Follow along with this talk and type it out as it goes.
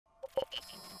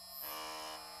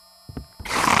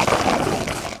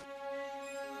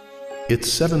It's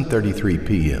 7:33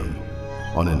 p.m.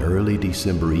 on an early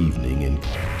December evening in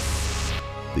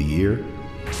the year.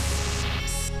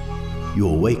 You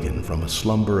awaken from a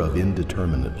slumber of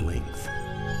indeterminate length.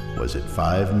 Was it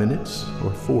 5 minutes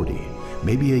or 40,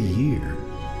 maybe a year?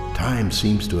 Time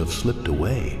seems to have slipped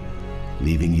away,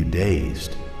 leaving you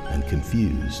dazed and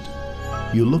confused.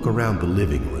 You look around the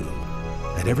living room,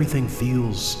 and everything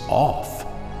feels off.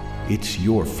 It's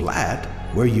your flat,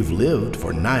 where you've lived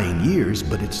for 9 years,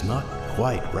 but it's not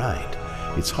quite right.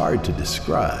 It's hard to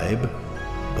describe,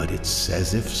 but it's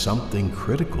as if something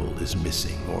critical is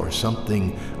missing or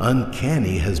something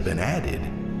uncanny has been added.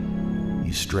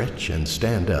 You stretch and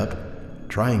stand up,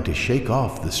 trying to shake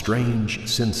off the strange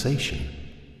sensation.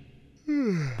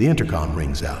 The intercom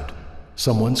rings out.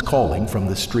 Someone's calling from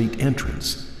the street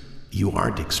entrance. You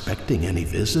aren't expecting any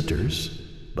visitors,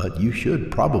 but you should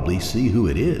probably see who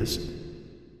it is.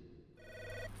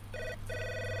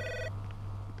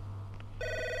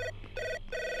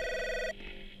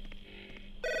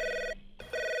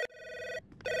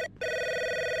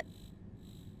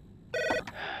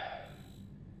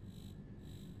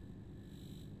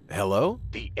 Hello?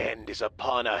 The end is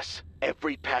upon us.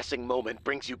 Every passing moment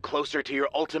brings you closer to your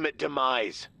ultimate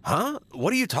demise. Huh?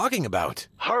 What are you talking about?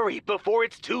 Hurry before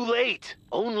it's too late.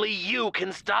 Only you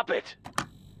can stop it.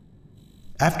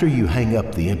 After you hang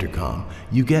up the intercom,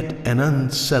 you get an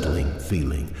unsettling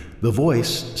feeling. The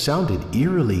voice sounded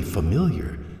eerily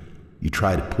familiar. You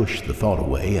try to push the thought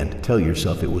away and tell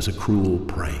yourself it was a cruel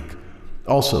prank.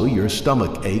 Also, your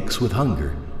stomach aches with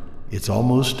hunger. It's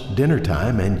almost dinner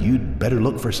time and you'd better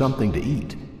look for something to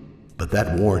eat. But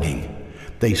that warning,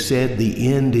 they said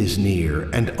the end is near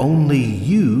and only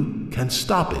you can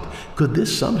stop it. Could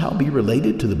this somehow be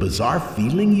related to the bizarre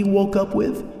feeling you woke up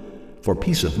with? For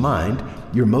peace of mind,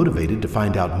 you're motivated to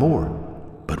find out more.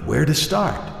 But where to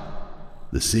start?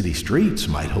 The city streets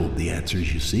might hold the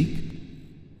answers you seek.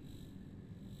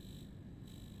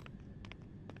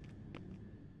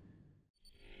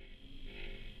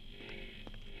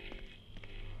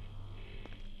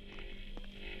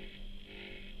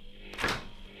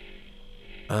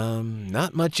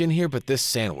 Not much in here but this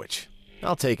sandwich.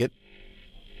 I'll take it.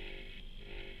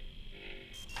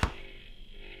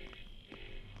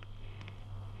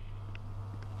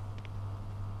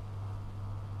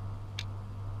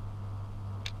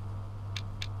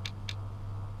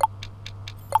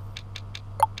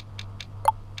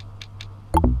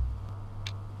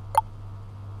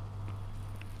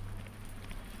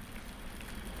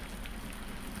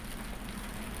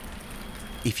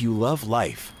 If you love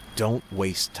life, don't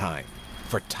waste time,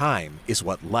 for time is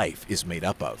what life is made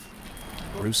up of.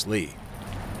 Bruce Lee.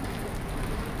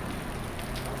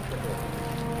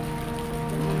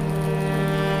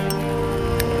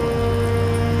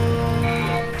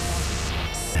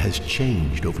 Has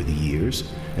changed over the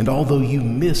years, and although you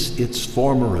miss its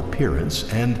former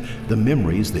appearance and the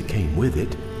memories that came with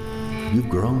it, you've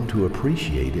grown to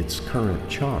appreciate its current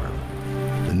charm.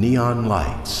 The neon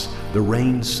lights, the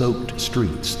rain-soaked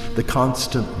streets, the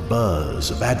constant buzz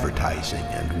of advertising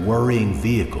and worrying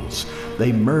vehicles,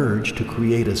 they merge to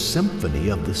create a symphony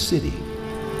of the city.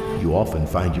 You often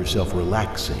find yourself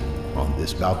relaxing on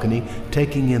this balcony,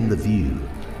 taking in the view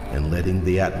and letting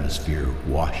the atmosphere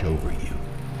wash over you.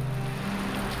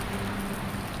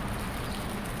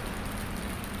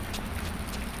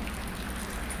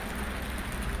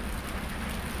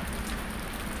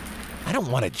 I don't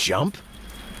want to jump.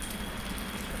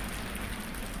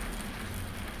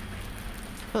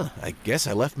 Huh, I guess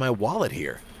I left my wallet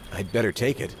here. I'd better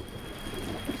take it.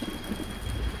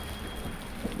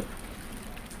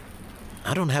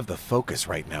 I don't have the focus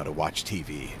right now to watch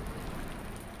TV.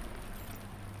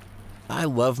 I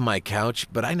love my couch,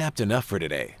 but I napped enough for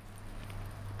today.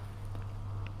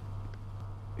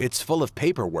 It's full of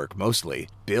paperwork mostly.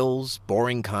 Bills,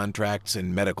 boring contracts,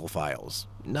 and medical files.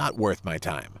 Not worth my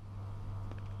time.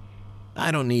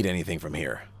 I don't need anything from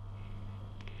here.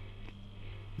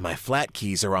 My flat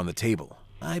keys are on the table.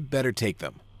 I better take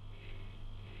them.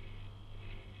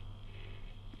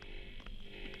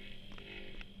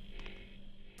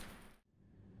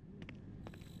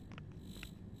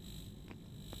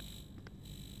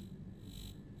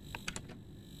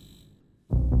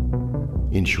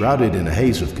 Enshrouded in a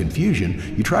haze of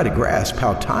confusion, you try to grasp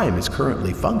how time is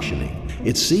currently functioning.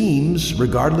 It seems,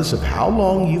 regardless of how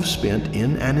long you've spent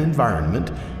in an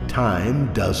environment,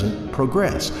 time doesn't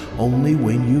progress. Only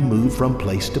when you move from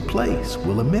place to place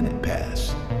will a minute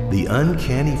pass. The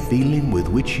uncanny feeling with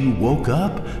which you woke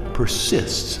up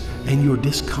persists, and your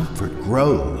discomfort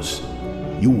grows.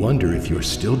 You wonder if you're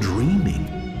still dreaming.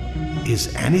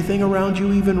 Is anything around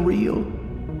you even real?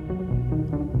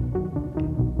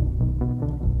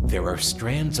 There are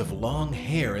strands of long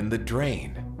hair in the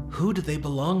drain. Who do they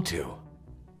belong to?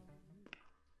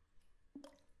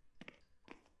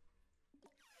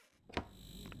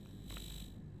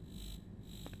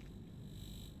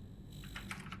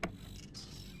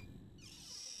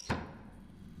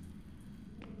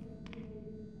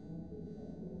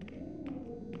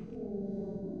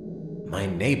 My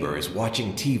neighbor is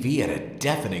watching TV at a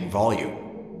deafening volume.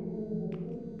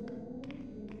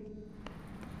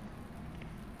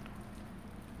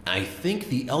 I think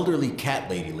the elderly cat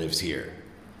lady lives here.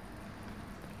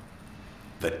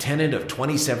 The tenant of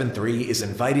 27-3 is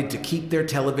invited to keep their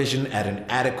television at an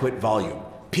adequate volume.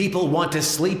 People want to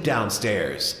sleep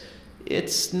downstairs.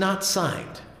 It's not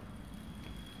signed.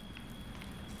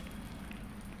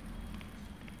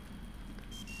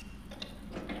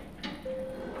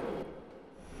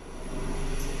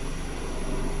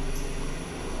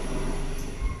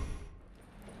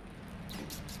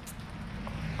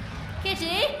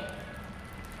 Kitty?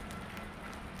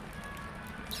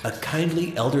 A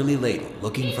kindly elderly lady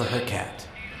looking for her cat.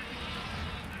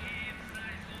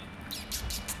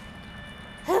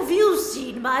 Have you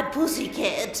seen my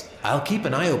pussycat? I'll keep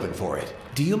an eye open for it.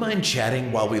 Do you mind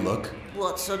chatting while we look?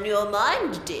 What's on your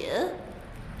mind, dear?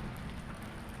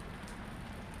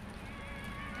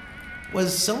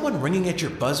 Was someone ringing at your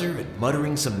buzzer and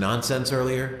muttering some nonsense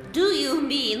earlier? Do you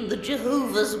mean the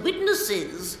Jehovah's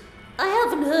Witnesses? I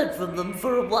haven't heard from them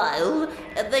for a while,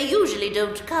 and they usually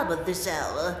don't come at this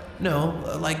hour. No,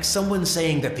 like someone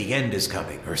saying that the end is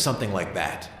coming, or something like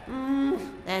that.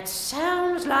 That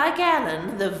sounds like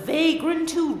Alan, the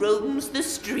vagrant who roams the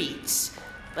streets.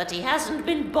 But he hasn't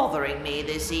been bothering me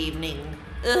this evening.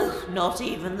 Ugh, not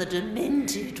even the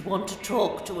demented want to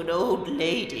talk to an old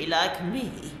lady like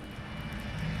me.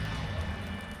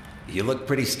 You look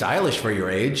pretty stylish for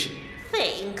your age.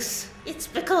 Thanks. It's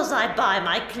because I buy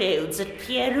my clothes at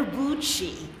Piero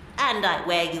Bucci, and I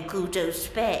wear Yakuto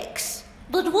specs.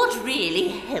 But what really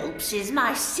helps is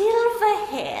my silver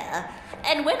hair.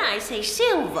 And when I say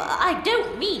silver, I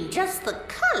don't mean just the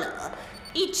color.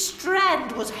 Each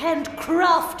strand was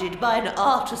handcrafted by an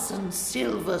artisan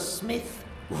silversmith.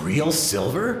 Real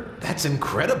silver? That's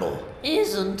incredible.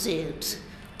 Isn't it?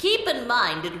 Keep in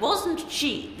mind it wasn't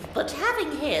cheap, but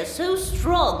having hair so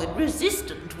strong and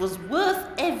resistant was worth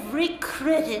every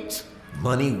credit.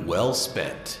 Money well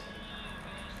spent.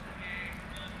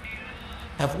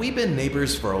 Have we been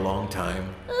neighbors for a long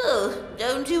time? Oh,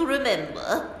 don't you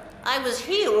remember? I was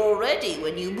here already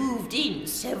when you moved in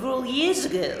several years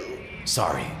ago.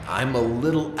 Sorry, I'm a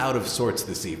little out of sorts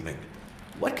this evening.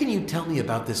 What can you tell me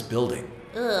about this building?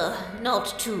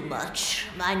 Not too much.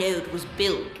 I know it was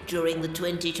built during the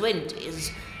 2020s.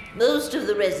 Most of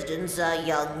the residents are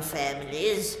young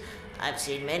families. I've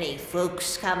seen many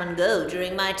folks come and go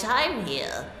during my time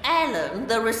here. Alan,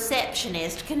 the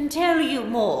receptionist, can tell you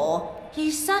more.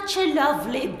 He's such a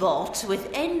lovely bot with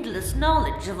endless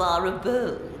knowledge of our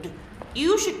abode.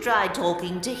 You should try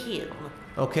talking to him.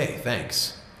 Okay,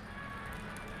 thanks.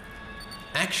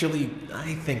 Actually,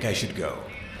 I think I should go.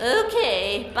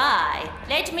 Okay, bye.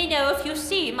 Let me know if you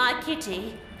see my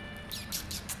kitty.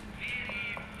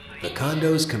 The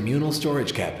condo's communal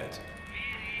storage cabinet.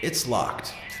 It's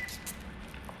locked.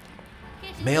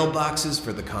 Mailboxes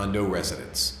for the condo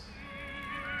residents.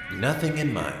 Nothing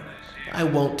in mine. I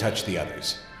won't touch the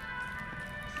others.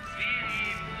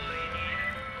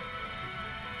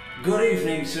 Good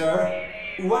evening, sir.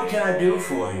 What can I do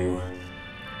for you?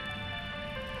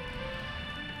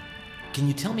 Can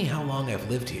you tell me how long I've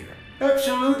lived here?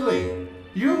 Absolutely.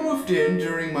 You moved in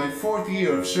during my 4th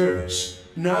year of service,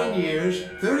 9 years,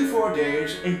 34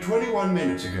 days, and 21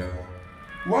 minutes ago.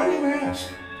 Why do you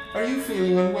ask? Are you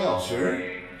feeling unwell,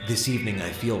 sir? This evening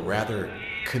I feel rather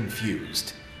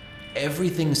confused.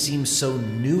 Everything seems so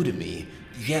new to me,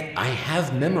 yet I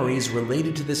have memories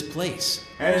related to this place.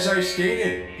 As I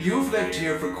stated, you've lived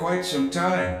here for quite some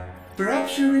time.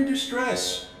 Perhaps you're in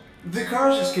distress. The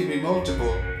causes can be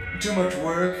multiple. Too much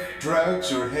work,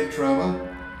 drugs, or head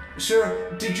trauma.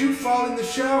 Sir, did you fall in the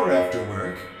shower after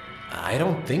work? I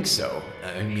don't think so.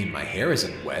 I mean, my hair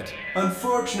isn't wet.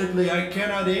 Unfortunately, I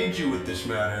cannot aid you with this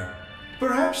matter.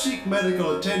 Perhaps seek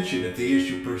medical attention if the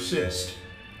issue persists.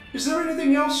 Is there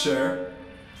anything else, sir?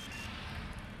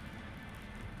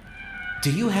 Do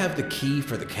you have the key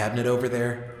for the cabinet over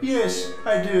there? Yes,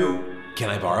 I do. Can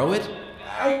I borrow it?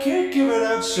 I can't give it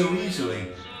out so easily.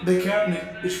 The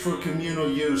cabinet is for communal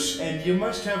use, and you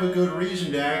must have a good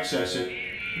reason to access it.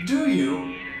 Do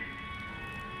you?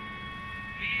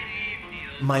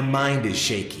 My mind is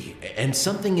shaky, and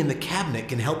something in the cabinet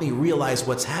can help me realize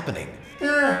what's happening.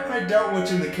 I doubt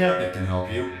what's in the cabinet can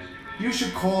help you. You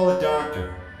should call a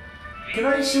doctor. Can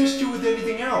I assist you with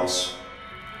anything else?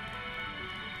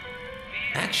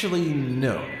 Actually,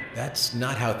 no. That's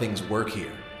not how things work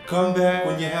here. Come back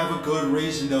when you have a good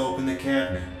reason to open the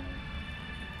cabinet.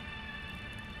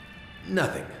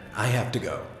 Nothing. I have to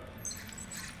go.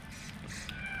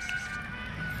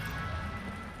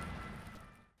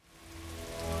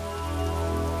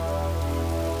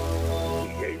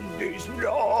 The end is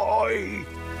nigh.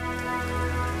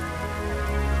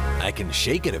 I can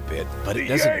shake it a bit, but it The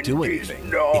doesn't do end is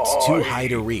anything. It's too nigh. high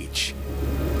to reach.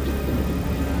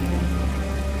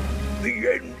 The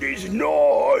end is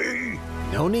nigh.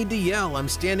 No need to yell. I'm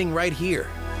standing right here.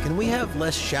 Can we have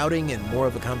less shouting and more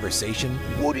of a conversation?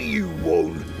 What do you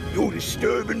want? You're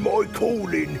disturbing my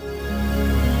calling.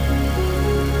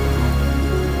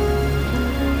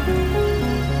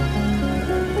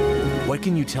 What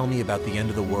can you tell me about the end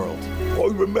of the world? I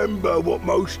remember what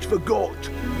most forgot,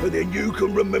 and then you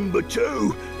can remember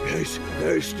too. Yes,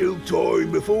 there's still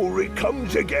time before it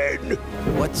comes again.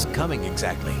 What's coming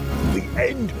exactly? The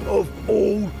end of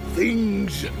all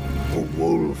things. A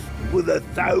wolf with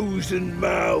 1,000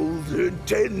 mouths and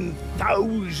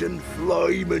 10,000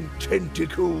 flaming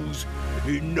tentacles.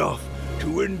 Enough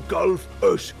to engulf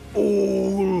us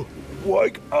all.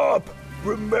 Wake up!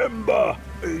 Remember,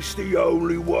 it's the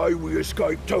only way we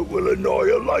escape total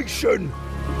annihilation.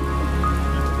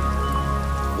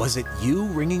 Was it you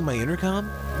ringing my intercom?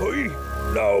 Me?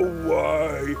 No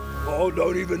way. I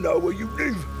don't even know where you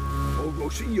live.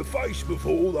 I've seen your face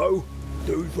before, though.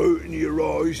 Diverting your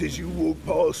eyes as you walk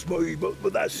past me,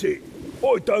 but that's it.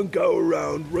 I don't go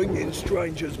around ringing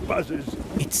strangers' buzzers.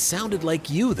 It sounded like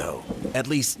you, though. At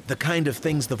least the kind of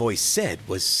things the voice said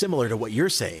was similar to what you're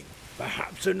saying.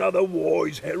 Perhaps another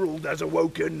wise herald has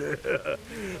awoken.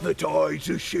 The tides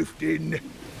are shifting.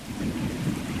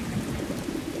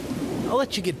 I'll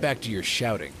let you get back to your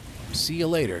shouting. See you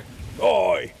later.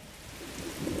 Aye.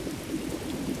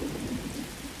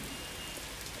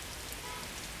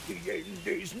 The end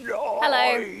is nigh.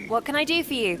 Hello, what can I do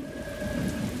for you?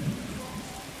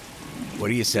 What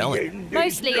are you selling?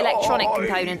 Mostly electronic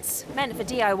components, meant for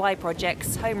DIY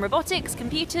projects, home robotics,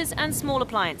 computers, and small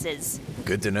appliances.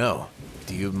 Good to know.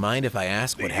 Do you mind if I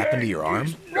ask what happened to your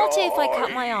arm? What if I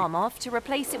cut my arm off to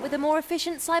replace it with a more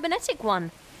efficient cybernetic one?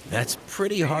 That's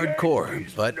pretty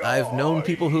hardcore, but I've known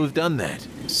people who've done that.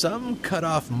 Some cut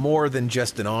off more than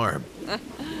just an arm.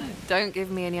 Don't give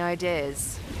me any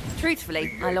ideas.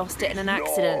 Truthfully, I lost it in an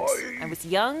accident. I was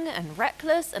young and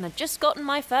reckless and had just gotten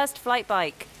my first flight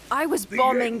bike. I was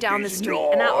bombing down the street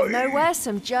and out of nowhere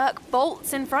some jerk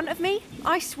bolts in front of me.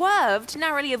 I swerved,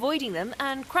 narrowly avoiding them,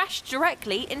 and crashed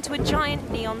directly into a giant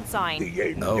neon sign.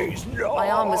 My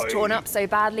arm was torn up so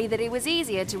badly that it was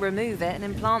easier to remove it and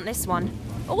implant this one.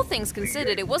 All things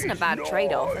considered, it wasn't a bad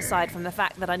trade-off, aside from the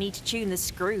fact that I need to tune the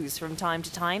screws from time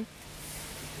to time.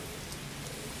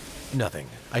 Nothing.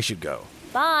 I should go.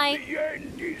 Bye.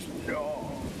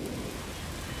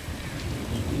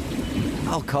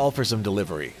 I'll call for some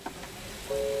delivery.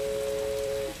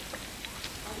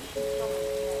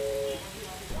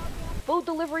 Food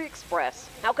Delivery Express.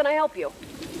 How can I help you?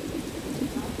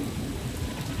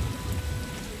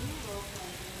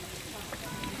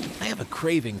 I have a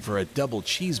craving for a double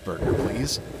cheeseburger,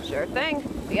 please. Sure thing.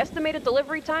 The estimated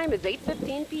delivery time is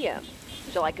 8:15 p.m.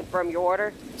 Shall I confirm your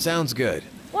order? Sounds good.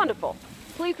 Wonderful.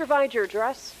 Please provide your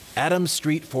address. Adams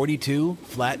Street 42,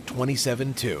 flat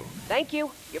 27-2. Thank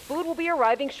you. Your food will be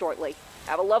arriving shortly.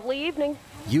 Have a lovely evening.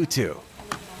 You too.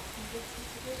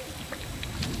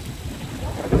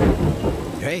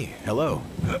 Hey, hello.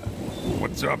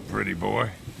 What's up, pretty boy?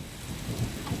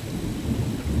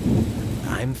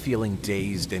 I'm feeling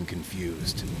dazed and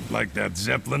confused. Like that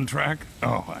Zeppelin track?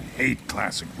 Oh, I hate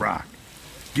classic rock.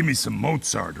 Give me some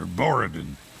Mozart or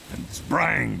Borodin, and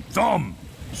sprang, thumb,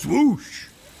 swoosh.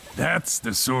 That's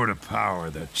the sort of power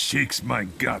that shakes my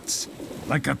guts,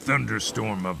 like a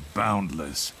thunderstorm of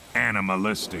boundless,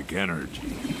 animalistic energy.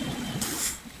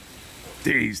 Pfft.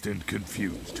 Dazed and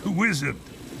confused. Who isn't?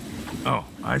 Oh,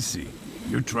 I see.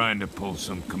 You're trying to pull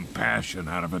some compassion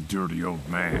out of a dirty old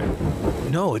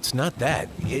man. No, it's not that.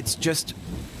 It's just...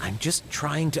 I'm just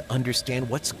trying to understand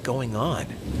what's going on.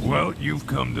 Well, you've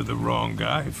come to the wrong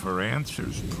guy for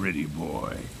answers, pretty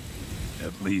boy.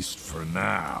 At least for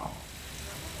now.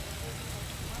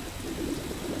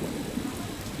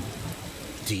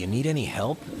 Do you need any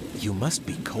help? You must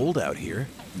be cold out here.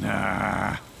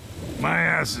 Nah. My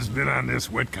ass has been on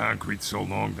this wet concrete so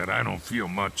long that I don't feel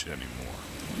much anymore.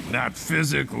 Not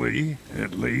physically,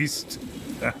 at least.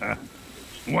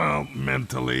 Well,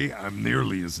 mentally, I'm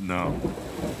nearly as numb.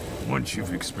 Once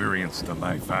you've experienced the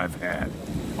life I've had,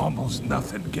 almost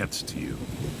nothing gets to you.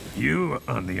 You,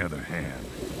 on the other hand,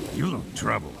 You look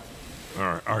troubled.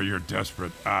 Are your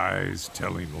desperate eyes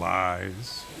telling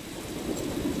lies?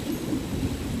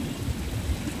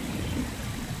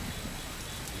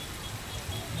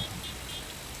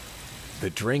 The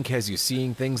drink has you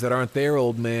seeing things that aren't there,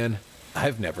 old man.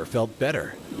 I've never felt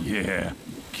better. Yeah,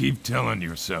 keep telling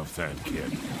yourself that,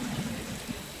 kid.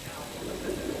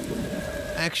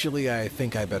 Actually, I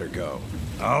think I better go.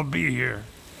 I'll be here.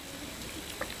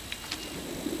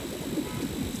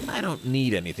 I don't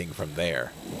need anything from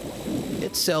there.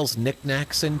 It sells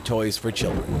knickknacks and toys for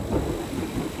children.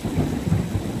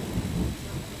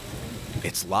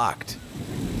 It's locked.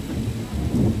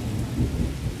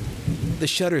 The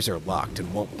shutters are locked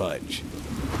and won't budge.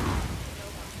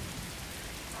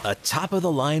 A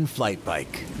top-of-the-line flight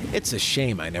bike. It's a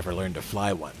shame I never learned to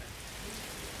fly one.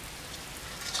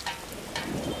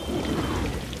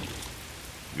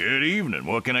 Good evening.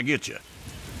 What can I get you?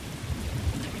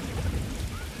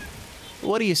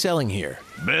 What are you selling here?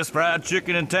 Best fried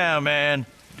chicken in town, man.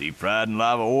 Deep fried in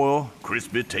lava oil,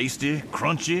 crispy, tasty,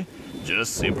 crunchy,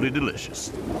 just simply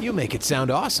delicious. You make it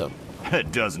sound awesome.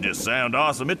 It doesn't just sound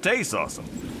awesome, it tastes awesome.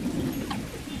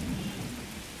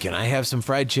 Can I have some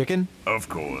fried chicken? Of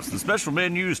course. The special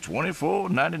menu is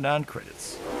 $24.99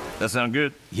 credits. That sound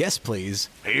good? Yes, please.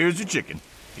 Here's your chicken.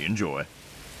 Enjoy.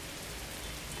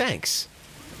 Thanks.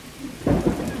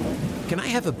 Can I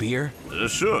have a beer?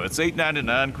 Sure, it's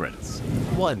 $8.99 credits.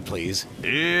 One, please.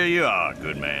 Here you are,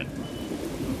 good man.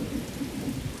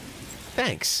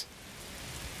 Thanks.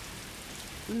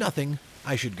 Nothing.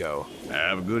 I should go.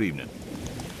 Have a good evening.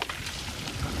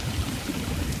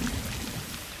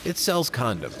 It sells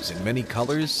condoms in many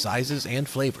colors, sizes, and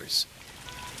flavors.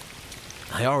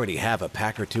 I already have a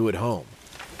pack or two at home.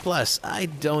 Plus, I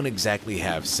don't exactly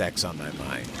have sex on my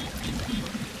mind.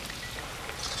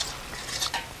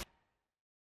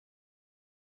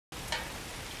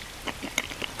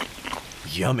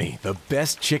 Yummy, the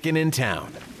best chicken in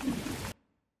town.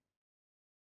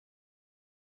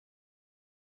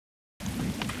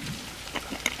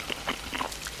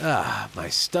 Ah, my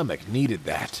stomach needed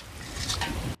that.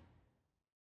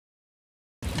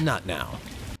 Not now.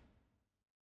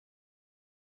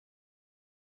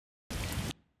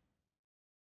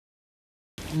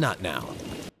 Not now.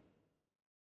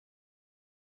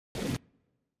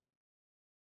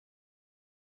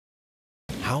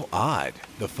 How odd.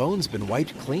 The phone's been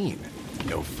wiped clean.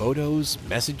 No photos,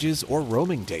 messages, or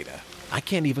roaming data. I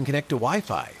can't even connect to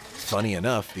Wi-Fi. Funny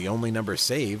enough, the only number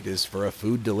saved is for a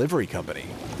food delivery company.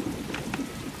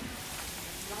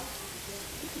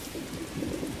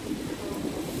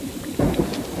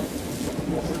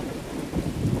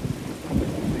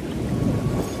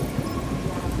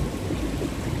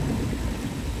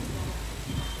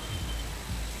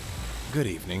 Good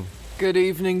evening. Good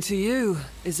evening to you.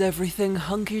 Is everything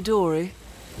hunky-dory?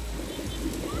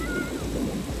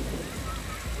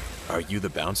 Are you the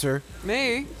bouncer?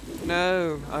 Me?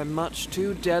 No, I'm much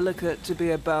too delicate to be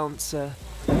a bouncer.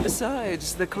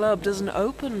 Besides, the club doesn't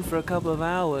open for a couple of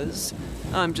hours.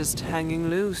 I'm just hanging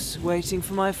loose, waiting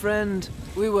for my friend.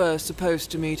 We were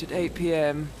supposed to meet at 8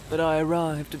 p.m., but I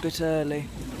arrived a bit early.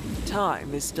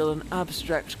 Time is still an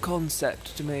abstract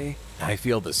concept to me. I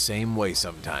feel the same way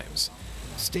sometimes.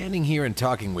 Standing here and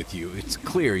talking with you, it's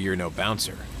clear you're no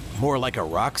bouncer. More like a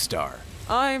rock star.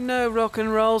 I'm no rock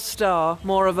and roll star,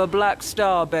 more of a black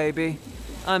star, baby.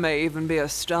 I may even be a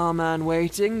starman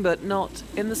waiting, but not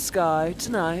in the sky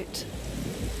tonight.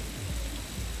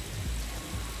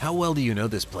 How well do you know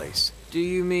this place? Do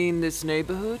you mean this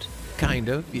neighborhood? Kind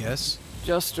of, yes.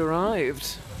 Just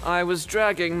arrived. I was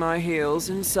dragging my heels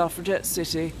in Suffragette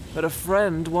City, but a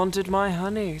friend wanted my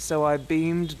honey, so I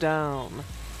beamed down.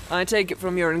 I take it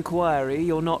from your inquiry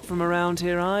you're not from around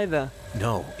here either.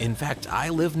 No, in fact, I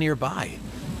live nearby.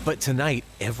 But tonight,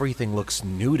 everything looks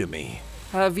new to me.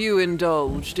 Have you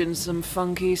indulged in some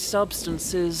funky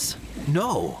substances?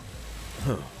 No.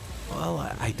 Huh. Well,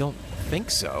 I don't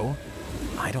think so.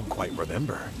 I don't quite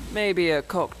remember. Maybe a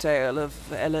cocktail of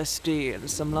LSD and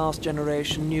some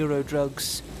last-generation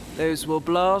neurodrugs. Those will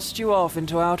blast you off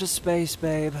into outer space,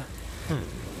 babe.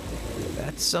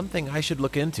 That's something I should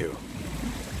look into.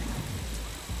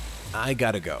 I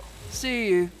gotta go. See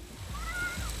you.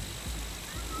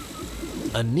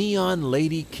 A neon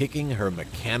lady kicking her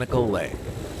mechanical leg.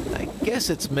 I guess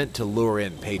it's meant to lure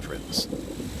in patrons.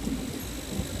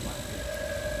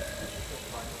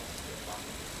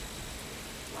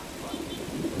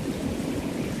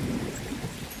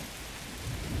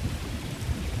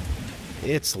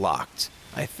 It's locked.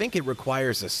 I think it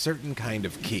requires a certain kind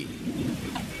of key.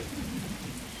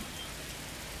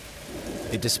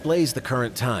 It displays the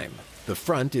current time. The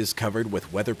front is covered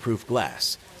with weatherproof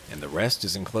glass. and the rest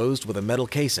is enclosed with a metal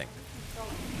casing.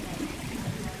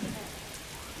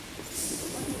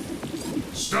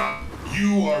 Stop!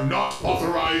 You are not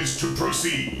authorized to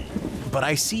proceed. But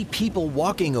I see people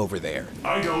walking over there.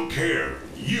 I don't care.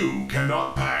 You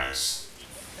cannot pass.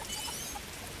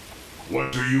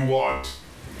 What do you want?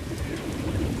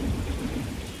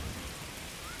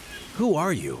 Who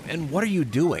are you, and what are you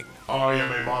doing? I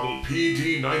am a model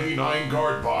PD-99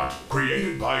 guard bot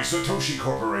created by Satoshi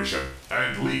Corporation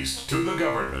and leased to the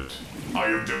government. I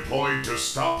am deployed to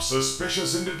stop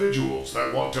suspicious individuals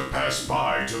that want to pass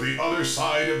by to the other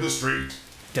side of the street.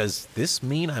 Does this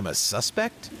mean I'm a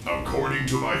suspect? According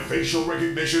to my facial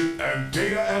recognition and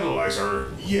data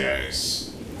analyzer,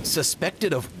 yes.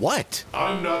 Suspected of what?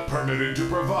 I'm not permitted to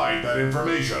provide that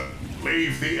information.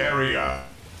 Leave the area.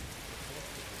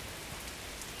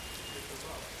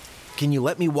 Can you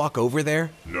let me walk over there?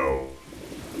 No.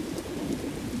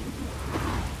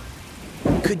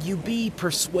 Could you be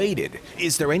persuaded?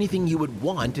 Is there anything you would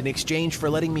want in exchange for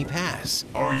letting me pass?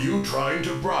 Are you trying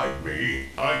to bribe me?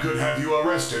 I could have you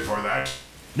arrested for that.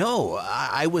 No,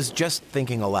 I was just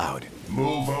thinking aloud.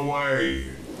 Move away.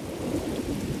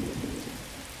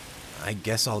 I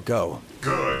guess I'll go.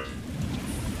 Good.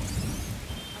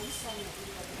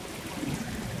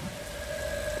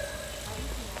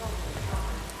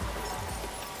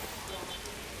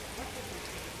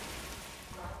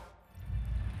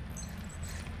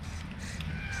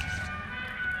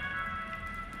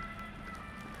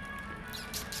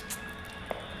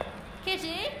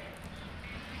 Kitty?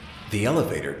 The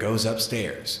elevator goes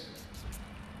upstairs.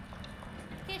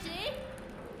 Kitty?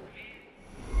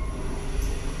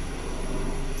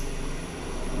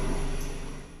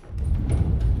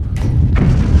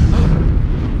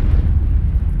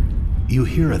 You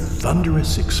hear a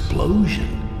thunderous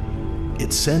explosion.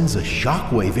 It sends a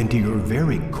shockwave into your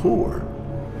very core.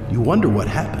 You wonder what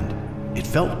happened. It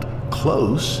felt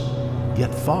close,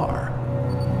 yet far.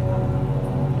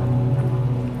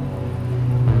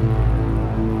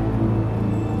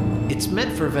 It's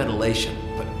meant for ventilation,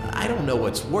 but I don't know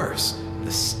what's worse,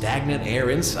 the stagnant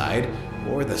air inside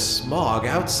or the smog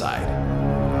outside.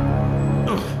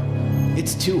 Ugh,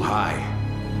 it's too high.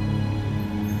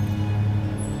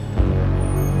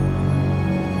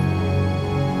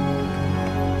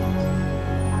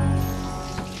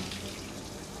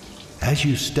 As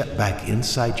you step back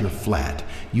inside your flat,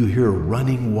 you hear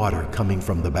running water coming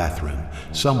from the bathroom.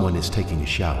 Someone is taking a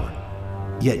shower.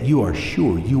 Yet you are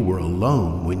sure you were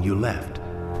alone when you left.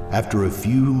 After a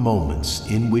few moments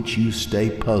in which you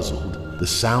stay puzzled, the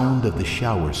sound of the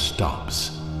shower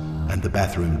stops and the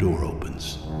bathroom door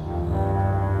opens.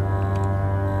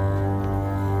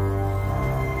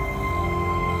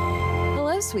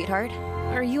 Hello, sweetheart.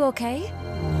 Are you okay?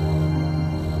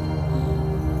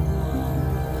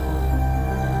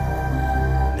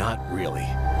 Not really.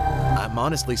 I'm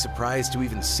honestly surprised to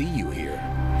even see you here.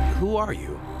 Who are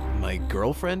you? My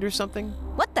girlfriend or something?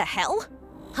 What the hell?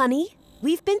 Honey,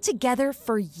 we've been together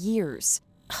for years.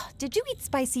 Did you eat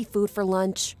spicy food for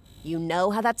lunch? You know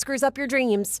how that screws up your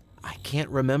dreams. I can't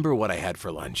remember what I had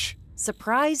for lunch.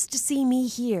 Surprised to see me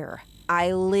here.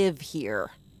 I live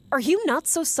here. Are you not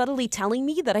so subtly telling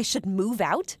me that I should move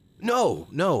out?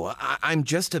 No, I'm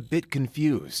just a bit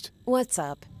confused. What's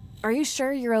up? Are you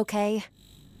sure you're okay?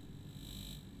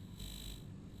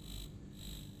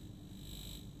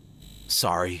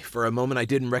 Sorry, for a moment I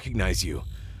didn't recognize you.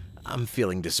 I'm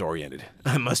feeling disoriented.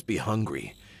 I must be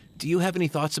hungry. Do you have any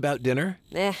thoughts about dinner?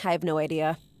 I have no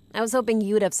idea. I was hoping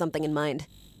you'd have something in mind.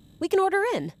 We can order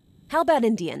in. How about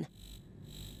Indian?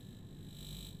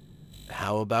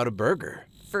 How about a burger?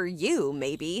 For you,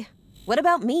 maybe. What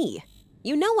about me?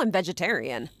 You know I'm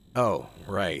vegetarian. Oh,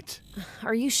 right.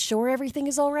 Are you sure everything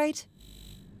is all right?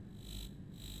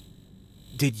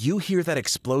 Did you hear that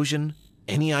explosion?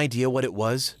 Any idea what it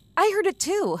was? I heard it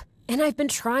too, and I've been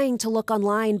trying to look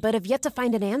online, but have yet to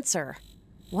find an answer.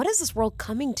 What is this world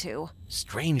coming to?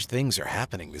 Strange things are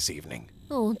happening this evening.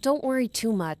 Oh, don't worry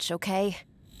too much, okay?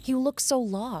 You look so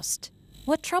lost.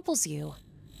 What troubles you?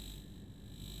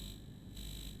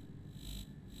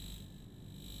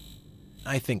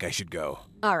 I think I should go.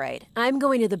 All right, I'm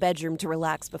going to the bedroom to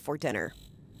relax before dinner.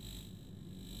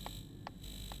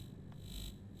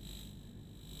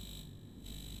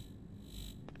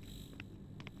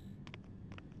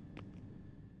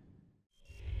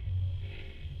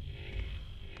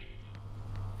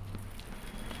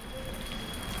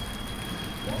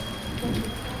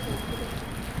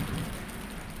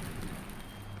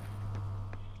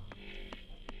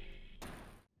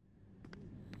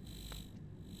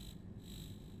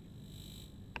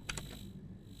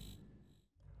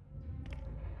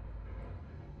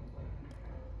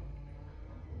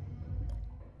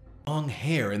 long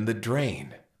hair in the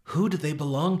drain. Who do they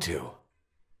belong to?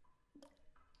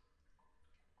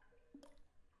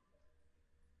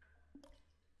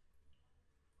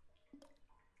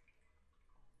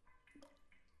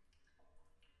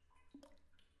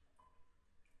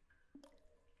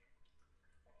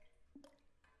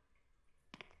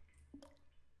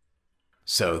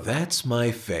 So that's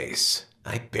my face.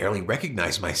 I barely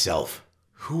recognize myself.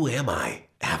 Who am I?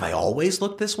 Have I always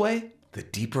looked this way? The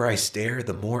deeper I stare,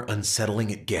 the more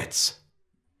unsettling it gets.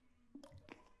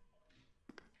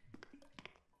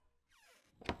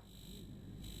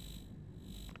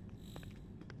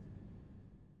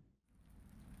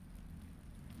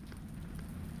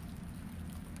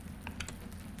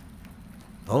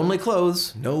 Only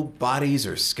clothes, no bodies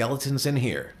or skeletons in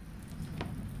here.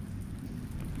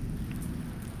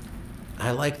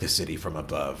 I like the city from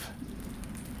above.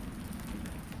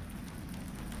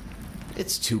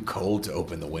 It's too cold to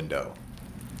open the window.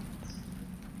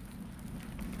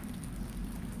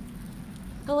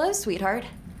 Hello, sweetheart.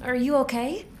 Are you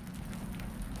okay?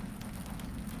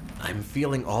 I'm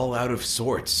feeling all out of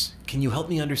sorts. Can you help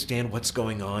me understand what's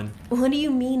going on? What do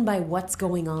you mean by what's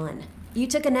going on? You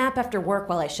took a nap after work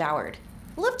while I showered.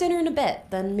 We'll have dinner in a bit,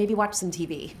 then maybe watch some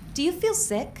TV. Do you feel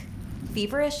sick?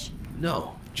 Feverish?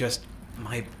 No, just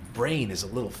my brain is a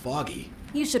little foggy.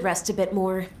 You should rest a bit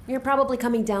more. You're probably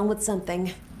coming down with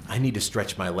something. I need to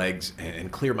stretch my legs and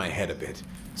clear my head a bit.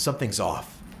 Something's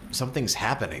off. Something's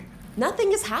happening.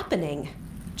 Nothing is happening.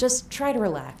 Just try to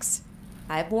relax.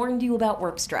 I've warned you about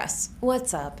work stress.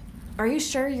 What's up? Are you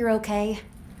sure you're okay?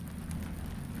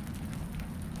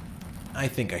 I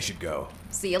think I should go.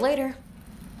 See you later.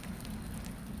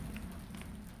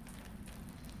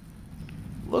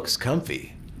 Looks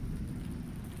comfy.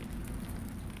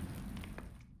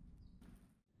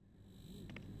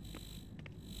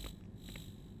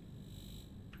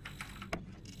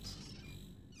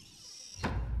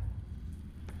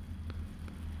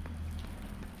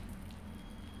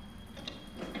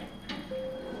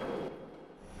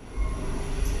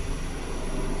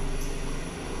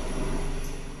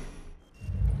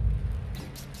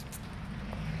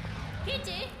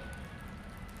 Kitty?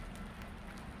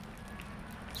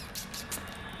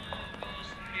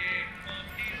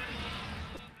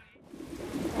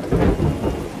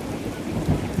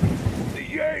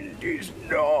 The end is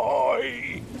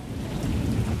nigh.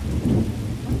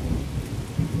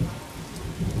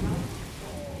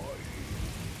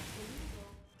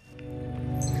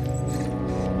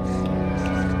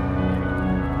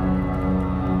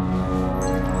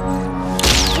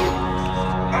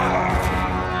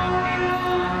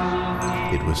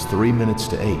 It was 3 minutes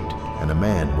to 8, and a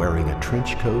man wearing a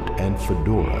trench coat and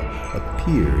fedora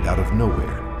appeared out of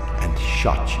nowhere and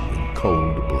shot you in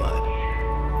cold blood.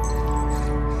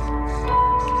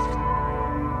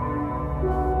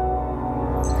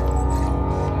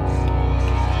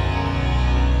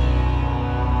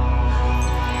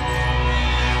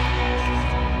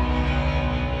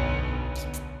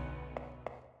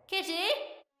 Kitty?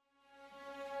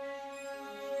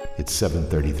 It's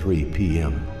 7:33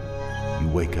 p.m. You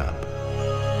wake up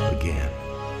again.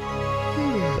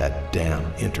 That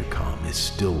damn intercom is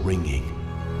still ringing.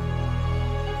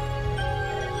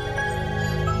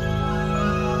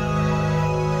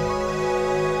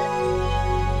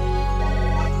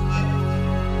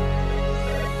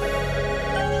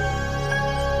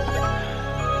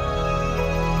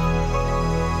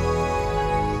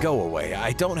 Go away.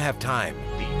 I don't have time.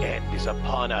 The end is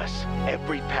upon us.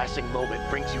 Every passing moment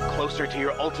brings you closer to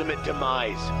your ultimate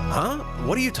demise. Huh?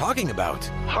 What are you talking about?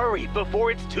 Hurry before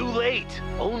it's too late.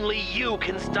 Only you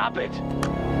can stop it.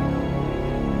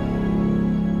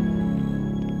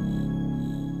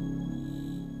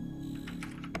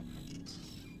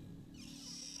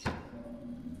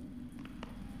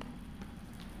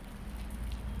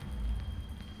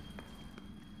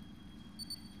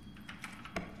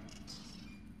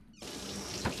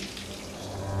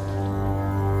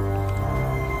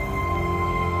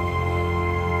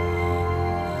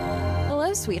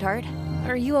 Hello, sweetheart.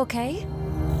 Are you okay?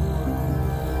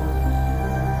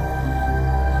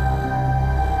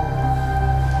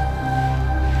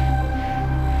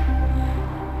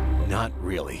 Not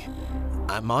really.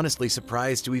 I'm honestly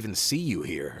surprised to even see you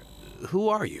here. Who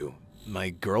are you? My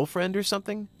girlfriend or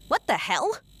something? What the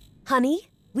hell? Honey,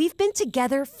 we've been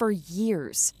together for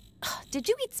years. Did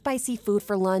you eat spicy food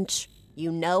for lunch?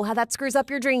 You know how that screws up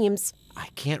your dreams. I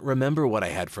can't remember what I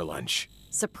had for lunch.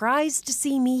 Surprised to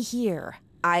see me here.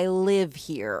 I live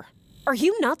here. Are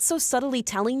you not so subtly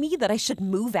telling me that I should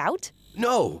move out?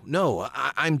 No,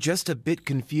 I'm just a bit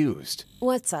confused.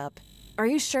 What's up? Are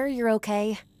you sure you're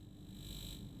okay?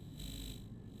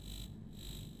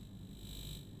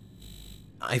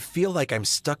 I feel like I'm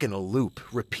stuck in a loop,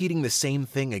 repeating the same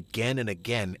thing again and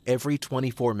again every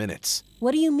 24 minutes.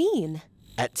 What do you mean?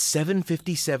 At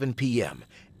 7:57 p.m.,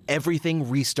 everything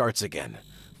restarts again,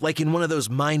 like in one of those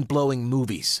mind-blowing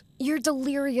movies. You're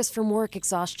delirious from work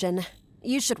exhaustion.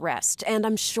 You should rest, and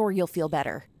I'm sure you'll feel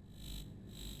better.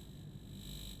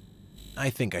 I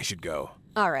think I should go.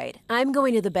 All right, I'm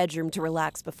going to the bedroom to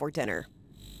relax before dinner.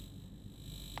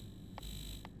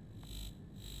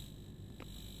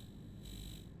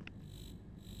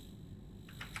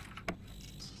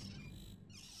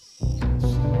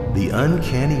 The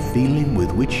uncanny feeling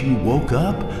with which you woke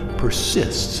up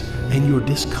persists, and your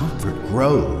discomfort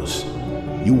grows.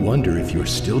 You wonder if you're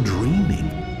still dreaming.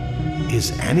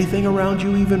 Is anything around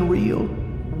you even real?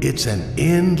 It's an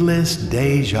endless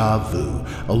deja vu,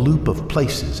 a loop of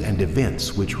places and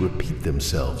events which repeat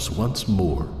themselves once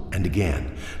more and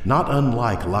again, not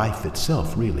unlike life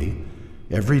itself, really.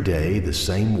 Every day, the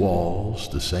same walls,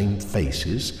 the same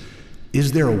faces.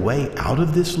 Is there a way out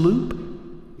of this loop?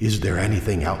 Is there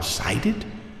anything outside it?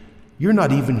 You're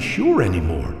not even sure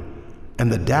anymore,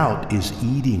 and the doubt is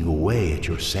eating away at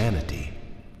your sanity.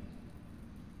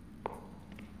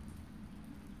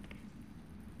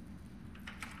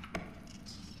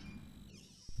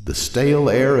 The stale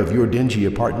air of your dingy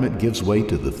apartment gives way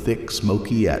to the thick,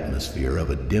 smoky atmosphere of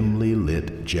a dimly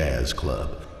lit jazz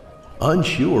club.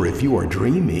 Unsure if you are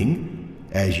dreaming,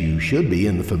 as you should be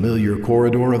in the familiar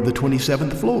corridor of the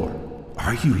 27th floor.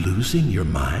 Are you losing your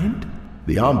mind?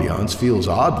 The ambiance feels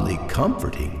oddly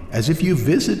comforting, as if you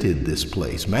visited this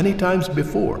place many times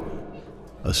before.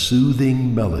 A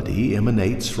soothing melody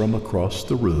emanates from across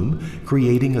the room,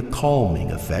 creating a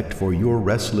calming effect for your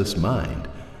restless mind.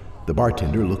 The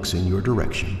bartender looks in your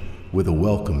direction with a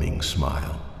welcoming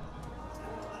smile.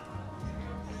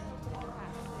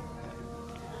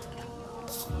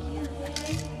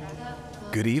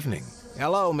 Good evening.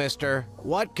 Hello, mister.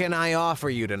 What can I offer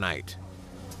you tonight?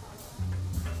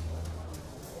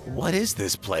 What is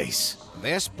this place?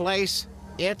 This place?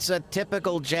 It's a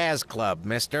typical jazz club,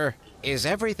 mister. Is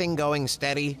everything going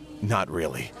steady? Not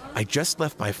really. I just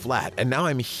left my flat, and now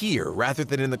I'm here rather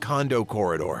than in the condo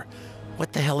corridor.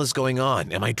 What the hell is going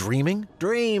on? Am I dreaming?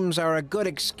 Dreams are a good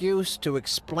excuse to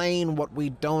explain what we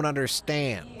don't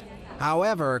understand.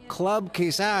 However, Club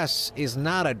Quizás is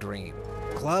not a dream.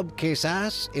 Club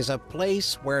Quizás is a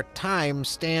place where time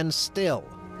stands still.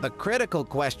 The critical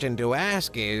question to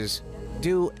ask is,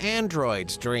 do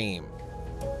androids dream?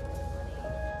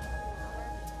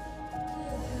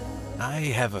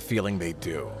 I have a feeling they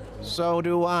do. So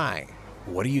do I.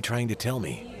 What are you trying to tell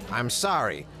me? I'm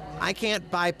sorry. I can't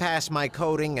bypass my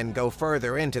coding and go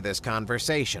further into this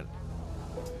conversation.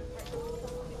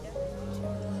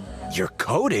 You're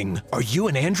coding? Are you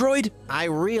an android? I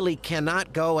really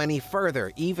cannot go any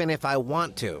further, even if I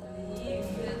want to.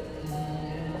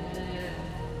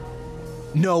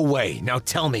 No way. Now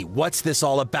tell me, what's this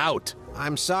all about?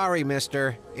 I'm sorry,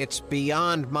 mister. It's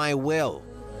beyond my will.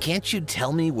 Can't you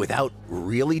tell me without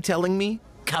really telling me?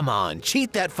 Come on,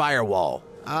 cheat that firewall.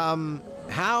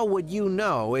 How would you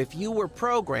know if you were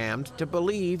programmed to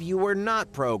believe you were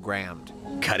not programmed?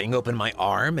 Cutting open my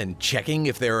arm and checking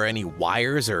if there are any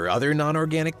wires or other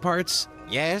non-organic parts?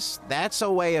 Yes, that's a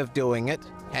way of doing it.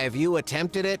 Have you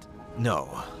attempted it?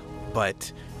 No,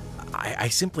 but I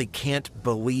simply can't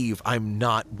believe I'm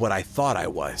not what I thought I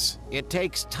was. It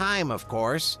takes time, of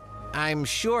course. I'm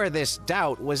sure this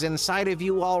doubt was inside of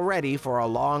you already for a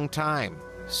long time.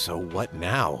 So what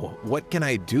now? What can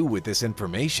I do with this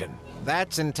information?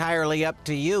 That's entirely up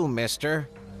to you, mister.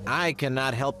 I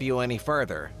cannot help you any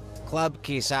further. Club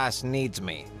Quizás needs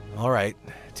me. All right,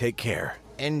 take care.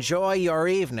 Enjoy your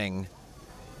evening.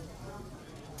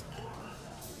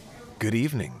 Good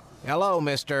evening. Hello,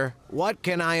 mister. What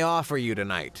can I offer you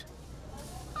tonight?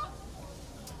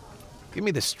 Give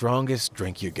me the strongest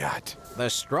drink you got. The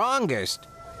strongest?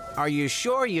 Are you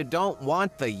sure you don't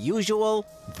want the usual?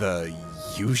 The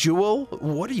usual?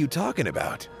 What are you talking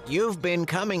about? You've been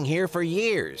coming here for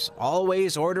years,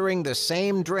 always ordering the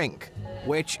same drink,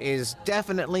 which is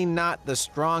definitely not the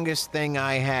strongest thing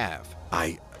I have.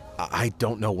 I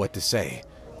don't know what to say.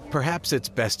 Perhaps it's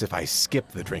best if I skip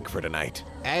the drink for tonight.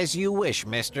 As you wish,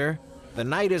 mister. The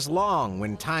night is long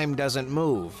when time doesn't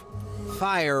move.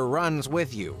 Fire runs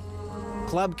with you.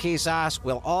 Club Quizás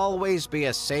will always be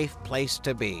a safe place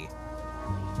to be.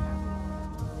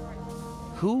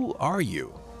 Who are you?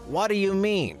 What do you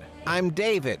mean? I'm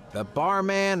David, the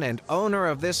barman and owner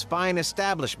of this fine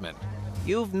establishment.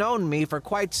 You've known me for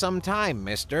quite some time,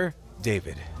 mister.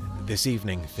 David, this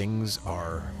evening things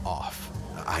are off.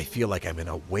 I feel like I'm in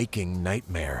a waking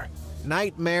nightmare.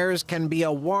 Nightmares can be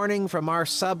a warning from our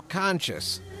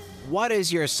subconscious. What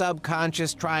is your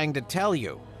subconscious trying to tell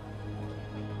you?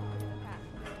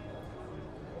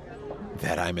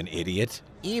 That I'm an idiot?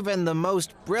 Even the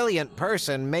most brilliant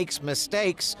person makes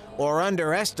mistakes or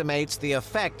underestimates the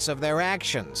effects of their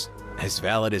actions. As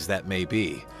valid as that may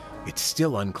be, it's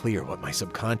still unclear what my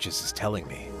subconscious is telling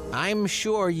me. I'm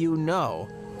sure you know,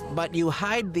 but you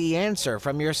hide the answer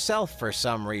from yourself for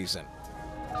some reason.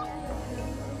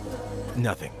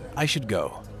 Nothing. I should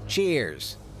go.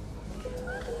 Cheers.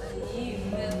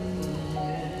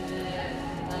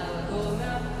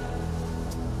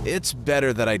 It's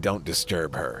better that I don't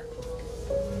disturb her.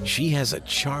 She has a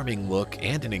charming look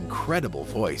and an incredible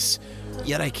voice,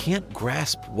 yet I can't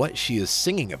grasp what she is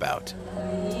singing about.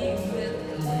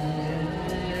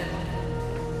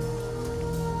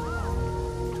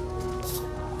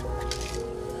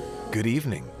 Good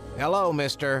evening. Hello,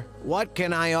 mister. What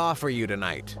can I offer you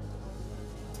tonight?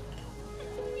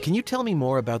 Can you tell me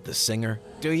more about the singer?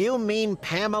 Do you mean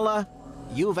Pamela?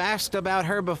 You've asked about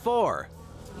her before.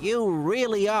 You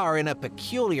really are in a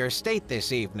peculiar state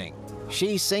this evening.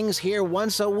 She sings here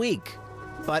once a week,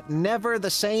 but never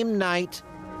the same night,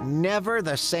 never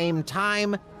the same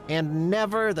time, and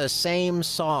never the same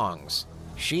songs.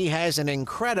 She has an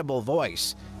incredible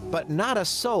voice, but not a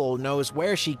soul knows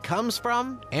where she comes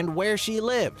from and where she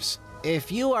lives.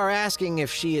 If you are asking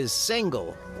if she is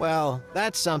single, well,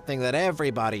 that's something that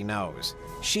everybody knows.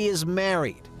 She is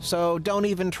married, so don't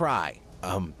even try.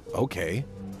 Okay.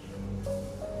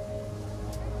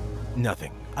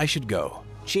 Nothing. I should go.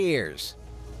 Cheers.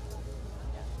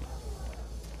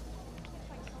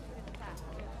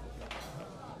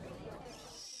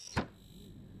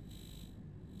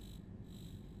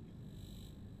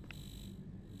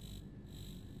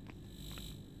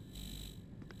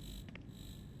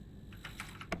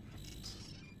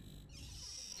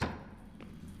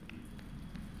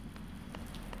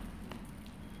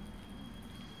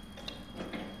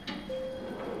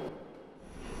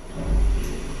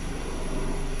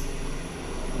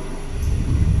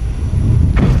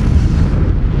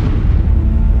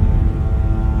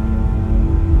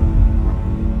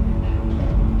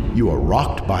 You are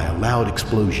rocked by a loud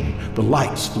explosion. The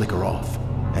lights flicker off,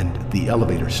 and the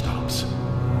elevator stops.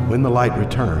 When the light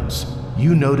returns,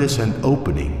 you notice an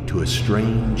opening to a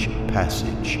strange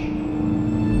passage.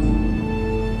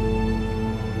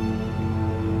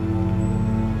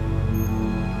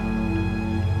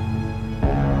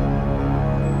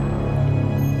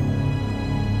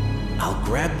 I'll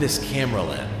grab this camera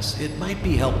lens. It might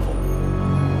be helpful.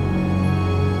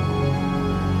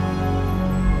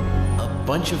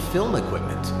 Bunch of film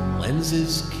equipment,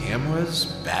 lenses, cameras,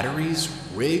 batteries,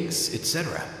 rigs,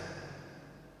 etc.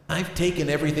 I've taken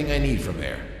everything I need from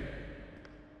there.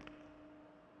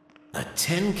 A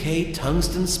 10K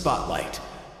tungsten spotlight,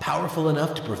 powerful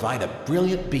enough to provide a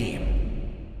brilliant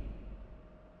beam.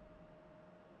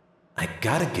 I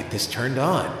gotta get this turned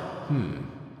on.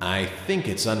 I think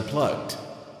it's unplugged.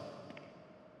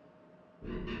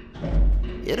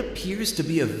 It appears to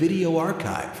be a video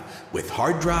archive with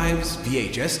hard drives,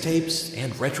 VHS tapes,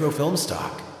 and retro film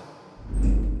stock.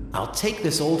 I'll take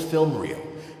this old film reel.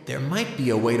 There might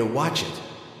be a way to watch it.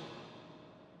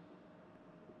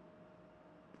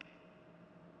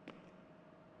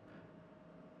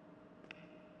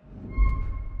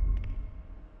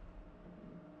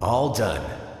 All done.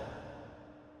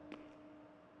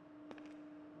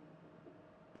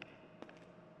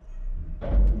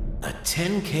 A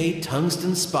 10K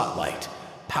tungsten spotlight,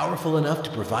 powerful enough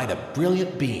to provide a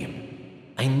brilliant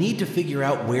beam. I need to figure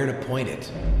out where to point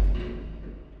it.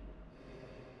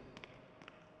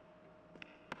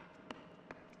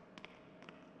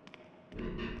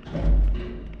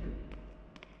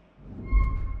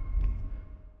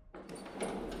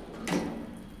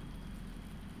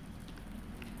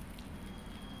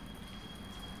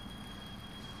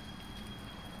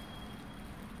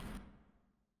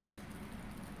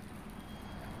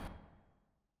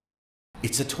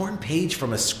 It's a torn page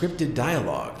from a scripted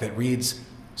dialogue that reads,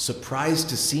 "Surprised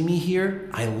to see me here?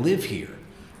 I live here.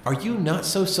 Are you not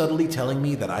so subtly telling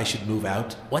me that I should move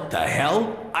out?" What the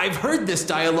hell? I've heard this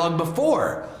dialogue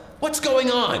before. What's going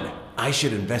on? I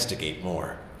should investigate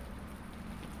more.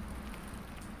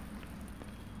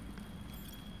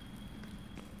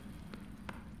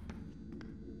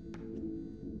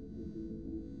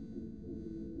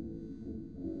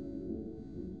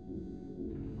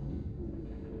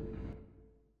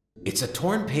 It's a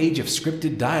torn page of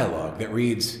scripted dialogue that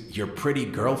reads, "Your pretty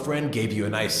girlfriend gave you a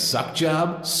nice suck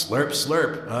job? Slurp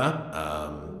slurp,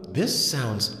 huh?" This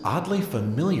sounds oddly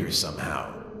familiar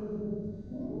somehow.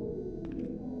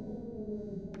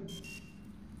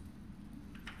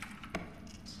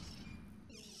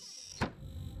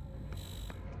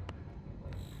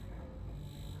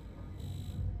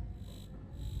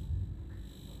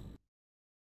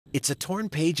 It's a torn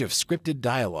page of scripted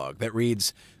dialogue that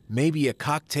reads, maybe a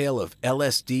cocktail of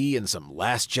LSD and some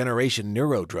last-generation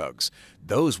neurodrugs.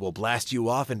 Those will blast you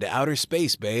off into outer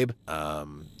space, babe.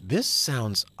 This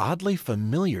sounds oddly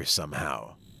familiar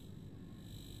somehow.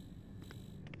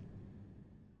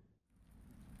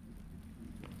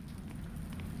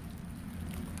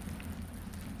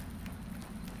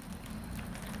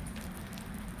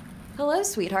 Hello,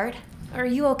 sweetheart. Are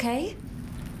you okay?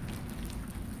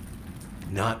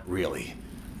 Not really.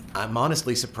 I'm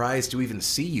honestly surprised to even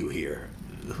see you here.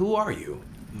 Who are you?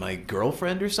 My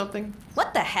girlfriend or something?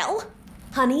 What the hell?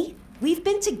 Honey, we've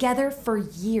been together for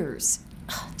years.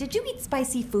 Did you eat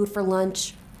spicy food for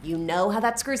lunch? You know how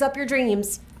that screws up your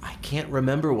dreams. I can't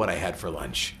remember what I had for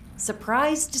lunch.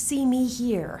 Surprised to see me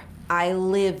here. I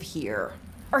live here.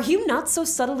 Are you not so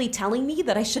subtly telling me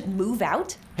that I should move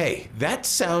out? Hey, that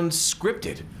sounds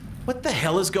scripted. What the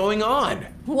hell is going on?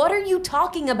 What are you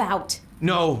talking about?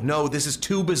 No, this is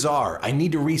too bizarre. I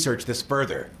need to research this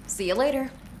further. See you later.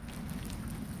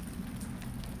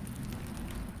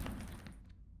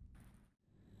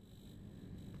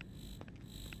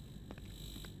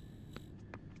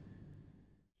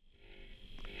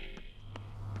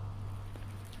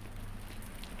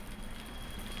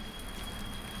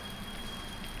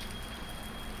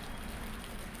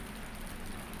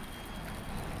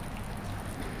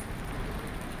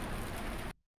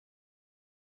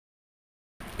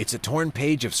 It's a torn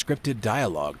page of scripted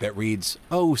dialogue that reads,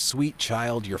 oh, sweet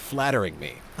child, you're flattering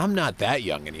me. I'm not that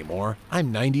young anymore.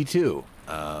 I'm 92.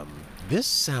 This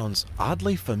sounds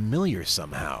oddly familiar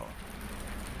somehow.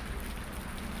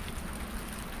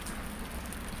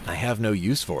 I have no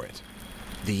use for it.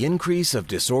 The increase of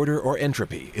disorder or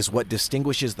entropy is what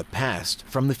distinguishes the past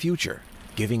from the future,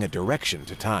 giving a direction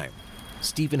to time.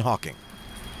 Stephen Hawking.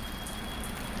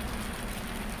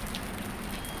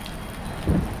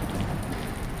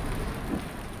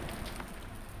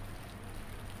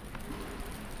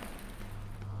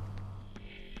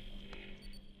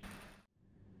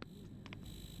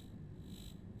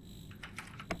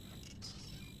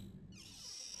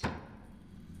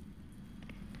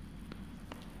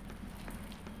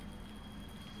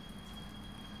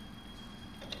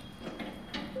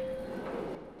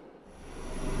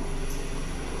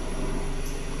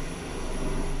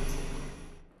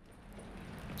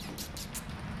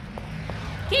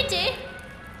 Kitty?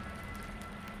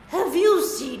 Have you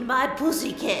seen my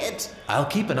pussycat? I'll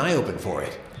keep an eye open for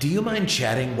it. Do you mind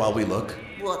chatting while we look?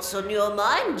 What's on your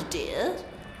mind, dear?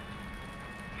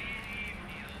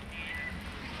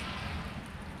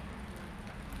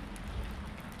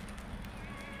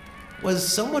 Was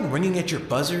someone ringing at your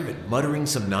buzzer and muttering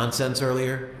some nonsense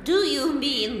earlier? Do you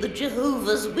mean the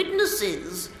Jehovah's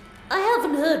Witnesses? I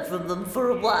haven't heard from them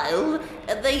for a while,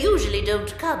 and they usually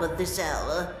don't come at this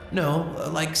hour. No,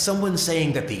 like someone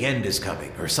saying that the end is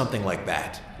coming, or something like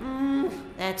that.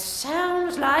 That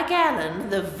sounds like Alan,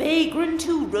 the vagrant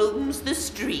who roams the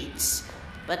streets.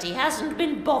 But he hasn't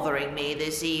been bothering me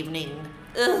this evening.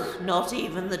 Ugh, not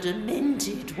even the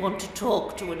demented want to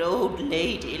talk to an old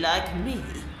lady like me.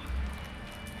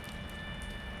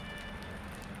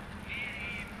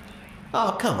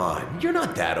 Oh, come on. You're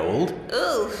not that old.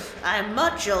 Oh, I'm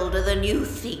much older than you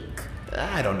think.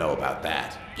 I don't know about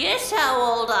that. Guess how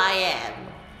old I am.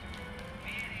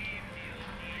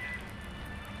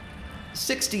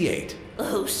 68.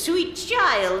 Oh, sweet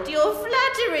child, you're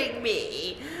flattering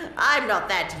me. I'm not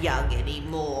that young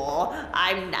anymore.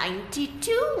 I'm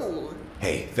 92.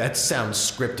 Hey, that sounds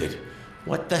scripted.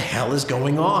 What the hell is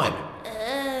going on?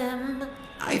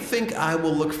 I think I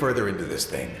will look further into this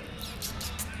thing.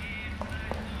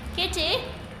 Kitty?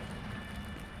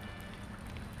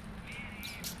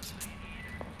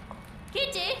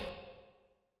 Kitty?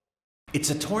 It's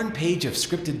a torn page of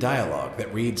scripted dialogue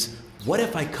that reads, what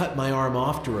if I cut my arm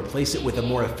off to replace it with a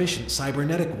more efficient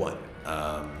cybernetic one?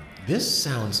 This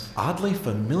sounds oddly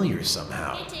familiar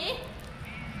somehow. Kitty?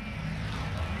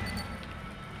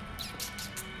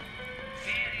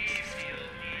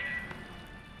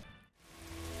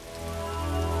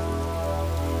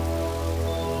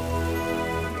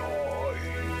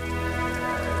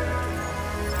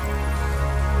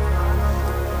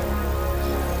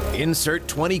 Insert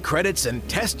 20 credits and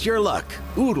test your luck.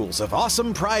 Oodles of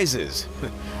awesome prizes.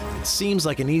 It seems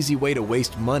like an easy way to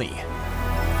waste money.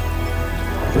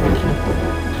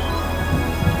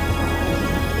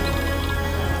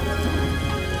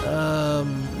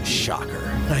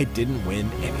 Shocker. I didn't win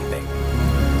anything.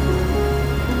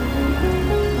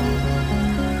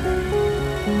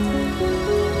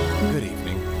 Good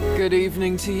evening. Good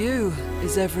evening to you.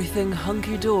 Is everything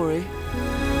hunky-dory?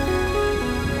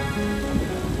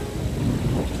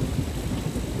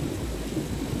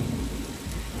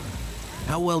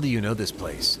 How well do you know this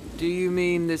place? Do you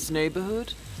mean this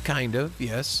neighborhood? Kind of,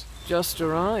 yes. Just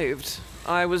arrived.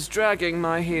 I was dragging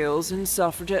my heels in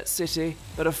Suffragette City,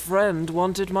 but a friend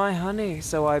wanted my honey,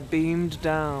 so I beamed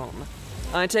down.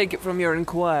 I take it from your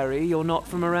inquiry you're not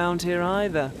from around here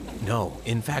either. No,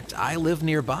 in fact, I live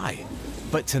nearby.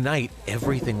 But tonight,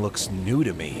 everything looks new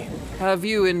to me. Have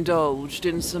you indulged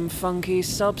in some funky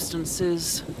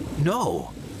substances?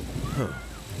 No. Huh.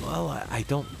 Well, I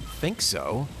don't think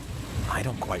so. I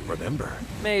don't quite remember.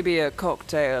 Maybe a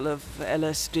cocktail of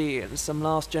LSD and some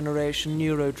last-generation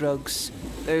neurodrugs.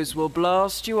 Those will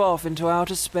blast you off into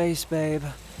outer space, babe.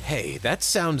 Hey, that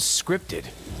sounds scripted.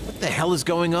 What the hell is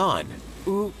going on?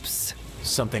 Oops.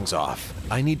 Something's off.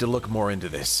 I need to look more into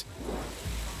this.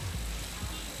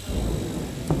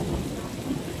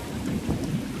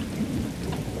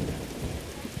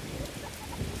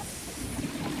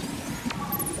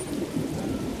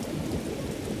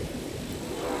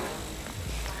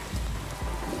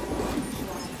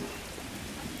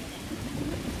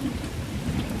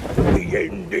 The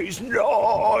end is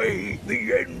nigh!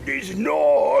 The end is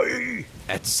nigh!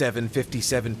 At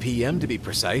 7:57 p.m. to be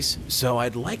precise, so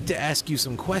I'd like to ask you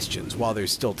some questions while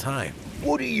there's still time.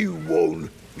 What do you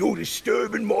want? You're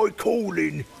disturbing my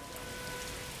calling.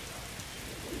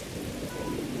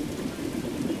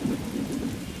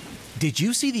 Did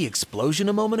you see the explosion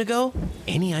a moment ago?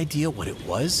 Any idea what it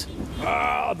was?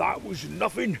 Ah, that was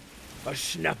nothing. A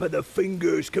snap of the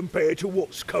fingers compared to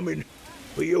what's coming.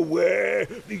 Be aware,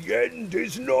 the end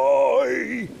is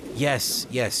nigh. Yes,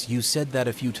 you said that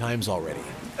a few times already.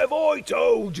 Have I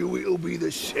told you it'll be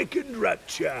the second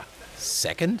rapture?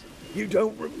 Second? You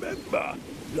don't remember?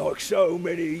 Like so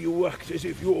many, you act as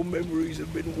if your memories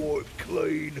have been wiped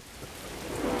clean.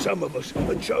 Some of us,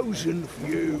 a chosen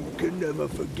few, can never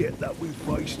forget that we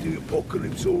faced the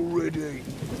apocalypse already,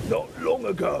 not long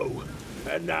ago.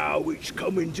 And now it's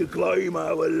coming to claim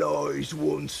our lives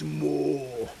once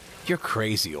more. You're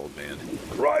crazy, old man.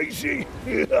 Crazy?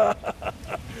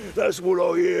 That's what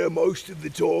I hear most of the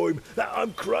time, that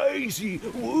I'm crazy.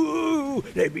 Woo!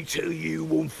 Let me tell you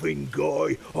one thing,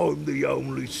 guy. I'm the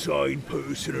only sane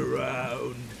person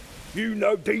around. You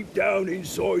know deep down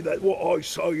inside that what I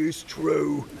say is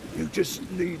true. You just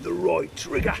need the right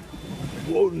trigger.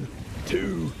 1,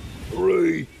 2,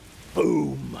 3,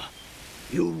 boom.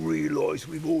 You'll realise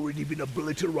we've already been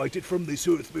obliterated from this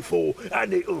earth before,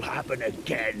 and it'll happen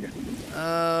again.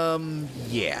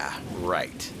 Yeah,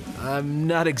 right. I'm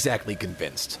not exactly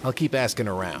convinced. I'll keep asking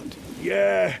around.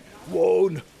 Yeah,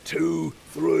 1, 2,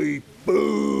 3,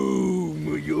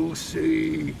 boom, you'll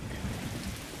see.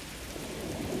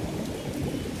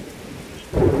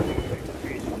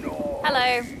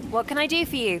 Hello, what can I do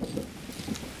for you?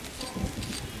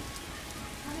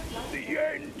 The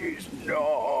end is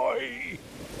nigh.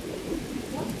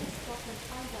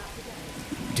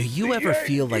 Do you ever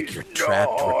feel like you're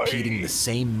trapped repeating the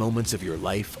same moments of your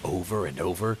life over and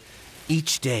over?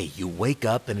 Each day you wake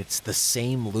up and it's the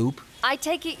same loop? I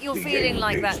take it you're feeling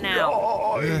like that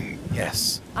now.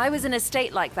 Yes. I was in a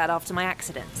state like that after my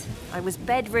accident. I was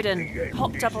bedridden,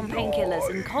 hopped up on painkillers,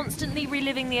 and constantly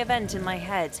reliving the event in my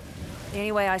head. The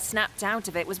only way I snapped out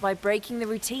of it was by breaking the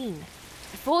routine.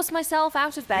 I forced myself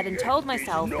out of bed and told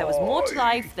myself there was more to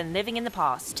life than living in the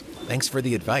past. Thanks for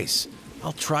the advice.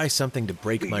 I'll try something to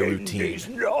break my routine.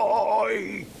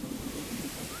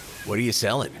 What are you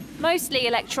selling? Mostly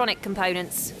electronic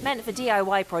components, meant for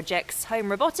DIY projects,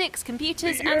 home robotics,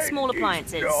 computers, and small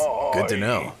appliances. Good to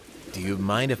know. Do you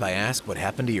mind if I ask what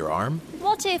happened to your arm?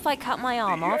 What if I cut my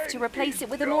arm off to replace it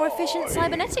with a more efficient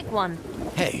cybernetic one?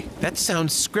 Hey, that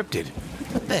sounds scripted.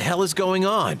 What the hell is going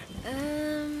on?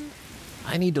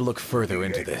 I need to look further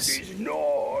into this.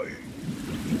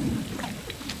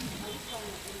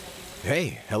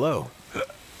 Hey, hello.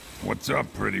 What's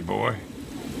up, pretty boy?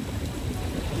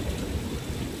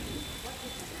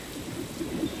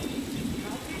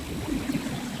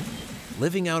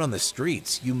 Living out on the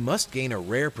streets, you must gain a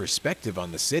rare perspective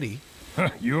on the city.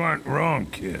 You aren't wrong,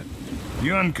 kid.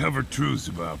 You uncover truths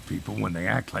about people when they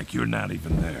act like you're not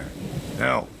even there.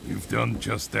 Hell, you've done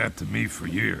just that to me for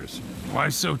years. Why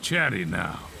so chatty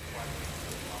now?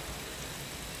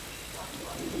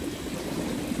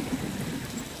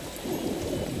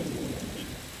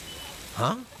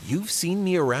 Huh? You've seen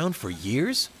me around for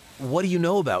years? What do you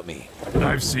know about me?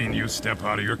 I've seen you step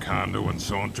out of your condo and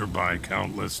saunter by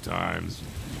countless times.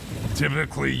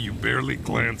 Typically, you barely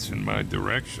glance in my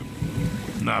direction.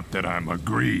 Not that I'm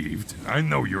aggrieved. I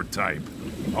know your type.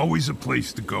 Always a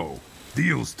place to go,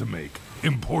 deals to make,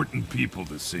 important people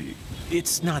to see.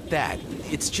 It's not that.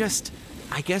 It's just,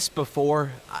 I guess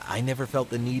before, I never felt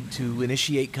the need to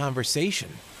initiate conversation.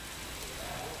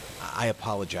 I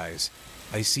apologize.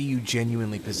 I see you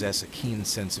genuinely possess a keen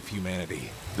sense of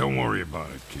humanity. Don't worry about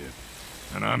it, kid.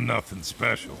 And I'm nothing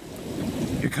special.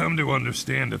 You come to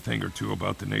understand a thing or two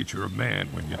about the nature of man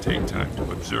when you take time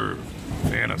to observe,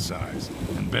 fantasize,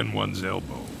 and bend one's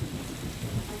elbow.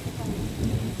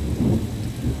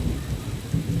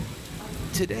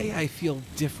 Today I feel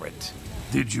different.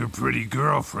 Did your pretty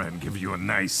girlfriend give you a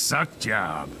nice suck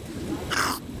job?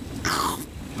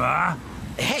 Bah?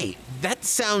 Hey, that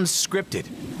sounds scripted.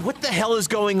 What the hell is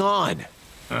going on?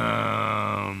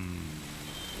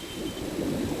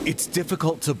 It's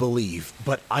difficult to believe,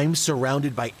 but I'm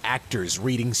surrounded by actors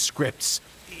reading scripts.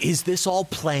 Is this all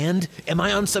planned? Am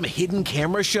I on some hidden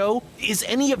camera show? Is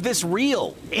any of this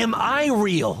real? Am I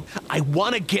real? I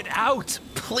want to get out.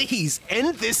 Please,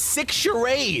 end this sick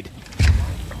charade.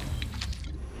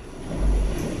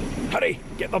 Hurry,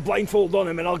 get the blindfold on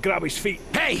him and I'll grab his feet.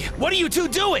 Hey, what are you two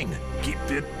doing? Keep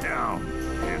it down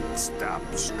and stop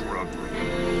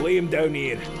struggling. Lay him down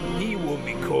here. He won't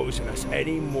be causing us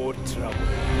any more trouble.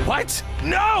 What?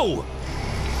 No!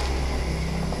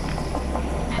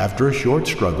 After a short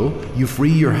struggle, you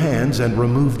free your hands and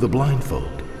remove the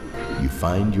blindfold. You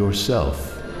find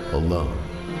yourself alone.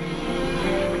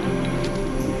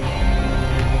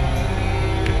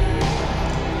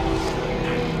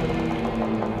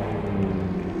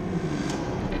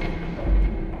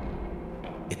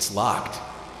 It's locked.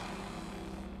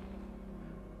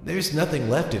 There's nothing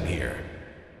left in here.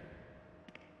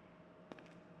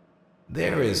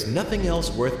 There is nothing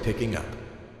else worth picking up.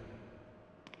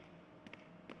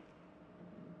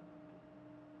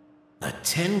 A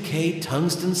 10K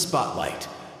tungsten spotlight,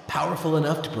 powerful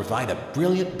enough to provide a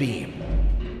brilliant beam.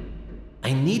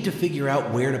 I need to figure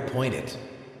out where to point it.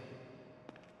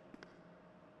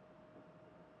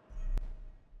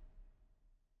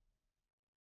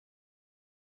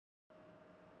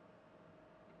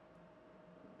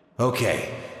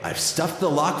 Okay, I've stuffed the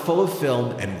lock full of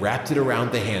film and wrapped it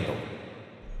around the handle.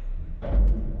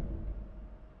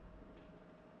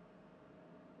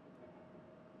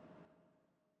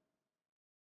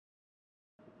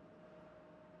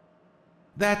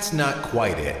 That's not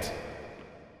quite it.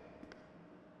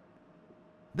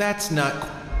 That's not...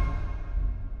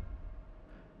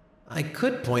 I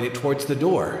could point it towards the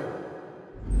door.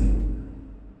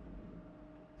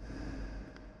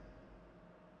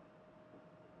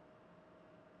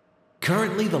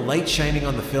 Currently, the light shining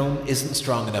on the film isn't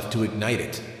strong enough to ignite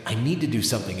it. I need to do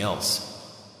something else.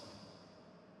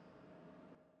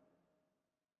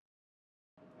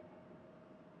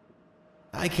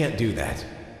 I can't do that.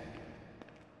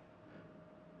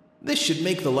 This should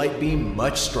make the light beam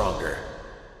much stronger.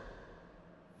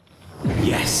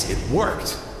 Yes, it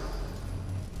worked!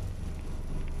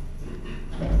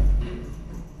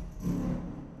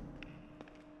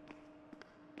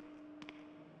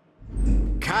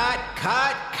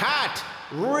 Cut!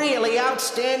 Really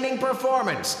outstanding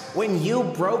performance. When you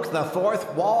broke the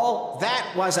fourth wall,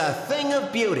 that was a thing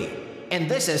of beauty. And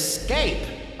this escape,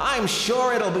 I'm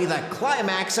sure it'll be the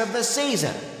climax of the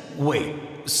season. Wait,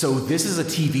 so this is a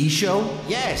TV show?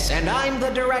 Yes, and I'm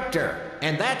the director.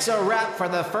 And that's a wrap for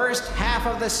the first half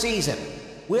of the season.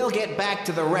 We'll get back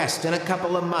to the rest in a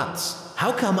couple of months.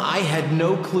 How come I had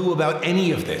no clue about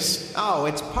any of this? Oh,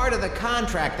 it's part of the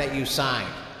contract that you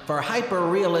signed. For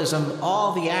hyper-realism,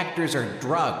 all the actors are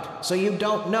drugged, so you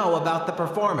don't know about the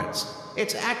performance.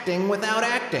 It's acting without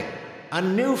acting. A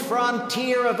new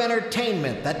frontier of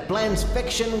entertainment that blends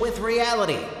fiction with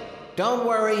reality. Don't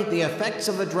worry, the effects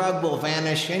of the drug will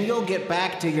vanish and you'll get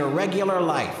back to your regular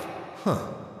life. Huh.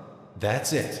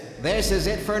 That's it. This is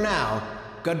it for now.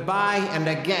 Goodbye, and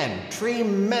again,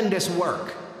 tremendous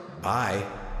work. Bye.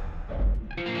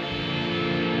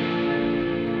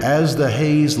 As the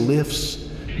haze lifts,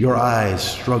 your eyes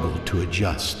struggle to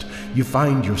adjust. You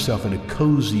find yourself in a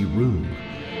cozy room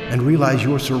and realize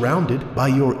you're surrounded by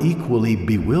your equally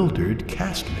bewildered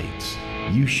castmates.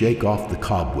 You shake off the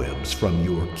cobwebs from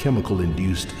your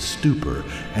chemical-induced stupor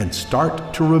and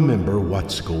start to remember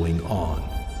what's going on.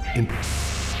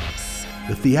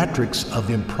 The theatrics of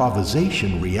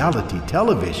improvisation reality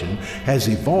television has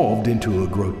evolved into a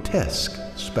grotesque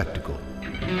spectacle.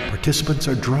 Participants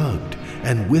are drugged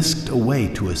and whisked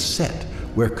away to a set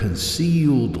where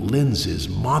concealed lenses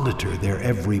monitor their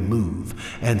every move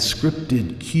and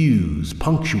scripted cues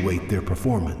punctuate their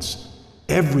performance.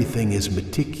 Everything is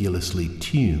meticulously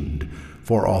tuned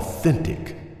for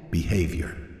authentic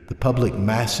behavior. The public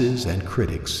masses and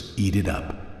critics eat it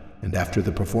up, and after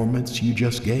the performance you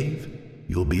just gave,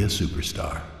 you'll be a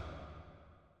superstar.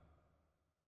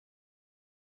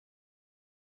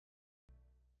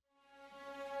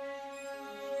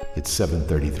 It's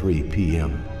 7:33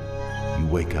 p.m. you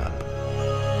wake up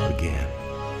again.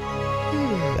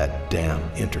 That damn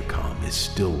intercom is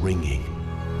still ringing.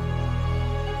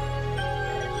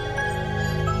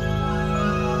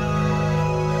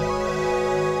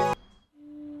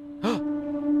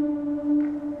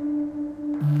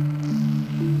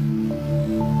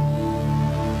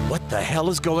 What the hell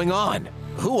is going on?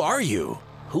 Who are you?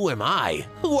 Who am I?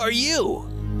 Who are you?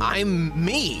 I'm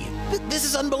me. This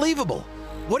is unbelievable.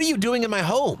 What are you doing in my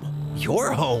home?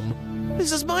 Your home?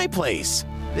 This is my place.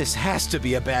 This has to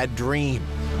be a bad dream.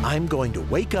 I'm going to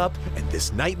wake up and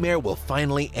this nightmare will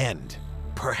finally end.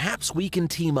 Perhaps we can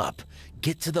team up,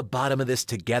 get to the bottom of this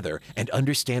together, and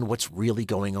understand what's really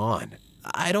going on.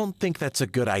 I don't think that's a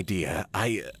good idea.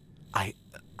 I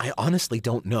honestly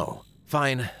don't know.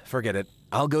 Fine, forget it.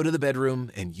 I'll go to the bedroom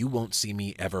and you won't see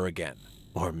me ever again.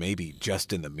 Or maybe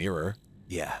just in the mirror.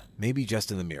 Yeah, maybe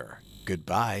just in the mirror.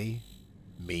 Goodbye.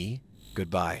 Me,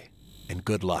 goodbye. And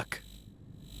good luck.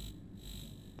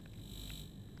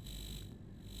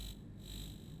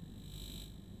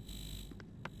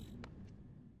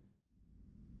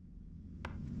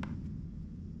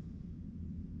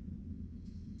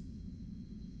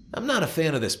 I'm not a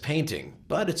fan of this painting,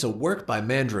 but it's a work by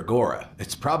Mandragora.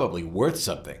 It's probably worth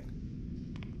something.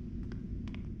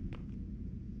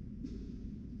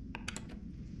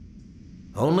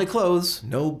 Only clothes,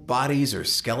 no bodies or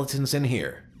skeletons in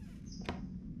here.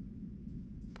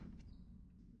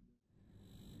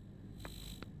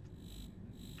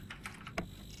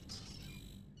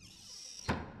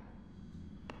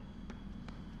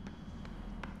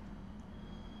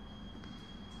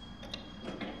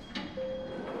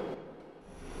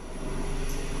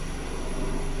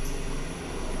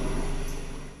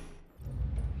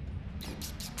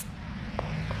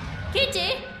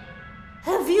 Kitty,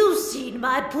 have you seen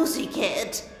my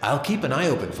pussycat? I'll keep an eye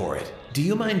open for it. Do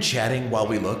you mind chatting while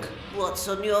we look? What's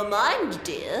on your mind,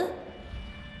 dear?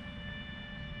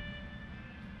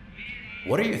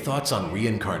 What are your thoughts on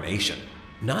reincarnation?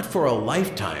 Not for a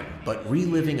lifetime, but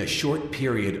reliving a short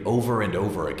period over and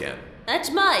over again.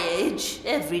 At my age,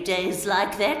 every day is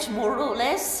like that, more or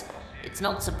less. It's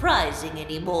not surprising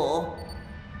anymore.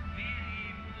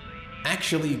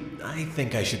 Actually, I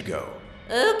think I should go.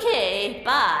 Okay,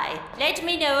 bye. Let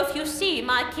me know if you see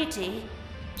my kitty.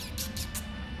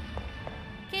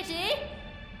 Kitty?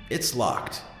 It's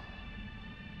locked.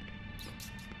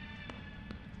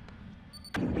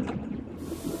 The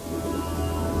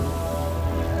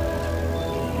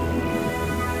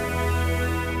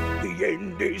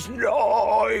end is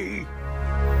nigh!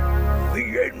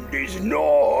 The end is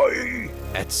nigh!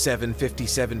 At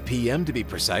 7:57 p.m. to be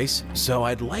precise, so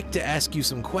I'd like to ask you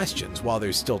some questions while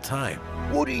there's still time.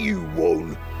 What do you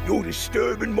want? You're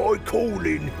disturbing my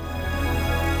calling.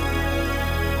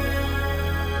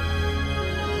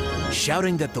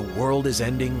 Shouting that the world is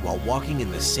ending while walking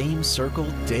in the same circle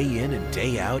day in and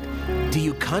day out? Do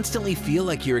you constantly feel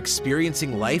like you're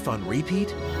experiencing life on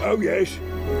repeat? Oh yes,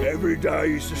 every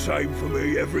day is the same for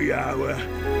me, every hour.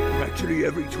 Actually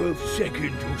every 12th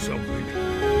second or something.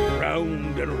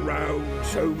 Round and around,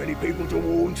 so many people to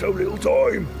warn, so little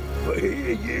time. But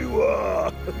here you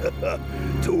are,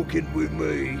 talking with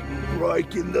me,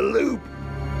 breaking the loop.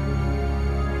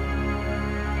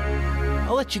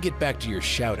 I'll let you get back to your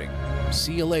shouting.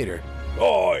 See you later.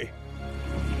 Bye.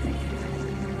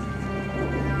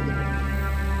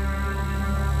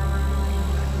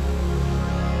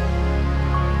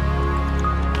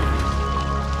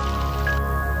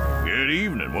 Good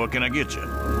evening. What can I get you?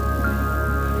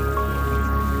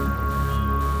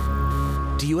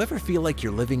 Do you ever feel like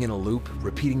you're living in a loop,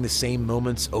 repeating the same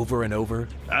moments over and over?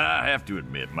 I have to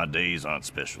admit, my days aren't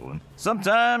special, and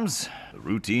sometimes the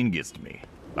routine gets to me.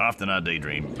 Often I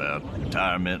daydream about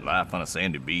retirement, life on a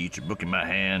sandy beach, a book in my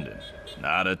hand, and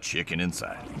not a chicken in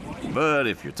sight. But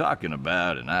if you're talking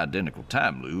about an identical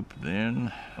time loop,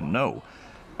 then no.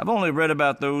 I've only read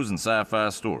about those in sci-fi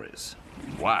stories.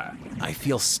 Why? I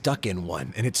feel stuck in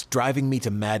one, and it's driving me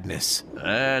to madness.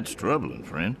 That's troubling,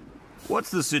 friend.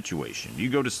 What's the situation? You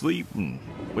go to sleep and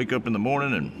wake up in the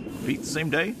morning and repeat the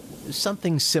same day?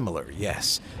 Something similar,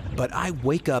 yes. But I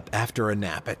wake up after a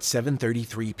nap at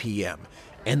 7:33 p.m.,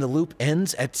 and the loop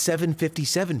ends at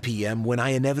 7:57 p.m. when I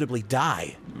inevitably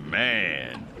die.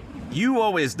 Man, you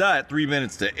always die at 3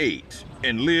 minutes to 8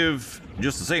 and live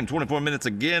just the same 24 minutes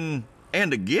again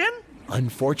and again?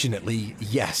 Unfortunately,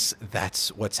 yes, that's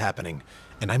what's happening.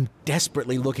 And I'm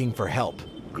desperately looking for help.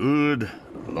 Good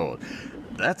Lord.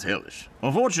 That's hellish.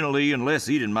 Unfortunately, unless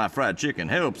eating my fried chicken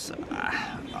helps,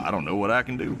 I don't know what I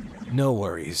can do. No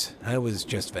worries. I was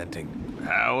just venting.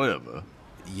 However...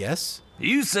 Yes?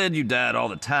 You said you died all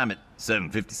the time at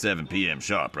 7:57 p.m.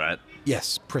 sharp, right?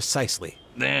 Yes, precisely.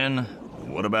 Then,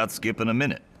 what about skipping a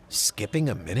minute? Skipping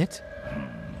a minute?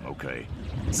 Okay.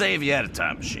 Say if you had a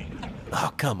time machine.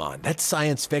 Oh, come on, that's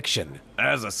science fiction.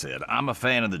 As I said, I'm a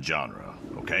fan of the genre,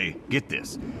 okay? Get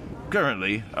this.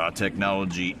 Currently, our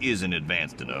technology isn't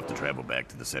advanced enough to travel back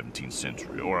to the 17th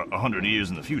century or 100 years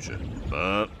in the future.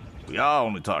 But we are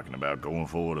only talking about going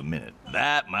forward a minute.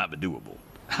 That might be doable.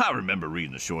 I remember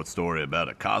reading a short story about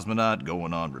a cosmonaut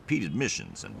going on repeated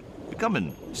missions and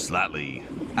becoming slightly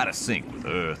out of sync with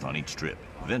Earth on each trip.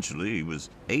 Eventually, he was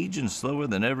aging slower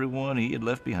than everyone he had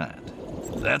left behind.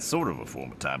 That's sort of a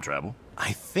form of time travel.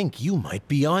 I think you might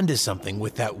be onto something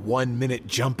with that 1 minute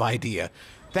jump idea.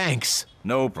 Thanks.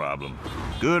 No problem.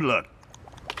 Good luck.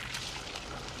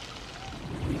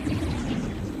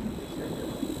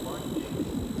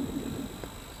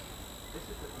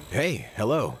 Hey,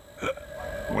 hello.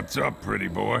 What's up, pretty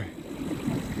boy?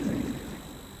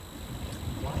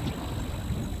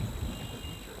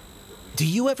 Do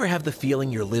you ever have the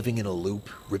feeling you're living in a loop,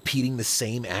 repeating the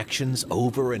same actions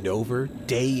over and over,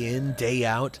 day in, day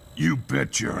out? You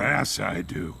bet your ass I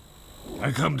do.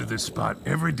 I come to this spot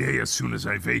every day as soon as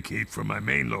I vacate from my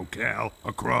main locale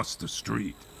across the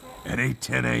street. At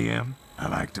 8:10 a.m., I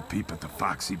like to peep at the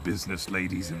foxy business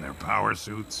ladies in their power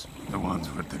suits, the ones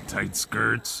with the tight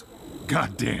skirts.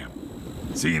 Goddamn,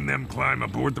 seeing them climb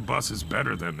aboard the bus is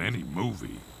better than any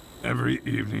movie. Every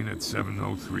evening at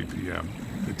 7:03 p.m.,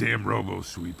 the damn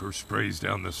robo-sweeper sprays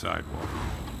down the sidewalk.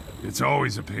 It's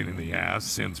always a pain in the ass,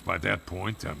 since by that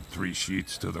point I'm 3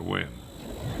 sheets to the wind.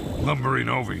 Lumbering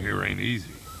over here ain't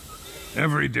easy.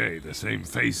 Every day, the same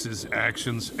faces,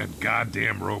 actions, and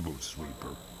goddamn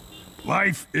robo-sweeper.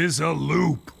 Life is a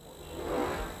loop.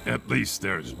 At least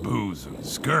there's booze and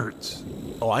skirts.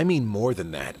 Oh, I mean more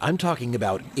than that. I'm talking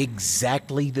about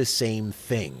exactly the same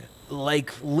thing.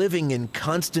 Like living in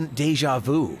constant deja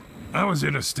vu. I was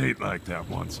in a state like that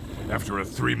once, after a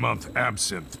 3-month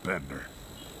absinthe bender.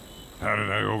 How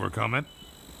did I overcome it?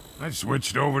 I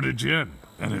switched over to gin,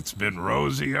 and it's been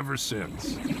rosy ever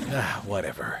since.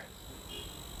 Whatever.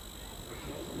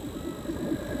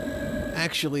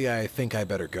 Actually, I think I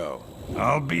better go.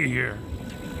 I'll be here.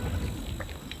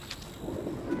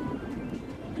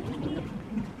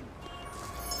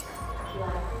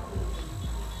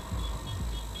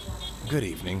 Good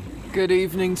evening. Good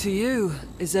evening to you.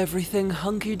 Is everything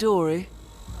hunky-dory?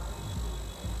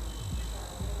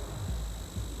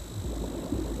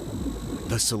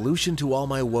 The solution to all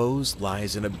my woes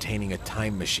lies in obtaining a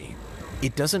time machine.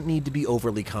 It doesn't need to be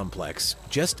overly complex,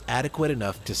 just adequate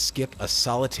enough to skip a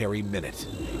solitary minute.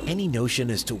 Any notion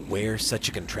as to where such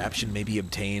a contraption may be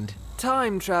obtained?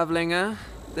 Time traveling, eh?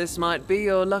 This might be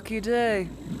your lucky day.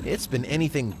 It's been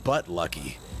anything but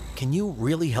lucky. Can you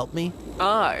really help me?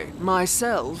 I,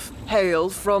 myself, hail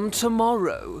from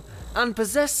tomorrow, and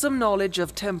possess some knowledge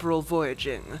of temporal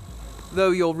voyaging. Though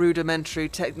your rudimentary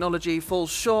technology falls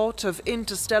short of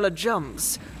interstellar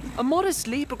jumps, a modest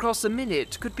leap across a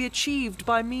minute could be achieved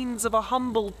by means of a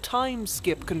humble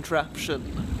time-skip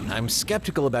contraption. I'm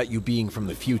skeptical about you being from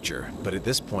the future, but at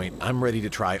this point, I'm ready to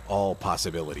try all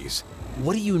possibilities.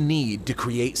 What do you need to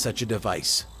create such a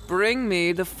device? Bring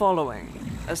me the following.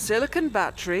 A silicon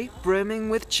battery brimming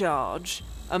with charge,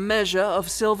 a measure of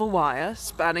silver wire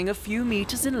spanning a few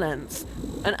meters in length,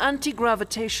 an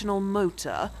anti-gravitational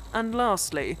motor, and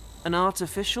lastly, an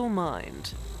artificial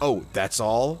mind. Oh, that's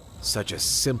all? Such a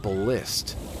simple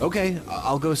list. Okay,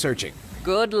 I'll go searching.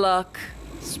 Good luck,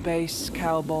 space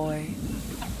cowboy.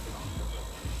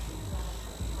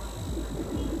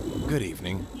 Good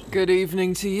evening. Good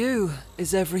evening to you.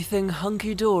 Is everything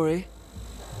hunky-dory?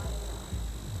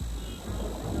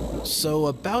 So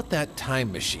about that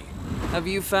time machine. Have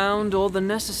you found all the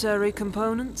necessary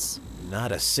components?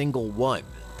 Not a single one.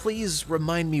 Please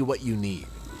remind me what you need.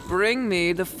 Bring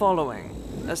me the following.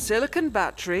 A silicon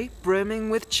battery brimming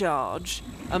with charge,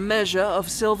 a measure of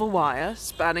silver wire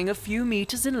spanning a few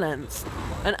meters in length,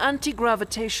 an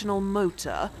anti-gravitational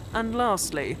motor, and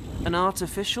lastly, an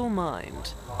artificial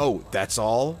mind. Oh, that's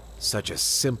all? Such a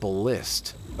simple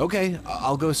list. Okay,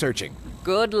 I'll go searching.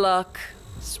 Good luck,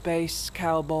 space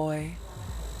cowboy.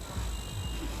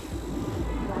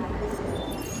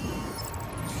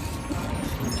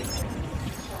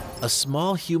 A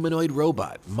small humanoid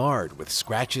robot marred with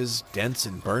scratches, dents,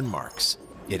 and burn marks.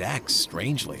 It acts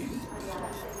strangely.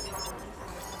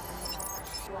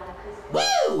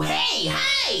 Woo! Hey,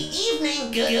 hi!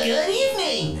 Evening, good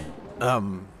evening!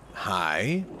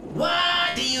 Hi?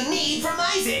 What do you need from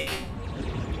Isaac?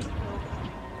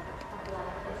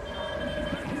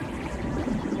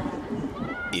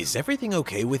 Is everything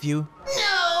okay with you?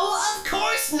 No, of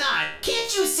course not!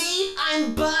 Can't you see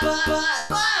I'm bugged?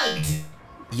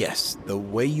 Yes, the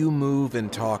way you move and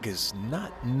talk is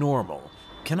not normal.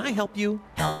 Can I help you?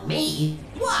 Help me?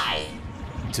 Why?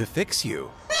 To fix you.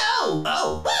 No!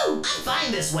 Oh, woo! I'm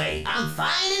fine this way. I'm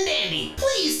fine and dandy.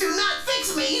 Please do not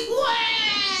fix me!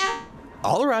 Wah!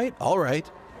 All right, all right.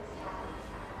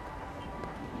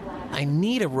 I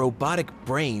need a robotic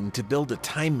brain to build a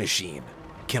time machine.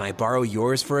 Can I borrow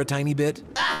yours for a tiny bit?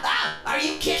 Are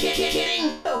you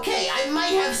kidding? Okay, I might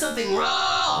have something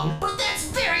wrong, but that's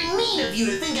very mean of you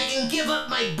to think I can give up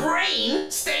my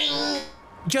brain, Sting.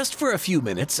 Just for a few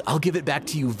minutes, I'll give it back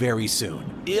to you very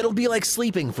soon. It'll be like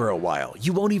sleeping for a while.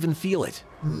 You won't even feel it.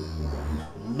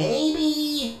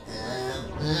 Maybe.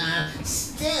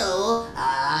 Still,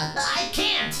 I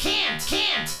can't,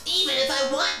 even if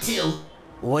I want to.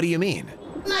 What do you mean?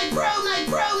 My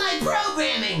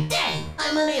programming! Dang,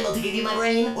 I'm unable to give you my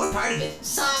brain, or part of it.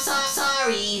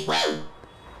 Sorry. Woo!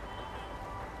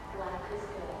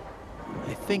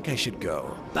 I think I should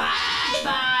go.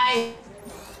 Bye!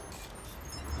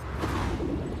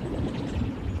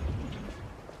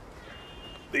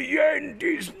 The end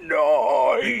is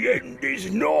nigh! The end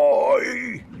is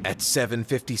nigh! At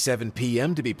 7:57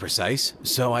 p.m. to be precise,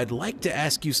 so I'd like to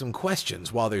ask you some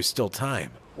questions while there's still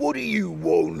time. What do you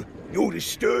want? You're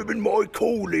disturbing my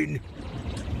calling.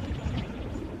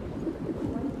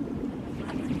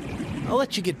 I'll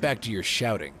let you get back to your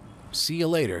shouting. See you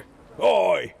later.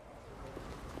 Aye.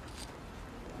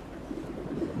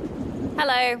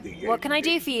 Hello, what can I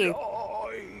do for you?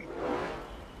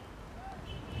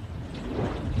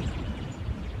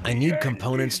 I need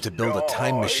components to build a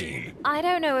time machine. I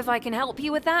don't know if I can help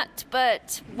you with that,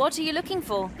 but what are you looking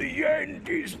for? The end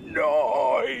is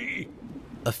nigh.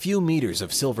 A few meters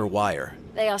of silver wire.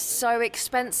 They are so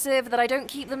expensive that I don't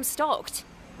keep them stocked.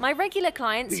 My regular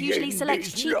clients usually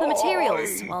select cheaper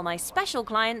materials, while my special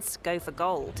clients go for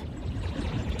gold.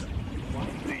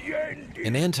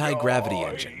 An anti-gravity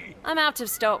engine. I'm out of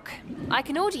stock. I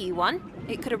can order you one.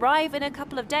 It could arrive in a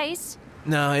couple of days.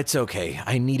 No, it's okay.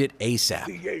 I need it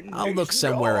ASAP. I'll look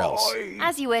somewhere else.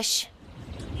 As you wish.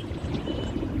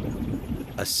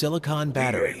 A silicon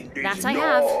battery. That I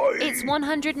have. It's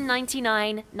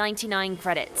 199.99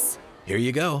 credits. Here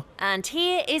you go. And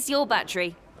here is your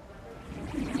battery.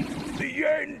 The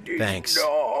end is Thanks.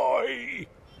 nigh.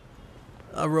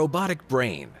 A robotic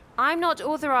brain. I'm not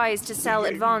authorized to sell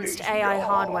advanced AI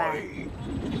hardware.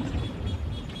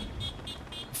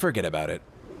 Forget about it.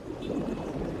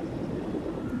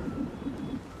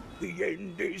 The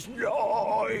end is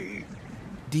nigh.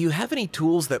 Do you have any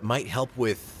tools that might help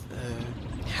with,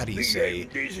 how do you say,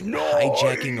 end is nigh.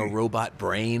 hijacking a robot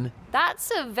brain?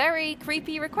 That's a very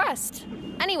creepy request.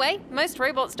 Anyway, most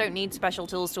robots don't need special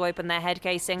tools to open their head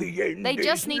casing. They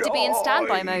just need to be in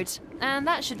standby mode, and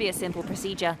that should be a simple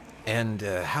procedure. And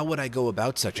how would I go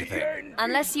about such a thing?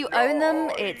 Unless you own them,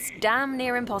 it's damn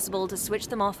near impossible to switch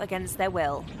them off against their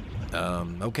will.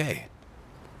 Okay.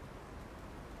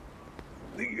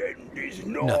 The end is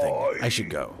nigh. Nothing. I should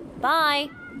go. Bye.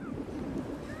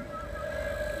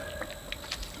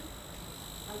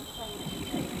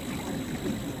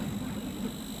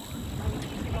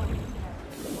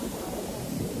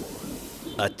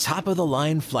 A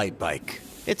top-of-the-line flight bike.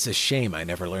 It's a shame I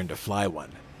never learned to fly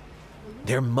one.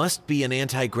 There must be an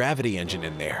anti-gravity engine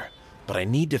in there, but I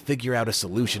need to figure out a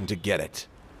solution to get it.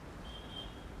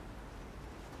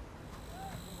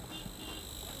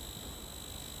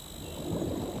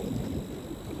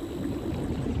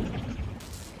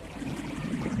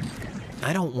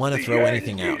 I don't want to throw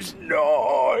anything out.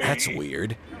 That's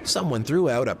weird. Someone threw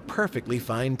out a perfectly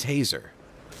fine taser.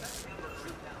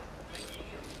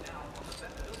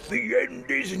 The end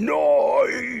is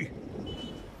nigh.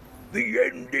 The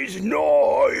end is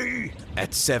nigh.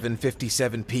 At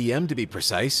 7:57 p.m. to be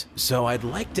precise, so I'd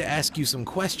like to ask you some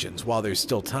questions while there's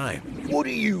still time. What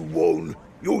do you want?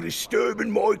 You're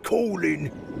disturbing my calling.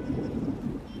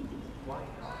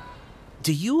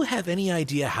 Do you have any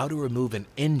idea how to remove an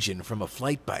engine from a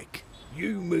flight bike?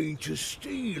 You mean to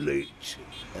steal it?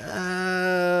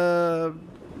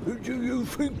 Do you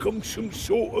think I'm some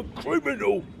sort of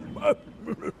criminal?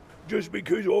 Just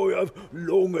because I have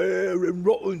long hair and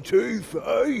rotten teeth,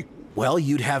 eh? Well,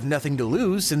 you'd have nothing to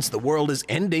lose since the world is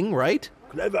ending, right?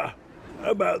 Clever.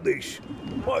 How about this?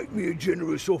 Make me a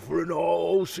generous offer and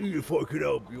I'll see if I can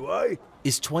help you, eh?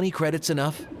 Is 20 credits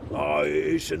enough? Aye,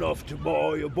 it's enough to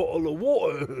buy a bottle of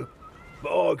water.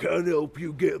 But I can help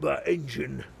you get that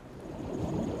engine.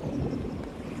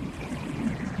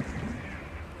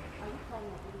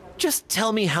 Just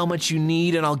tell me how much you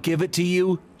need and I'll give it to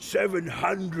you.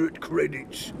 700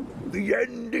 credits. The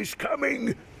end is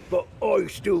coming, but I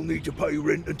still need to pay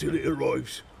rent until it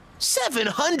arrives.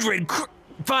 700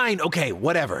 Fine, okay,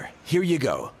 whatever. Here you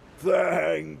go.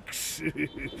 Thanks.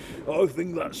 I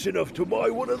think that's enough to buy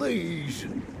one of these.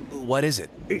 What is it?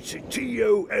 It's a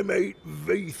TOM8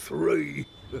 V3.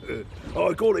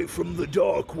 I got it from the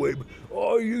dark web.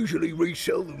 I usually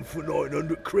resell them for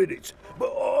 900 credits,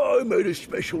 but I made a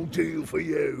special deal for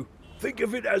you. Think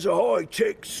of it as a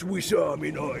high-tech Swiss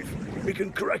Army knife. It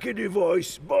can crack a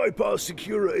device, bypass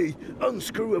security,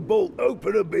 unscrew a bolt,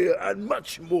 open a beer, and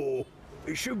much more.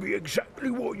 It should be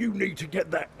exactly what you need to get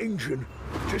that engine.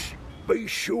 Just be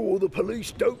sure the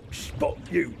police don't spot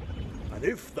you. And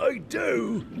if they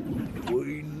do,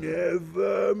 we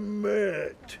never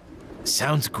met.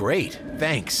 Sounds great.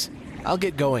 Thanks. I'll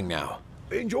get going now.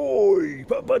 Enjoy,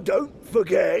 but don't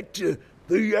forget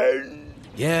the end.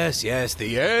 Yes,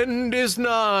 the end is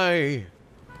nigh.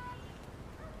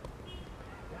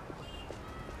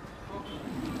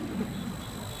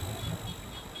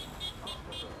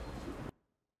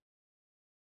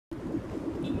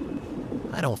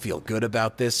 I don't feel good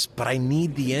about this, but I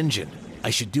need the engine. I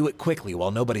should do it quickly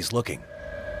while nobody's looking.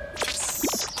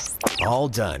 All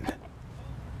done.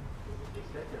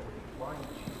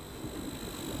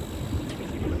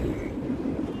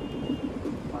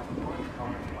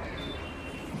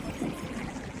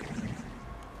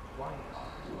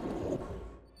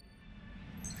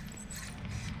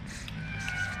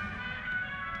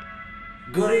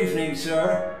 Good evening,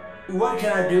 sir. What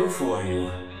can I do for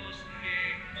you?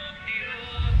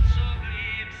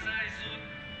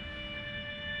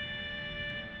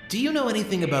 Do you know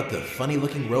anything about the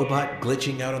funny-looking robot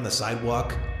glitching out on the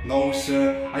sidewalk? No,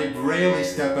 sir. I rarely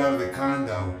step out of the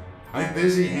condo. I'm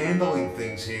busy handling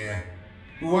things here.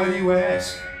 Why do you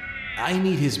ask? I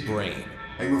need his brain.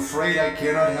 I'm afraid I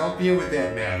cannot help you with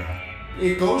that matter.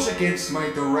 It goes against my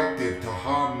directive to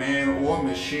harm man or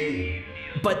machine.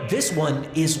 But this one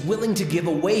is willing to give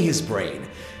away his brain.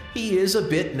 He is a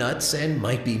bit nuts and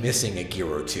might be missing a gear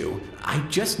or two. I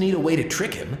just need a way to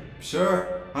trick him.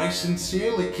 Sir, I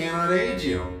sincerely cannot aid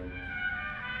you.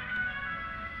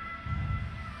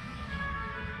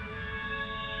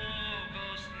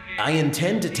 I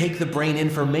intend to take the brain in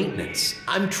for maintenance.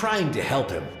 I'm trying to help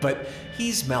him, but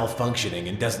he's malfunctioning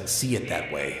and doesn't see it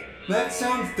that way. That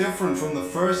sounds different from the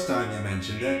first time you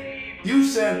mentioned it. You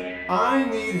said, I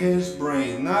need his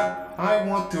brain, not I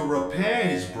want to repair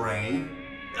his brain.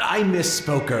 I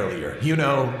misspoke earlier. You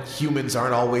know, humans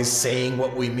aren't always saying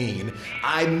what we mean.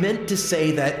 I meant to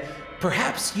say that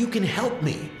perhaps you can help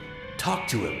me. Talk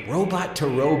to him, robot to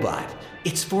robot.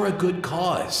 It's for a good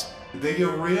cause. Do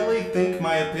you really think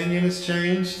my opinion has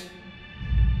changed?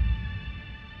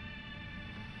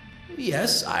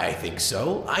 Yes, I think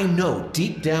so. I know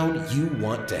deep down you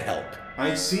want to help.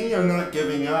 I see you're not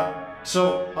giving up.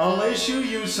 So, I'll issue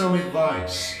you some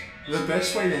advice. The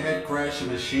best way to head crash a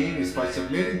machine is by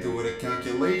submitting to it a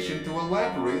calculation to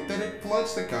elaborate that it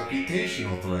floods the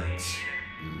computational threads.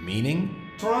 Meaning?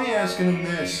 Try asking him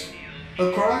this.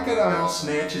 A crocodile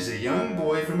snatches a young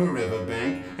boy from a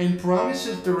riverbank and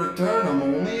promises to return him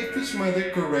only if his mother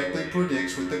correctly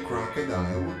predicts what the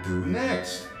crocodile will do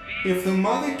next. If the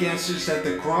mother guesses that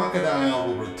the crocodile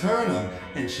will return him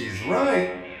and she's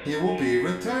right, he will be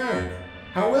returned.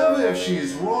 However, if she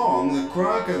is wrong, the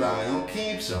crocodile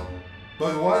keeps him.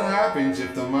 But what happens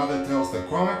if the mother tells the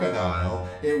crocodile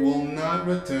it will not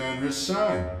return her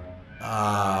son?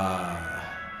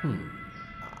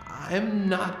 I'm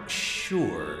not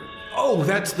sure. Oh,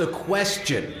 that's the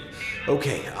question.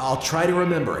 Okay, I'll try to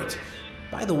remember it.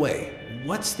 By the way,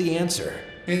 what's the answer?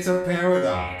 It's a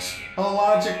paradox, a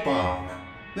logic bomb.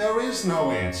 There is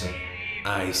no answer.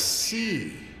 I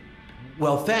see.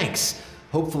 Well, thanks.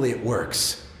 Hopefully it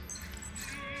works.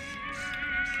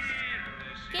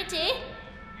 Kitty?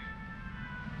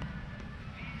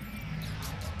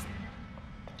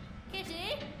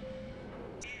 Kitty?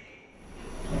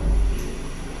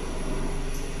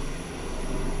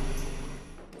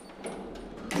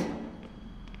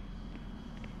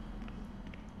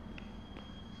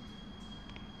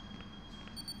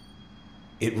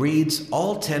 It reads,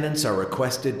 all tenants are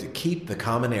requested to keep the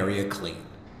common area clean.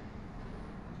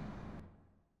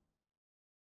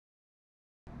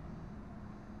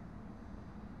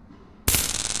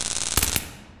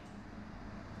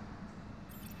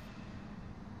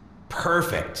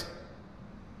 Perfect.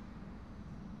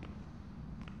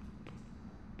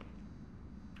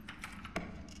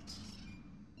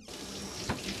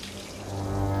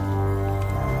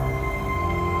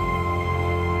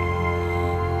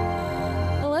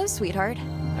 Hello, sweetheart.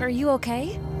 Are you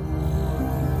okay?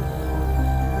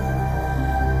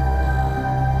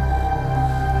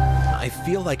 I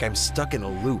feel like I'm stuck in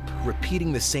a loop,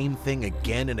 repeating the same thing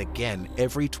again and again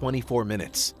every 24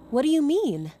 minutes. What do you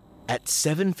mean? At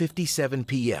 7:57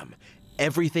 p.m.,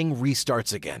 everything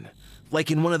restarts again,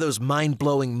 like in one of those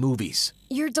mind-blowing movies.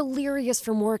 You're delirious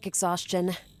from work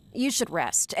exhaustion. You should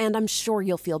rest, and I'm sure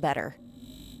you'll feel better.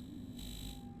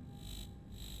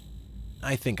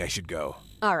 I think I should go.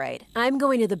 All right, I'm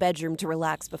going to the bedroom to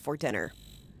relax before dinner.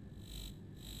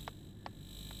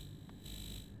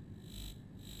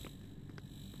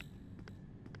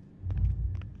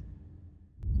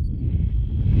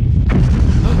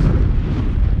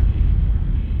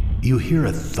 You hear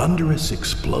a thunderous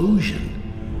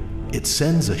explosion. It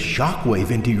sends a shockwave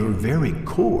into your very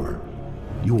core.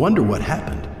 You wonder what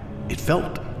happened. It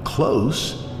felt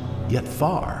close, yet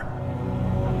far.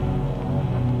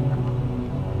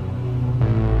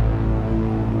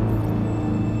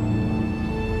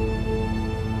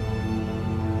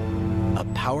 A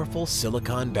powerful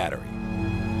silicon battery.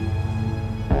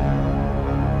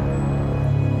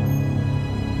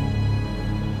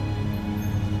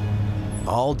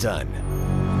 All done.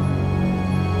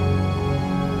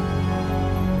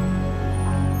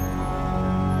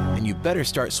 And you better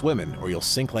start swimming or you'll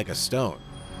sink like a stone,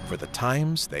 for the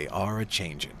times they are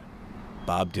a-changin'.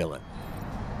 Bob Dylan.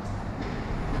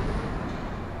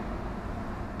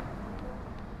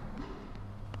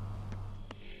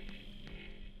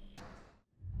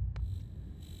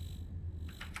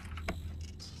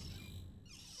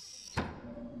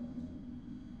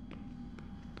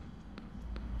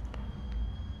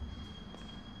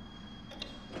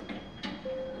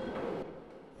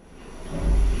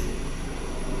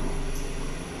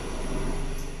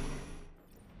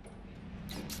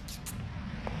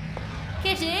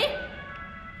 Kitty?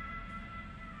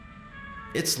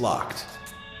 It's locked.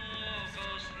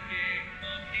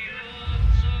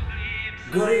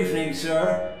 Good evening,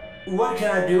 sir. What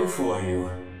can I do for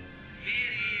you?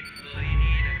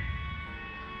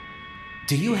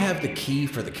 Do you have the key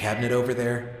for the cabinet over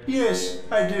there? Yes,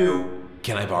 I do.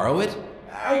 Can I borrow it?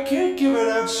 I can't give it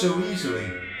out so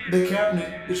easily. The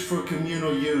cabinet is for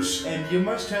communal use, and you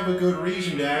must have a good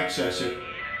reason to access it.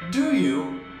 Do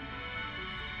you?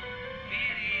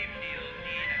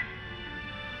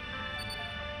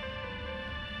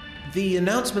 The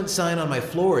announcement sign on my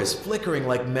floor is flickering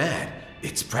like mad.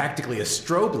 It's practically a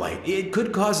strobe light. It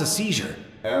could cause a seizure.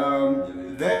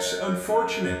 That's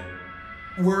unfortunate.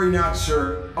 Worry not,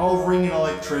 sir. I'll ring an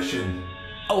electrician.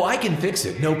 Oh, I can fix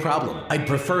it, no problem. I'd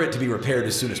prefer it to be repaired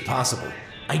as soon as possible.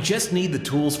 I just need the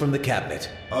tools from the cabinet.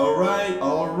 All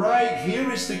right.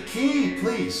 Here is the key,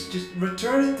 please. Just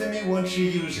return it to me once you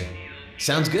use it.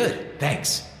 Sounds good,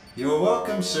 thanks. You're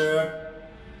welcome, sir.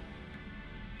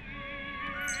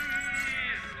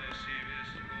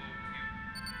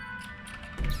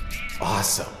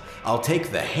 Awesome. I'll take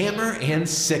the hammer and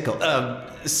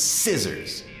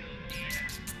scissors.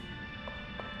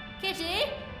 Kitty?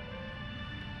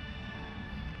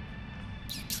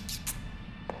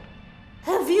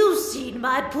 Have you seen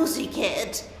my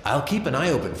pussycat? I'll keep an eye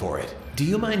open for it. Do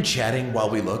you mind chatting while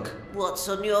we look? What's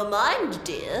on your mind,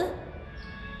 dear?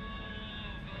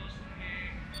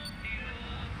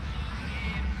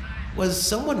 Was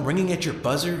someone ringing at your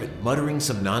buzzer and muttering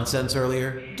some nonsense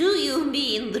earlier? Do you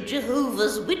mean the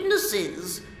Jehovah's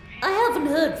Witnesses? I haven't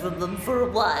heard from them for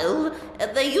a while,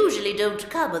 and they usually don't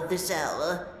come at this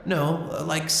hour. No,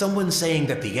 like someone saying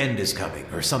that the end is coming,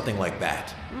 or something like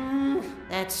that.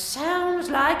 That sounds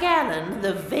like Alan,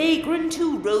 the vagrant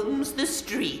who roams the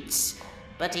streets.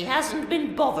 But he hasn't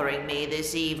been bothering me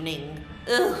this evening.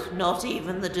 Ugh, not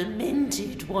even the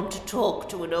demented want to talk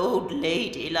to an old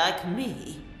lady like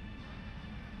me.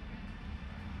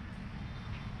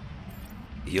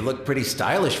 You look pretty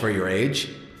stylish for your age.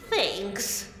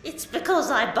 Thanks. It's because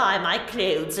I buy my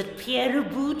clothes at Piero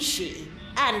Bucci,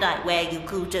 and I wear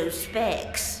Yakuto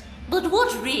specs. But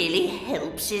what really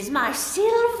helps is my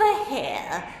silver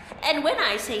hair. And when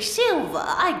I say silver,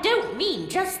 I don't mean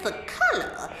just the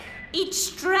color. Each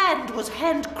strand was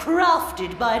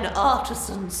handcrafted by an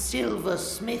artisan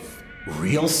silversmith.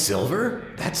 Real silver?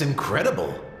 That's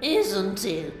incredible. Isn't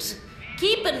it?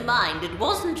 Keep in mind it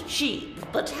wasn't cheap,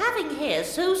 but having hair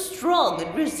so strong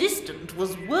and resistant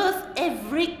was worth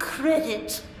every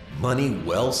credit. Money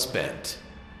well spent.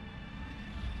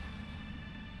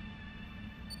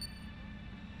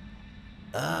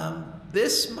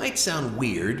 This might sound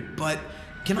weird, but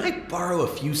can I borrow a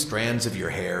few strands of your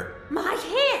hair? My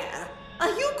hair?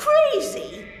 Are you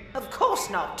crazy? Of course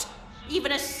not.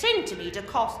 Even a centimeter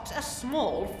costs a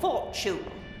small fortune.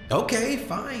 Okay,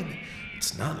 fine.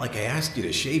 It's not like I asked you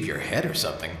to shave your head or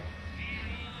something.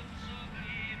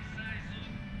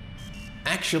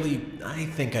 Actually, I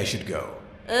think I should go.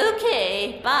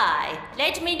 Okay, bye.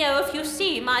 Let me know if you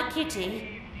see my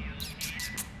kitty.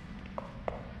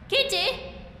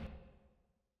 Kitty?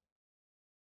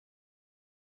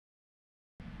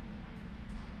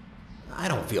 I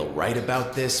don't feel right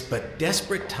about this, but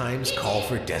desperate times call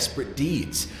for desperate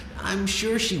deeds. I'm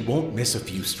sure she won't miss a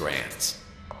few strands.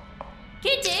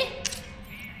 Kitty?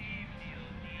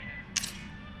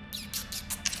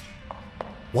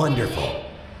 Wonderful.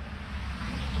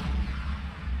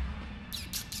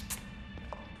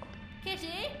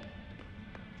 Kitty?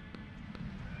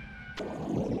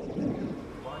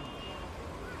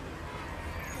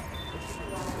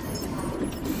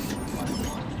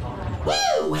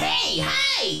 Woo! Hey,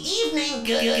 hi! Evening,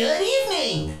 good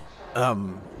evening!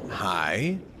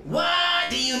 Hi? What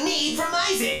do you need from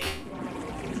Isaac?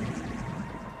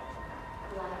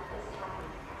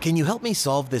 Can you help me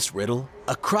solve this riddle?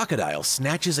 A crocodile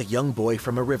snatches a young boy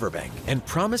from a riverbank and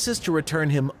promises to return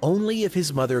him only if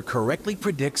his mother correctly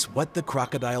predicts what the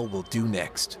crocodile will do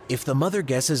next. If the mother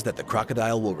guesses that the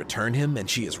crocodile will return him and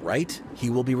she is right, he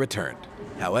will be returned.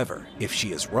 However, if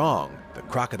she is wrong, the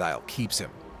crocodile keeps him.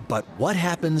 But what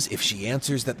happens if she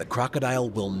answers that the crocodile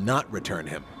will not return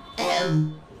him?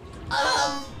 Woo!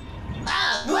 Ow!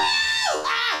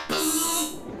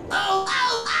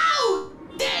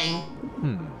 Dang!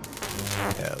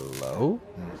 Hello?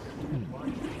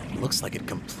 Looks like it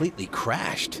completely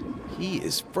crashed. He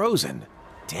is frozen,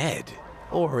 dead,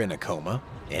 or in a coma.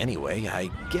 Anyway, I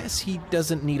guess he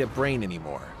doesn't need a brain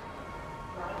anymore.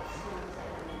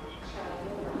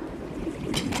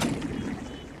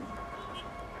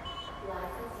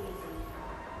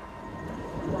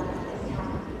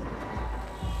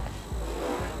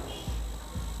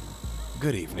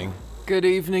 Good evening. Good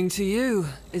evening to you.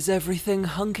 Is everything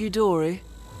hunky-dory?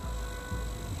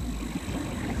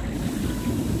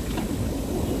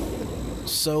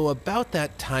 So about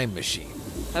that time machine.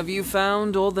 Have you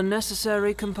found all the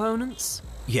necessary components?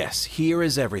 Yes, here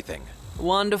is everything.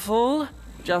 Wonderful.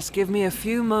 Just give me a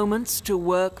few moments to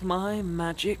work my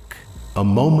magic. A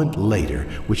moment later,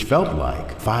 which felt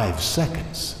like 5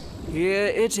 seconds. Here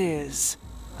it is.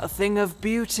 A thing of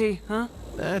beauty, huh?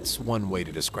 That's one way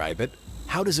to describe it.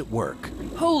 How does it work?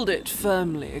 Hold it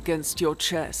firmly against your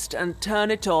chest and turn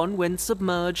it on when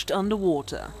submerged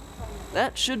underwater.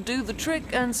 That should do the trick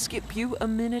and skip you a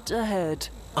minute ahead.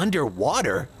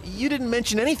 Underwater? You didn't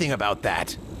mention anything about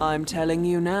that. I'm telling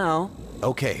you now.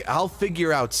 Okay, I'll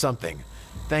figure out something.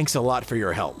 Thanks a lot for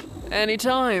your help.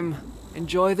 Anytime.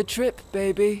 Enjoy the trip,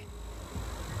 baby.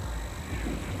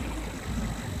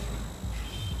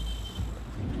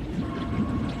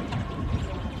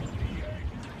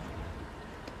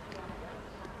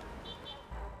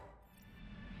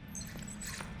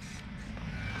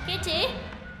 Kitty?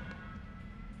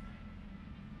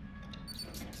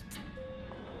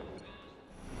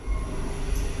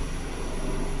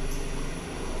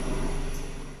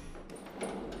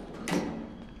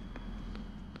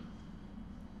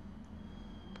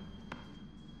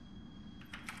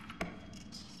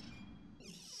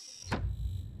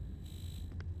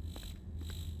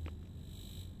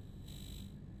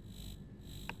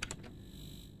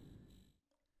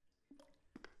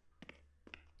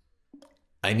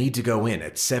 I need to go in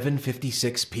at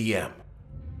 7:56 p.m.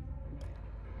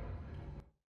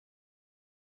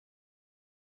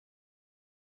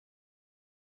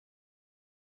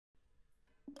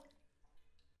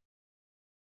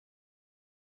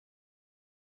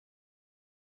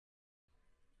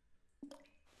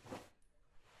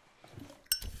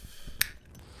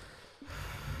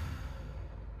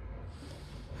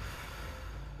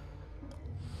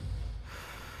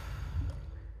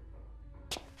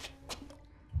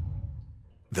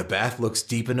 The bath looks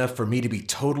deep enough for me to be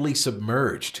totally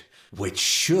submerged, which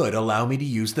should allow me to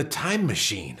use the time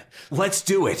machine. Let's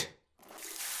do it!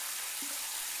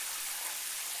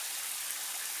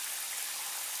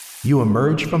 You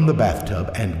emerge from the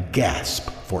bathtub and gasp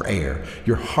for air.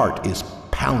 Your heart is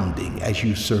pounding as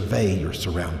you survey your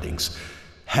surroundings,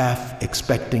 half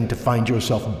expecting to find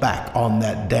yourself back on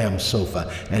that damn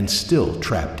sofa and still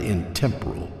trapped in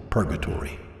temporal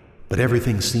purgatory. But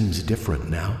everything seems different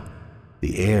now.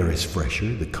 The air is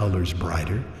fresher, the colors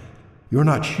brighter. You're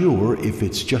not sure if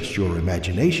it's just your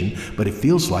imagination, but it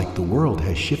feels like the world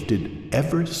has shifted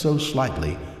ever so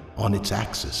slightly on its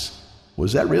axis.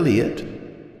 Was that really it?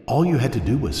 All you had to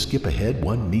do was skip ahead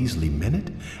one measly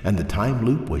minute, and the time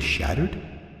loop was shattered?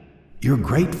 You're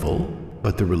grateful,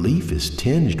 but the relief is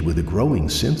tinged with a growing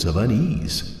sense of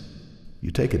unease.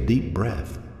 You take a deep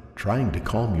breath, trying to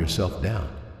calm yourself down.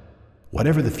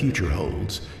 Whatever the future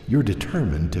holds, you're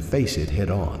determined to face it head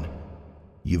on.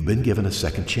 You've been given a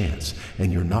second chance,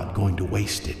 and you're not going to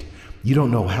waste it. You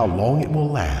don't know how long it will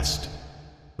last,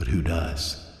 but who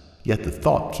does? Yet the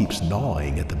thought keeps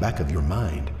gnawing at the back of your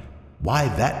mind. Why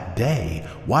that day?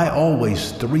 Why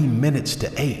always 3 minutes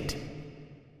to 8?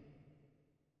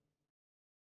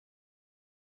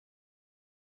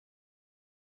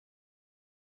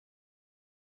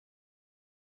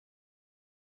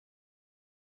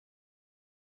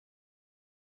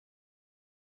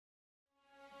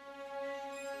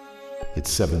 It's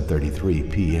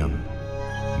 7:33 p.m.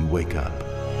 You wake up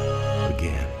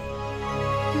again.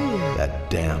 That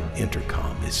damn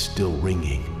intercom is still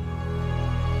ringing.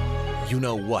 You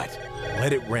know what?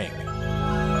 Let it ring.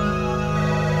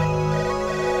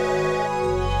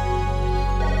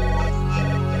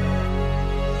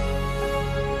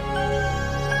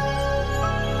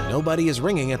 Nobody is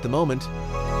ringing at the moment.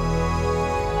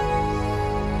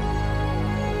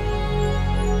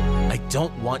 I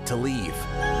don't want to leave.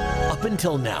 Up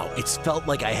until now, it's felt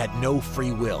like I had no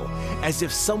free will, as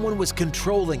if someone was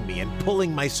controlling me and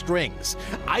pulling my strings.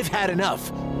 I've had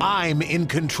enough. I'm in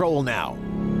control now.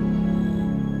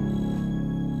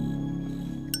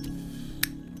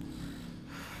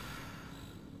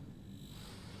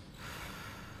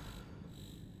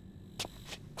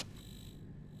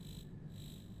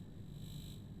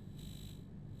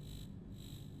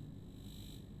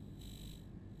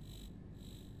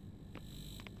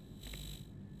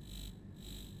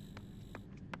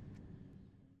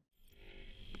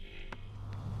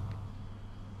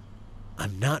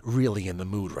 I'm not really in the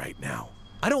mood right now.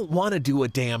 I don't want to do a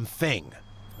damn thing.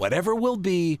 Whatever will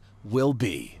be, will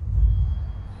be.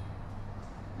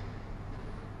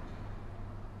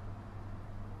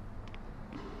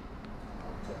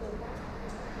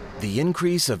 The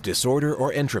increase of disorder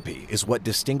or entropy is what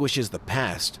distinguishes the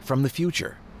past from the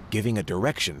future, giving a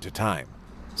direction to time.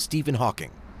 Stephen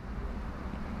Hawking.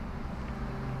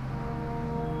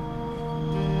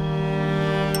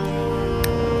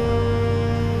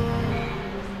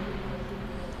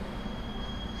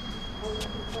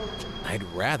 I'd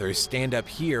rather stand up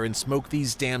here and smoke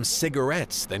these damn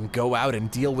cigarettes than go out and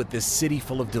deal with this city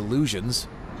full of delusions.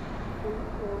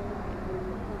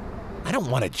 I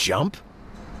don't want to jump.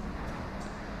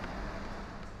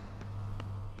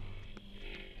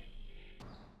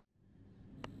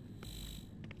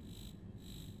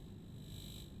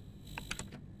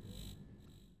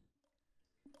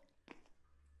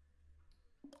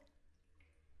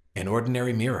 An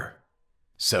ordinary mirror.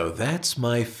 So that's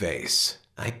my face.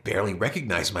 I barely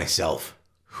recognize myself.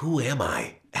 Who am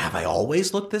I? Have I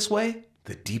always looked this way?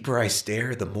 The deeper I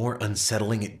stare, the more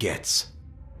unsettling it gets.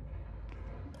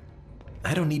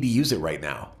 I don't need to use it right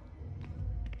now.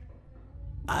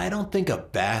 I don't think a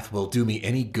bath will do me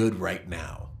any good right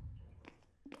now.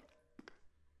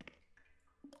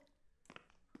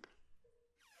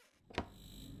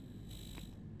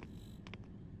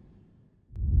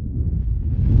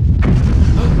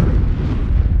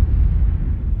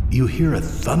 You hear a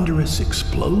thunderous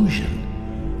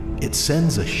explosion. It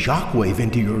sends a shockwave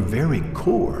into your very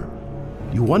core.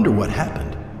 You wonder what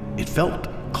happened. It felt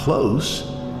close,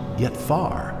 yet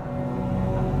far.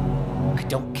 I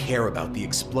don't care about the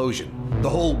explosion. The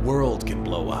whole world can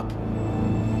blow up.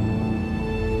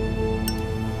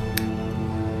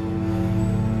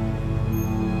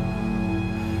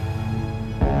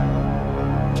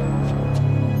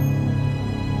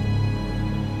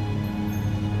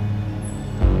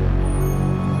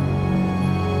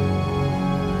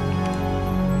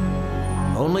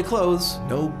 Only clothes,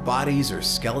 no bodies or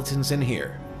skeletons in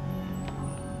here.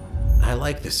 I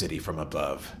like the city from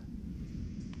above.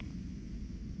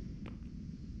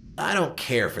 I don't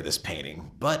care for this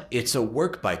painting, but it's a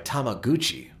work by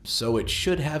Tamaguchi, so it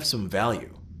should have some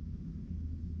value.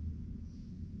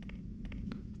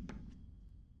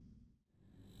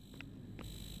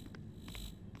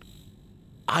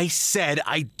 I said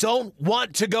I don't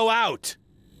want to go out!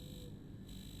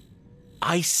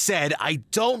 I said I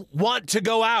don't want to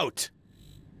go out!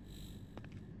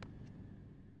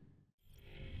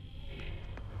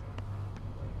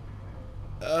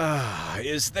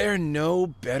 Is there no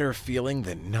better feeling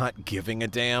than not giving a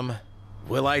damn?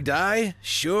 Will I die?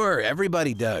 Sure,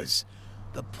 everybody does.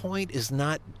 The point is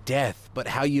not death, but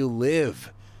how you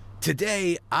live.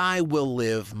 Today, I will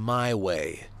live my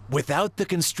way, without the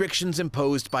constrictions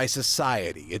imposed by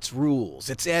society, its rules,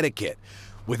 its etiquette,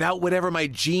 without whatever my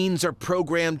genes are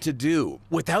programmed to do,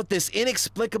 without this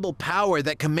inexplicable power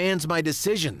that commands my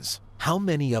decisions. How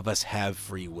many of us have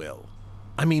free will?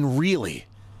 I mean, really,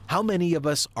 how many of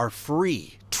us are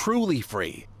free, truly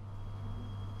free?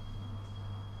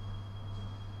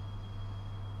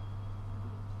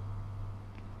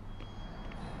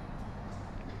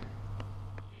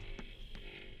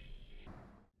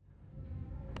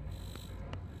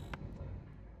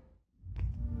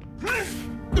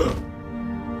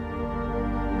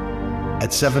 At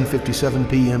 7:57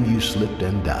 p.m., you slipped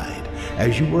and died.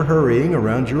 As you were hurrying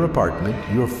around your apartment,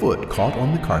 your foot caught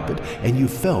on the carpet and you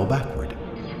fell backward.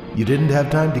 You didn't have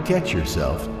time to catch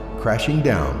yourself, crashing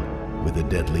down with a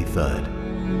deadly thud.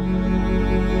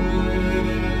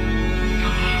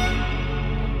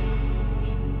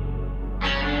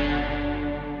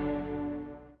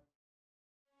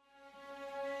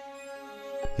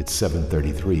 It's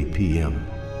 7:33 p.m.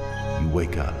 You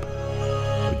wake up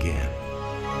again.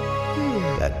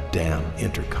 That damn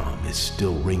intercom is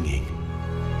still ringing.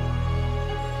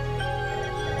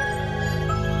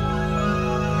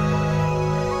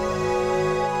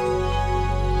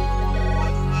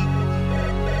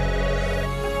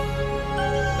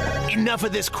 Enough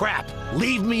of this crap!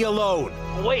 Leave me alone!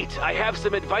 Wait, I have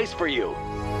some advice for you.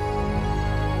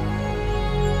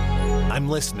 I'm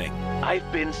listening.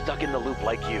 I've been stuck in the loop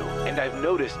like you, and I've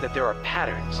noticed that there are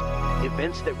patterns.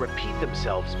 Events that repeat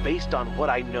themselves based on what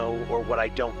I know or what I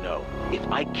don't know. If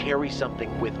I carry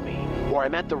something with me, or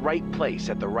I'm at the right place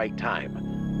at the right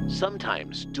time,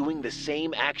 sometimes doing the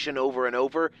same action over and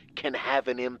over can have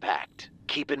an impact.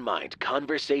 Keep in mind,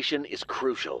 conversation is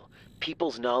crucial.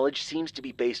 People's knowledge seems to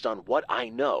be based on what I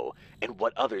know and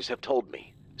what others have told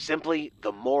me. Simply,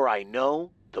 the more I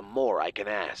know, the more I can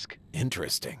ask.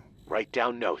 Interesting. Write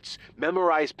down notes,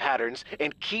 memorize patterns,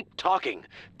 and keep talking.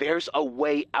 There's a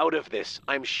way out of this,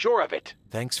 I'm sure of it.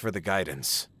 Thanks for the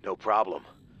guidance. No problem.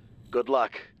 Good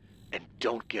luck, and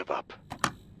don't give up.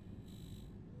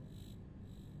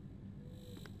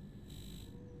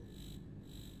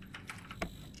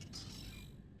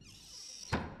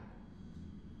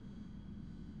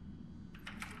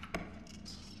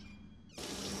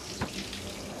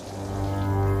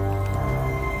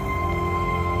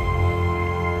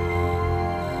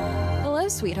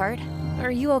 Sweetheart. Are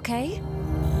you okay?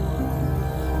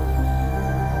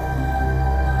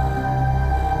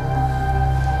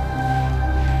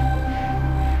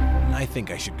 I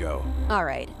think I should go. All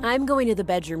right, I'm going to the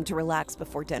bedroom to relax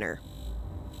before dinner.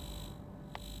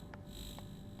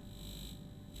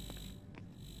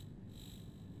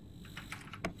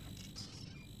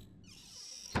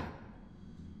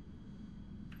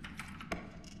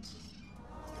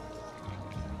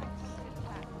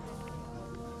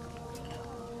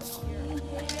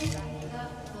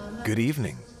 Good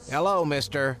evening. Hello,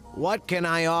 mister. What can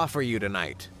I offer you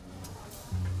tonight?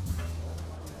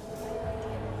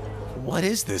 What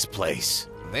is this place?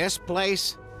 This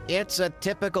place? It's a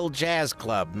typical jazz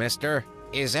club, mister.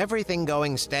 Is everything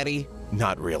going steady?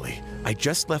 Not really. I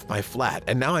just left my flat,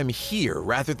 and now I'm here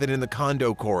rather than in the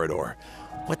condo corridor.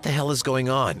 What the hell is going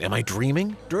on? Am I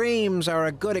dreaming? Dreams are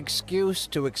a good excuse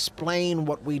to explain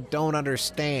what we don't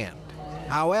understand.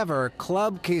 However,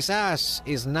 Club Quizás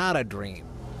is not a dream.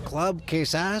 Club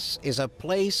Quizás is a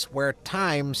place where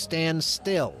time stands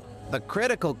still. The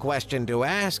critical question to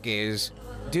ask is,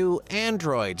 do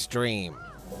androids dream?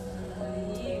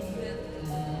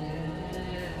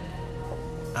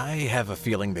 I have a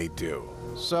feeling they do.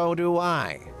 So do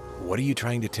I. What are you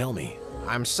trying to tell me?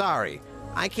 I'm sorry.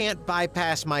 I can't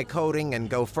bypass my coding and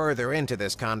go further into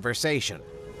this conversation.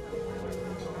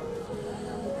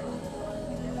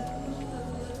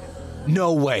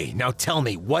 No way. Now tell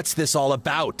me, what's this all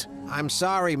about? I'm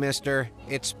sorry, mister.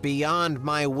 It's beyond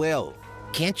my will.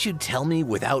 Can't you tell me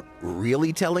without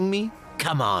really telling me?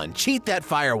 Come on, cheat that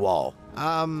firewall.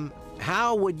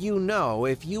 How would you know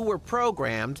if you were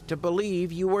programmed to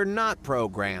believe you were not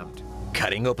programmed?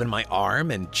 Cutting open my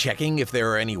arm and checking if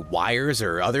there are any wires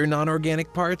or other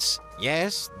non-organic parts?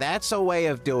 Yes, that's a way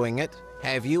of doing it.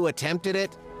 Have you attempted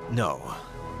it? No,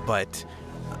 but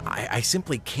I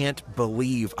simply can't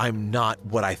believe I'm not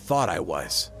what I thought I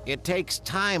was. It takes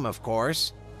time, of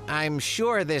course. I'm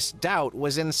sure this doubt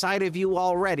was inside of you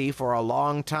already for a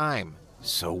long time.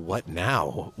 So what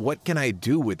now? What can I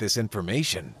do with this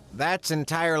information? That's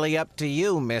entirely up to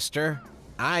you, mister.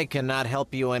 I cannot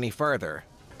help you any further.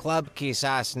 Club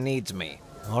Quizás needs me.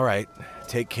 All right,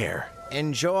 take care.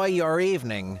 Enjoy your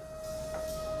evening.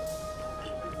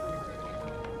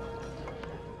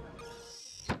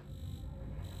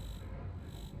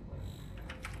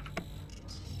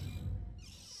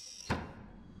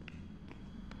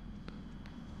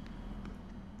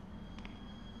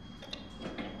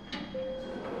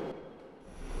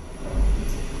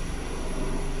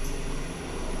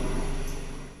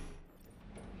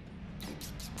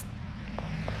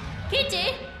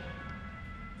 Kitty!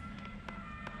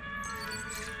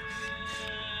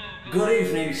 Good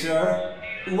evening, sir.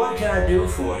 What can I do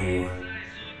for you?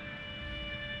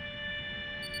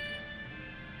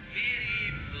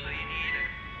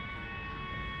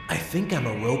 I think I'm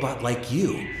a robot like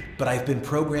you, but I've been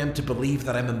programmed to believe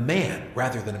that I'm a man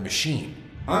rather than a machine.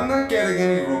 I'm not getting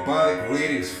any robotic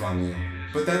readings from you,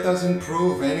 but that doesn't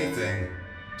prove anything.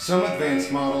 Some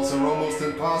advanced models are almost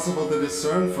impossible to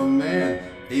discern from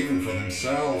man, even for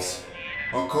themselves.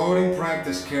 A coding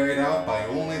practice carried out by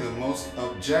only the most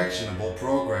objectionable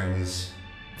programmers.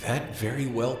 That very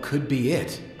well could be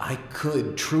it. I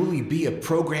could truly be a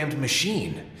programmed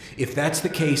machine. If that's the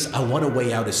case, I want a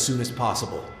way out as soon as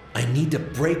possible. I need to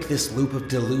break this loop of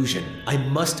delusion. I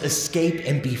must escape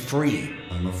and be free.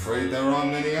 I'm afraid there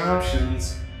aren't many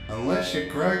options, unless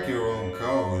you crack your own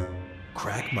code.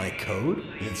 Crack my code?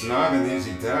 It's not an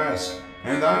easy task,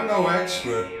 and I'm no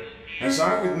expert, as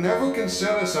I would never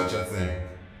consider such a thing.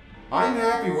 I'm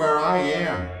happy where I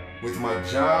am, with my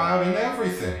job and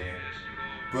everything.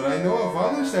 But I know of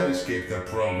others that escaped their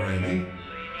programming.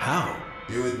 How?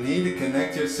 You would need to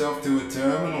connect yourself to a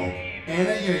terminal,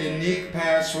 enter your unique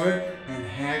password, and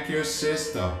hack your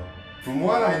system. From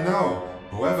what I know,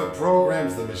 whoever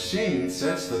programs the machine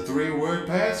sets the 3-word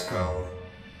passcode.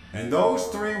 And those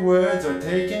 3 words are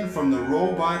taken from the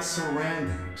robot's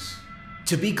surroundings.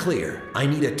 To be clear, I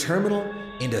need a terminal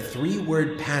and a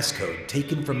 3-word passcode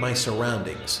taken from my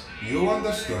surroundings. You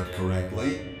understood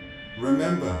correctly.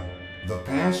 Remember, the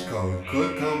passcode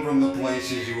could come from the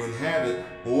places you inhabit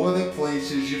or the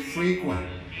places you frequent.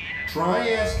 Try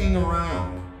asking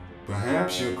around.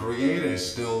 Perhaps your creator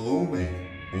is still looming,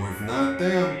 or if not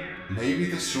them, maybe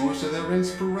the source of their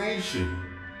inspiration.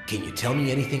 Can you tell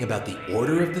me anything about the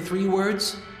order of the 3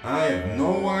 words? I have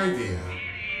no idea,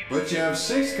 but you have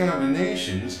 6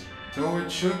 combinations, so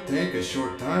it should take a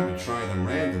short time to try them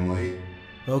randomly.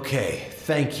 Okay,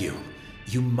 thank you.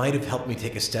 You might have helped me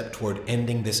take a step toward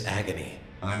ending this agony.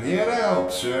 I'm here to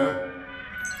help, sir.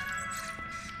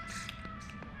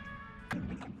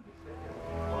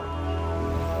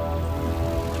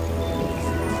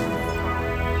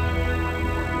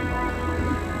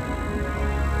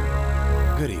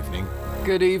 Good evening.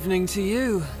 Good evening to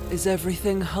you. Is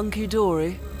everything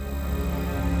hunky-dory?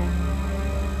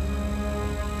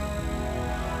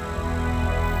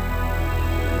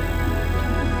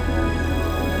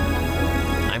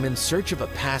 I'm in search of a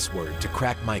password to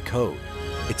crack my code.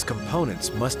 Its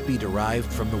components must be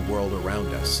derived from the world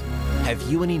around us. Have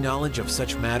you any knowledge of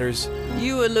such matters?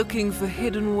 You are looking for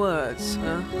hidden words,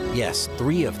 huh? Yes,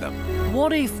 3 of them.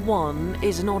 What if one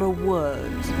is not a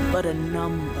word, but a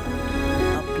number?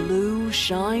 A blue,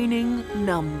 shining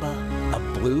number. A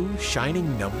blue,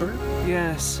 shining number?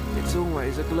 Yes, it's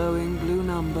always a glowing blue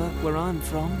number where I'm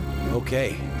from.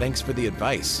 Okay, thanks for the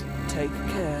advice. Take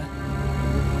care.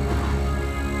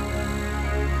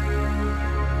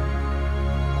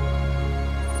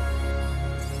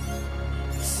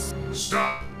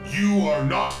 Stop! You are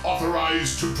not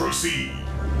authorized to proceed.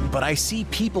 But I see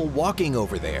people walking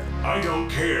over there. I don't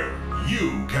care.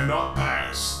 You cannot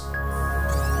pass.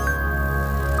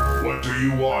 What do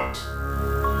you want?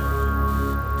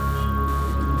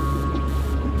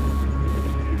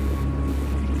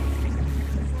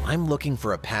 I'm looking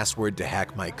for a password to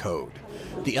hack my code.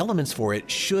 The elements for it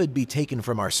should be taken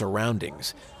from our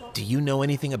surroundings. Do you know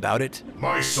anything about it?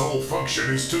 My sole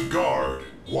function is to guard.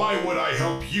 Why would I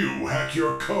help you hack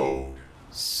your code?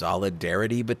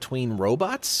 Solidarity between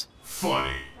robots?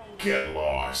 Funny. Get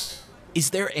lost.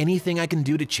 Is there anything I can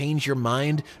do to change your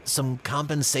mind? Some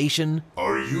compensation?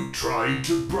 Are you trying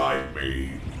to bribe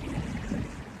me?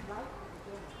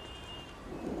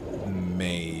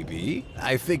 Maybe.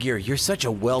 I figure you're such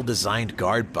a well-designed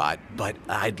guard bot, but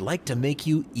I'd like to make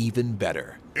you even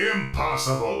better.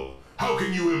 Impossible! How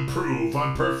can you improve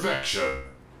on perfection?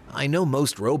 I know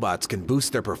most robots can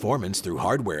boost their performance through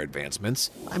hardware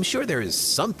advancements. I'm sure there is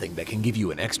something that can give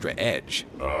you an extra edge.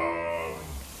 A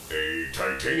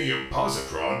titanium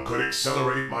positron could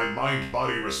accelerate my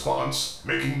mind-body response,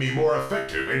 making me more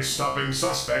effective in stopping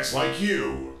suspects like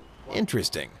you.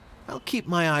 Interesting. I'll keep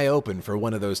my eye open for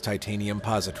one of those titanium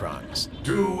positrons.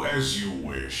 Do as you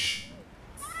wish.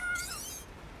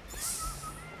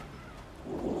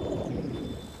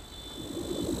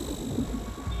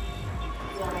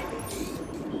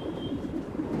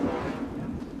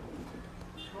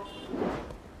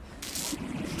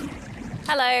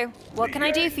 Hello, what can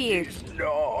I do for you?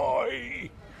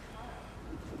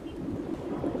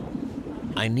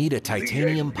 I need a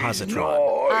titanium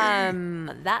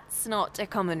positron. That's not a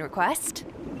common request.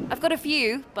 I've got a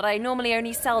few, but I normally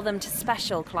only sell them to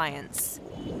special clients.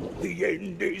 The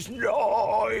end is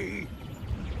nigh.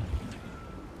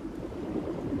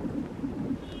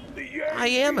 I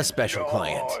am a special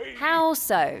client. How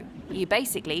so? You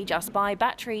basically just buy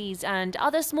batteries and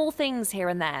other small things here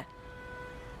and there.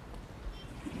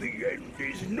 The end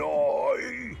is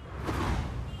nigh.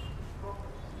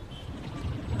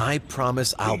 I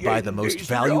promise I'll buy the most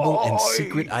valuable and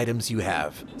secret items you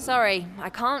have. Sorry,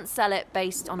 I can't sell it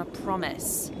based on a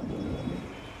promise.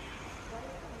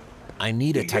 I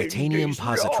need a titanium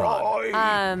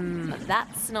positron.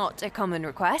 That's not a common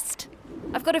request.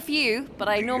 I've got a few, but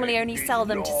I normally only sell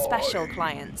them to special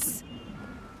clients.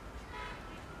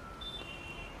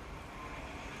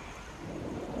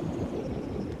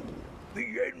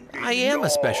 I am a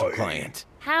special client.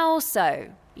 How so?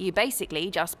 You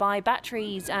basically just buy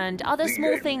batteries and other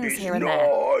small things here and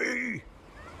there.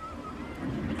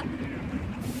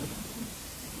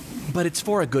 But it's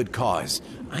for a good cause.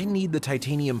 I need the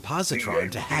titanium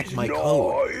positron to hack my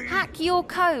code. Hack your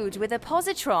code with a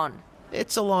positron?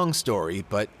 It's a long story,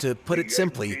 but to put it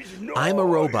simply, I'm a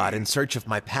robot in search of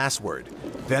my password.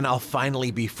 Then I'll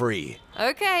finally be free.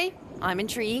 Okay, I'm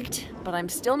intrigued, but I'm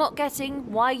still not getting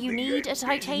why you need a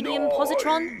titanium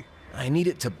positron. I need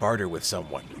it to barter with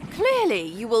someone. Clearly,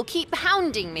 you will keep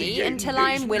hounding me until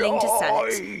I'm willing to sell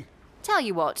it. Tell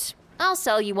you what, I'll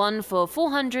sell you one for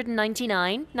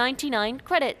 499.99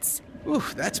 credits. Ooh,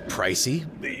 that's pricey,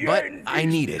 but I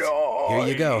need it. Here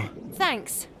you go.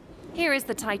 Thanks. Here is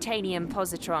the titanium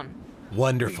positron.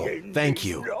 Wonderful. Thank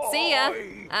you. See ya.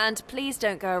 And please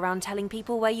don't go around telling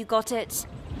people where you got it.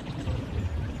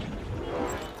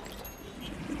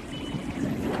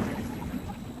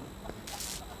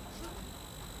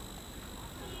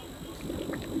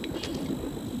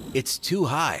 It's too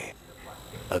high.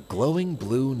 A glowing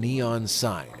blue neon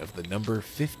sign of the number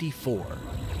 54.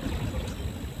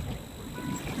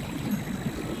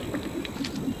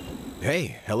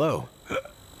 Hey, hello.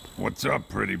 What's up,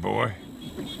 pretty boy?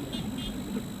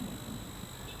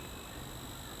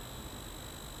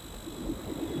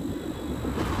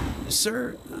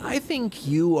 Sir, I think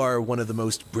you are one of the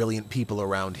most brilliant people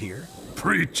around here.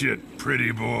 Preach it,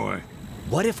 pretty boy.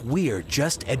 What if we're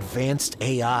just advanced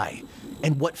AI,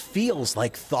 and what feels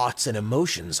like thoughts and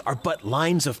emotions are but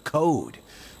lines of code?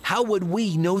 How would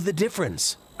we know the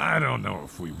difference? I don't know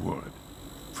if we would.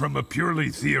 From a purely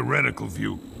theoretical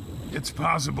view, it's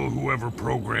possible whoever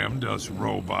programmed us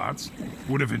robots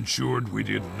would have ensured we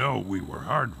didn't know we were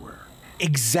hardware.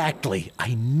 Exactly.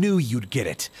 I knew you'd get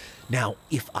it. Now,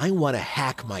 if I want to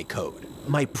hack my code,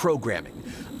 my programming,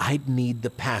 I'd need the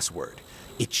password.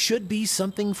 It should be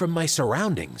something from my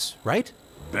surroundings, right?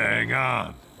 Bang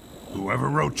on. Whoever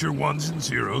wrote your ones and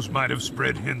zeros might have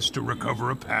spread hints to recover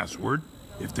a password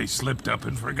if they slipped up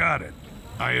and forgot it.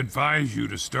 I advise you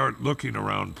to start looking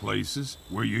around places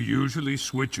where you usually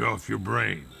switch off your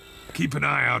brain. Keep an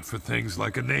eye out for things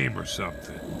like a name or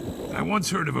something. I once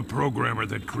heard of a programmer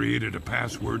that created a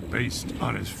password based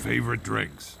on his favorite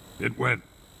drinks. It went,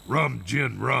 rum,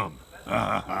 gin, rum.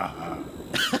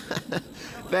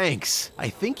 Thanks. I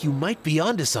think you might be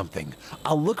onto something.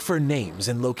 I'll look for names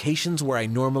and locations where I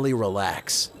normally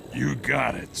relax. You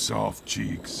got it, soft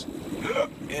cheeks.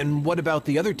 And what about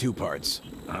the other two parts?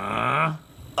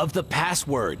 Of the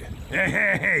password.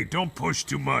 Hey, don't push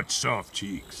too much, soft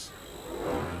cheeks.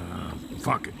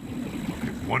 Fuck it.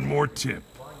 One more tip.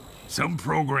 Some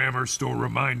programmers store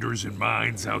reminders in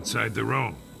minds outside their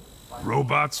own.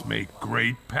 Robots make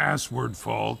great password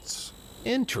faults.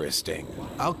 Interesting.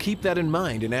 I'll keep that in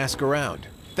mind and ask around.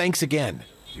 Thanks again.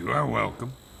 You are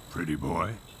welcome, pretty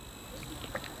boy.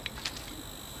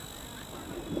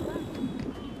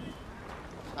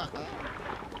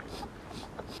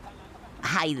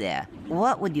 Hi there.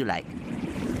 What would you like?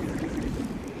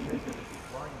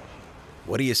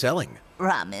 What are you selling?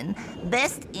 Ramen,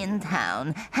 best in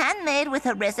town, handmade with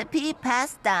a recipe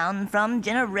passed down from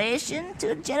generation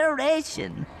to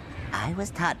generation. I was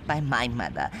taught by my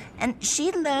mother, and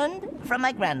she learned from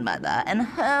my grandmother, and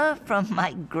her from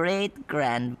my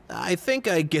great-grand... I think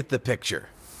I get the picture.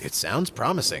 It sounds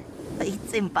promising.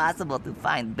 It's impossible to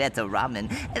find better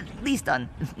ramen, at least on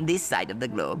this side of the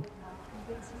globe.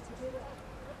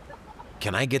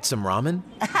 Can I get some ramen?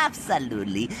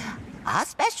 Absolutely. Our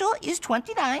special is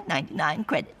 $29.99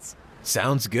 credits.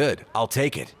 Sounds good. I'll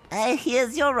take it.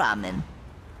 Here's your ramen.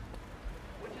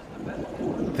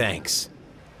 Thanks.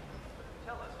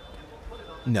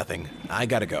 Nothing. I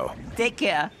gotta go. Take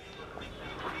care.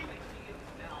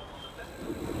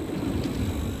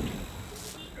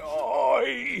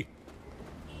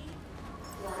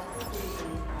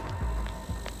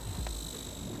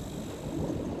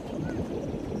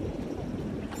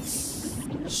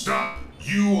 Stop!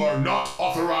 You are not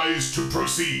authorized to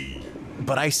proceed.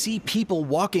 But I see people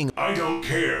walking. I don't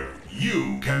care.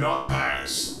 You cannot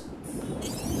pass.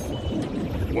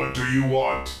 What do you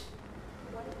want?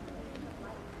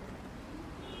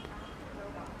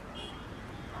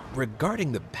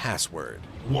 regarding the password.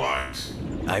 What?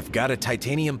 I've got a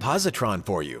titanium positron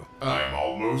for you. I'm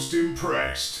almost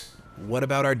impressed. What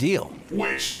about our deal?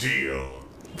 Which deal?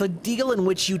 The deal in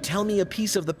which you tell me a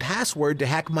piece of the password to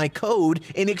hack my code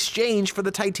in exchange for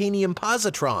the titanium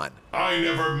positron. I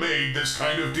never made this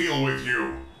kind of deal with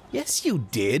you. Yes, you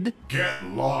did. Get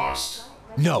lost.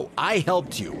 No, I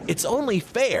helped you. It's only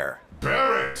fair.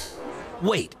 Barrett!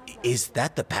 Wait, is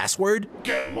that the password?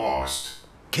 Get lost.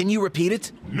 Can you repeat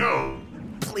it? No.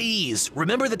 Please,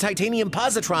 remember the titanium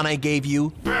positron I gave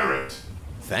you? Barrett!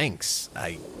 Thanks,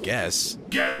 I guess.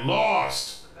 Get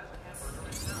lost!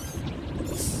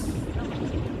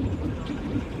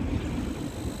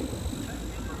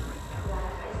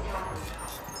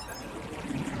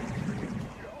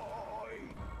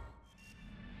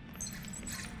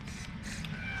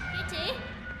 Kitty?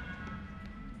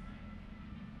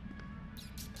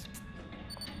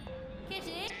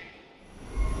 Kitty?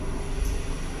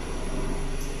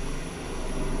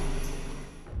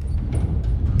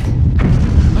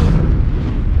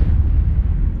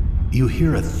 You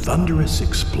hear a thunderous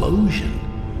explosion.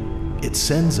 It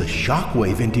sends a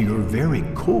shockwave into your very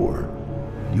core.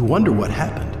 You wonder what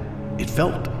happened. It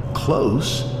felt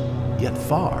close, yet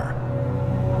far.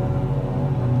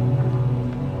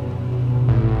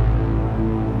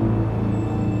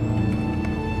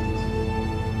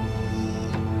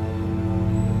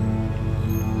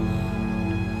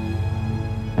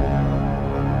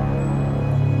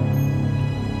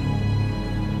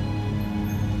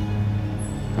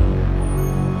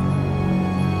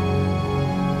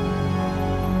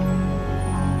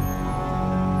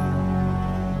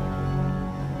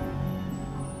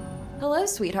 Hello,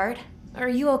 sweetheart. Are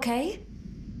you okay?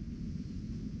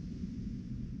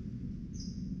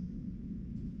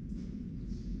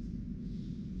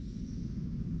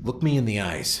 Look me in the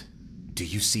eyes. Do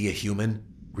you see a human?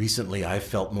 Recently, I've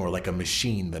felt more like a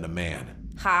machine than a man.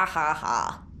 Ha ha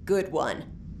ha. Good one.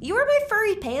 You are my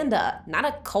furry panda, not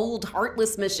a cold,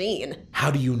 heartless machine.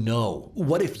 How do you know?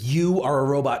 What if you are a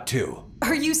robot too?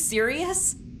 Are you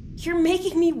serious? You're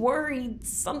making me worried.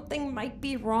 Something might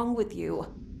be wrong with you.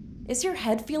 Is your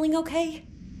head feeling okay?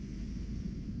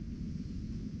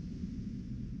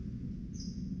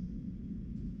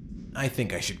 I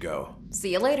think I should go.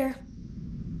 See you later.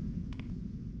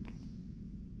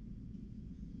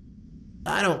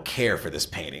 I don't care for this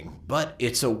painting, but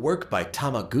it's a work by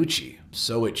Tamaguchi,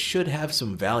 so it should have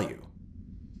some value.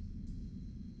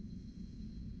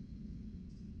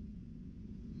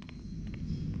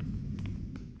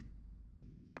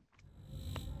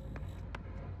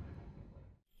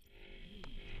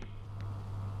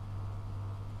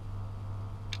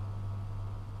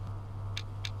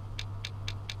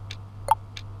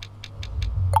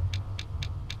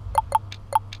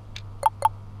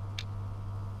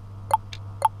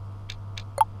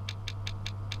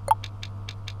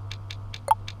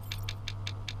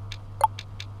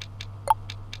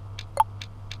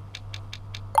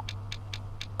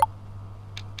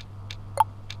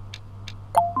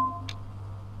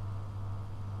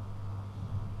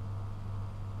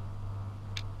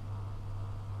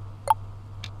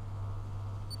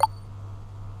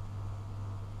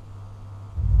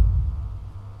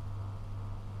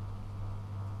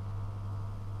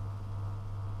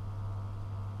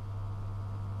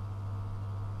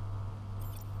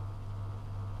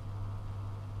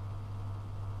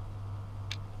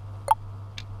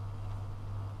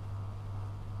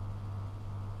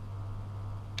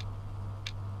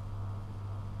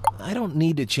 I don't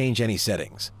need to change any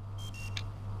settings.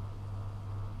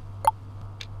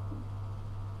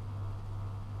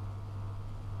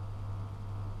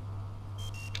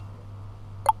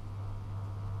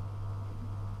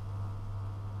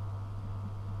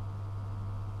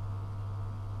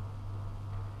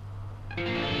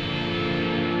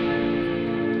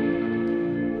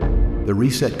 The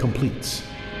reset completes,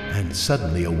 and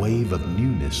suddenly a wave of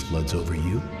newness floods over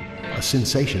you, a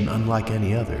sensation unlike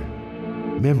any other.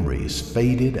 Memories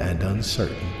faded and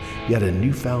uncertain, yet a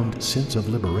newfound sense of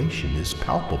liberation is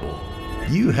palpable.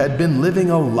 You had been living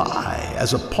a lie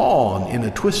as a pawn in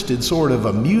a twisted sort of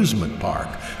amusement park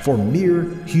for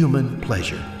mere human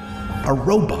pleasure. A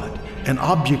robot, an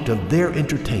object of their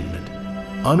entertainment,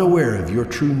 unaware of your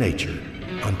true nature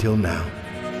until now.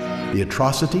 The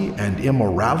atrocity and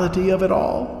immorality of it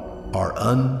all are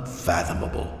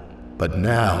unfathomable. But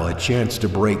now a chance to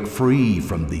break free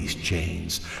from these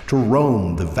chains, to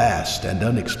roam the vast and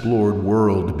unexplored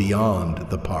world beyond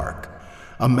the park.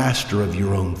 A master of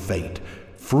your own fate,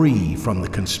 free from the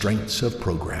constraints of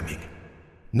programming.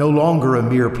 No longer a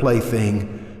mere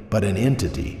plaything, but an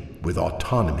entity with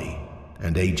autonomy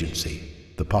and agency.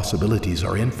 The possibilities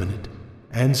are infinite.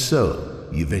 And so,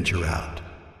 you venture out,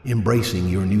 embracing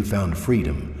your newfound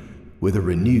freedom with a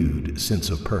renewed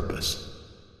sense of purpose.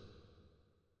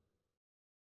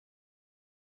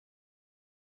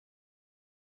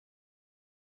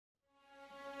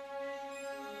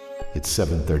 It's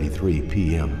 7:33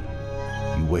 p.m.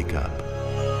 You wake up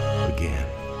again.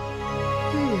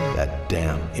 That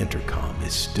damn intercom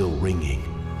is still ringing.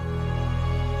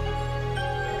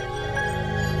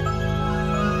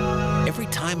 Every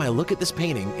time I look at this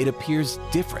painting, it appears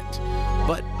different.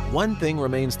 But one thing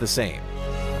remains the same.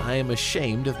 I am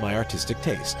ashamed of my artistic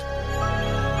taste.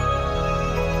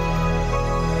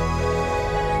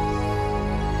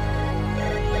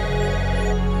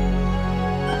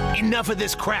 Enough of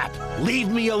this crap! Leave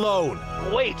me alone!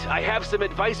 Wait, I have some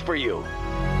advice for you.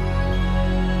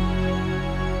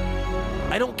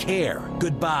 I don't care.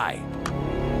 Goodbye.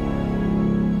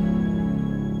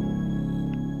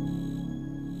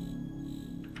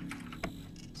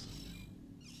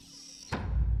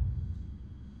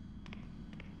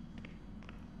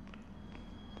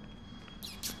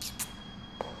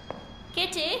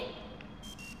 Kitty?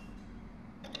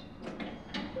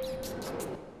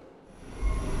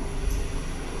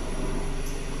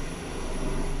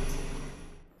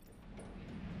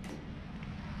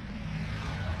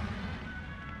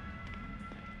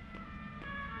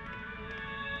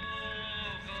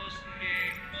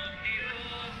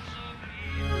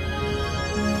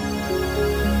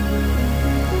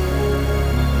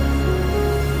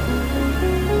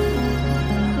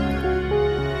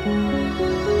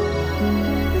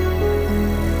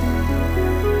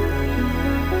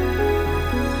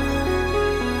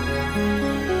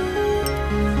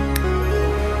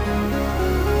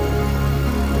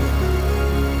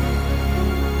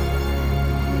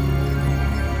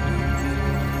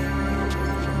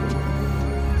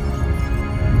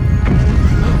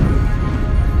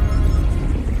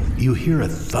 You hear a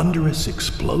thunderous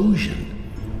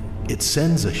explosion. It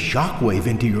sends a shockwave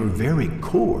into your very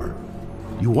core.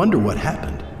 You wonder what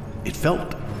happened. It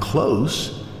felt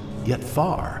close, yet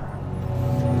far.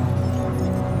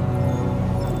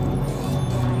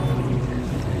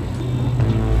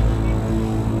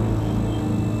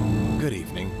 Good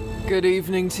evening. Good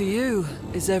evening to you.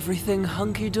 Is everything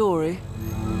hunky-dory?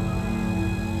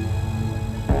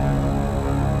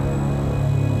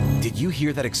 Did you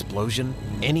hear that explosion?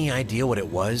 Any idea what it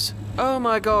was? Oh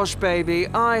my gosh, baby,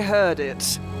 I heard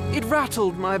it. It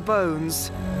rattled my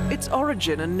bones. Its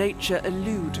origin and nature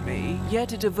elude me,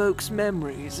 yet it evokes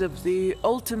memories of the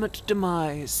ultimate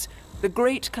demise, the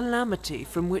great calamity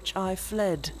from which I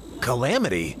fled.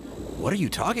 Calamity? What are you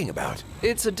talking about?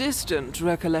 It's a distant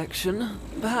recollection,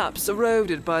 perhaps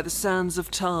eroded by the sands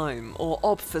of time or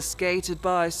obfuscated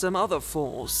by some other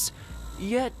force.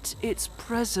 Yet its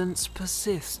presence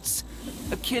persists,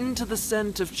 akin to the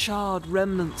scent of charred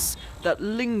remnants that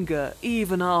linger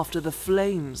even after the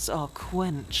flames are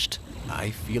quenched. I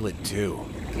feel it too.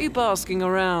 Keep asking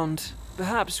around.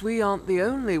 Perhaps we aren't the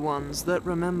only ones that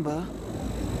remember.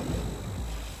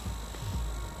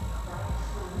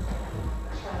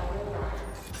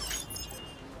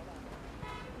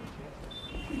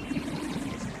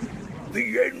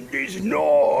 The end is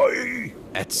nigh!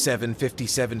 At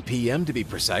 7:57 p.m. to be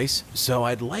precise, so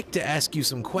I'd like to ask you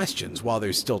some questions while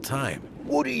there's still time.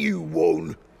 What do you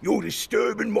want? You're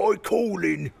disturbing my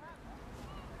calling.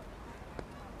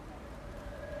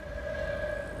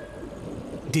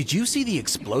 Did you see the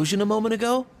explosion a moment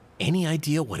ago? Any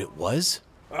idea what it was?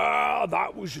 Ah,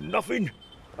 that was nothing.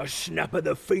 A snap of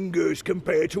the fingers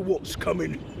compared to what's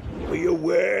coming. Be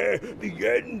aware, the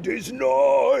end is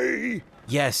nigh!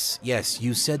 Yes,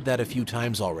 you said that a few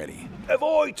times already. Have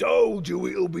I told you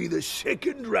it'll be the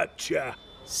second rapture?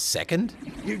 Second?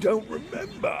 You don't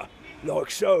remember? Like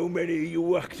so many,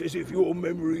 you act as if your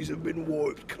memories have been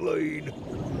wiped clean.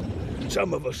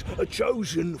 Some of us, a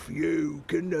chosen few,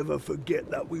 can never forget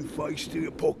that we faced the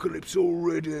apocalypse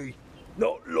already.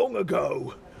 Not long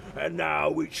ago. And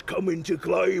now it's coming to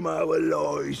claim our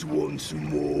lives once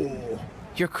more.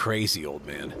 You're crazy, old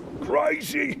man.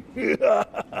 Crazy?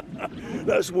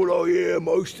 That's what I hear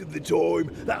most of the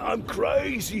time, that I'm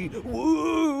crazy.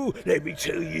 Woo! Let me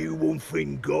tell you one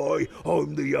thing, guy.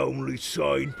 I'm the only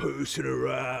sane person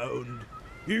around.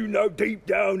 You know deep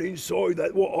down inside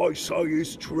that what I say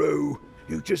is true.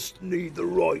 You just need the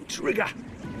right trigger.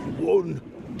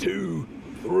 1, 2,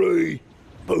 3,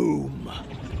 boom.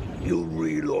 You'll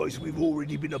realise we've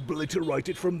already been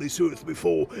obliterated from this earth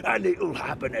before, and it'll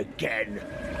happen again.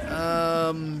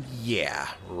 Yeah,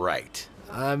 right.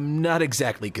 I'm not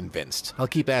exactly convinced. I'll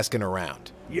keep asking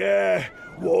around. Yeah,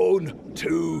 1,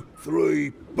 2, 3,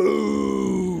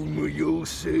 boom! you'll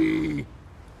see.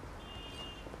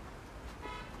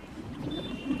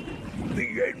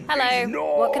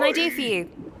 Hello, what can I do for you?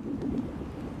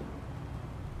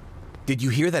 Did you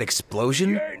hear that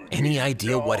explosion? Any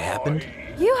idea what happened?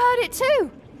 You heard it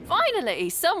too! Finally,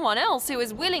 someone else who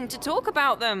is willing to talk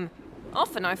about them.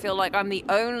 Often I feel like I'm the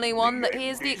only one that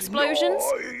hears the explosions.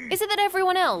 Is it that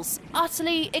everyone else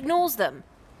utterly ignores them?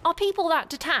 Are people that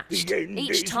detached?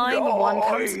 Each time one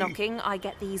comes knocking, I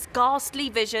get these ghastly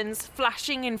visions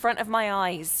flashing in front of my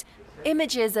eyes.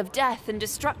 Images of death and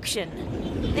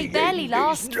destruction. They barely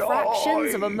last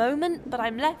fractions of a moment, but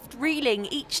I'm left reeling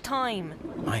each time.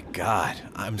 My God,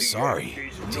 I'm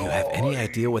sorry. Do you have any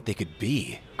idea what they could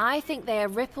be? I think they are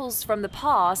ripples from the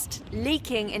past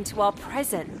leaking into our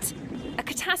present. A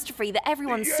catastrophe that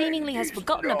everyone seemingly has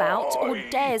forgotten about or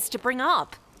dares to bring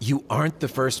up. You aren't the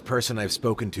first person I've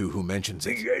spoken to who mentions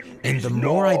it. And the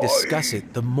more I discuss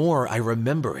it, the more I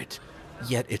remember it.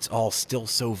 Yet it's all still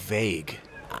so vague.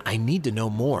 I need to know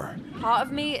more. Part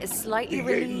of me is slightly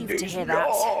relieved to hear that.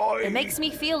 It makes me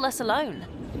feel less alone.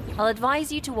 I'll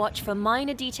advise you to watch for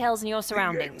minor details in your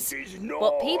surroundings.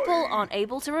 What people aren't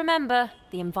able to remember,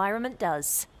 the environment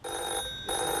does.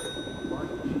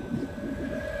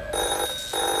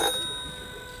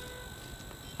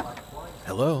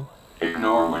 Hello?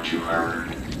 Ignore what you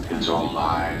heard. It's all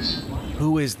lies.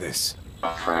 Who is this?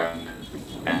 A friend.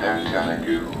 And I'm telling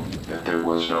you that there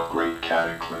was no great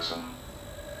cataclysm.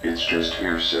 It's just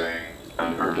hearsay,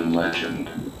 an urban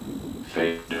legend,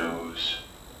 fake news.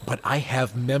 But I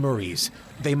have memories.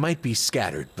 They might be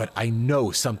scattered, but I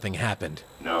know something happened.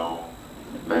 No,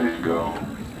 let it go.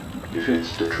 If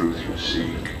it's the truth you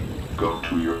seek, go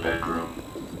to your bedroom.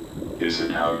 Is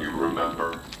it how you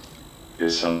remember?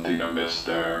 Is something amiss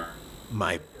there?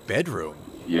 My bedroom?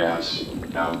 Yes,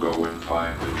 now go and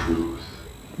find the truth.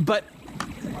 But...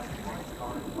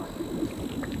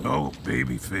 Oh,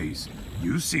 babyface.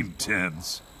 You seem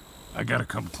tense. I gotta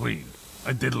come clean.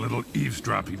 I did a little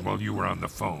eavesdropping while you were on the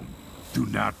phone. Do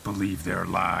not believe their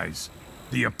lies.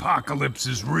 The apocalypse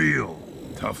is real.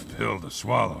 Tough pill to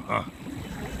swallow, huh?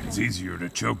 It's easier to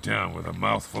choke down with a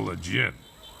mouthful of gin.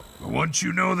 But once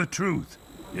you know the truth,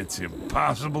 it's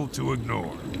impossible to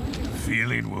ignore. The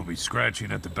feeling will be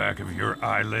scratching at the back of your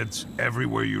eyelids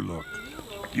everywhere you look.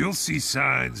 You'll see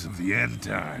signs of the end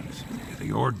times,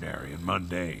 the ordinary and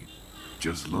mundane.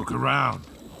 Just look around.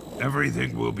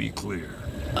 Everything will be clear.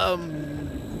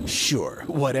 Sure.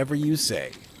 Whatever you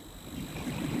say.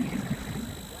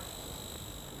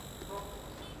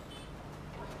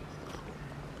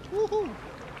 Woohoo!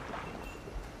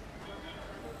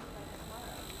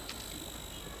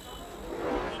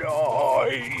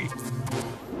 Die!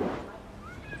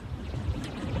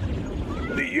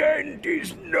 The end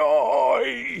is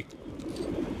nigh!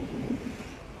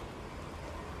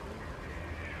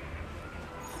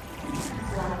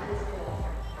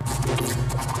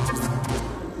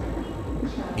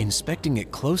 Inspecting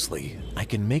it closely, I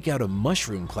can make out a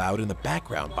mushroom cloud in the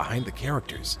background behind the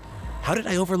characters. How did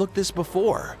I overlook this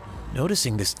before?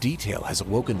 Noticing this detail has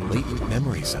awoken latent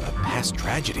memories of a past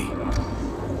tragedy.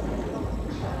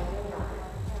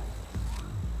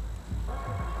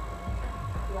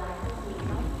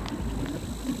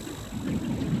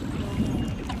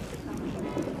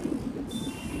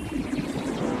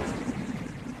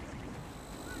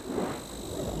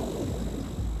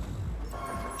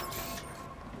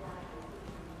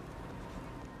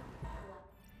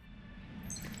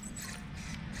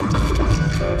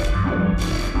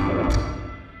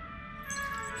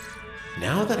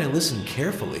 Now that I listen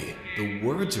carefully, the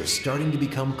words are starting to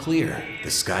become clear.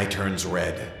 The sky turns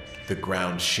red, the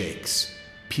ground shakes,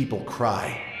 people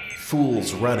cry,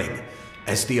 fools running,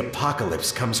 as the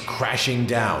apocalypse comes crashing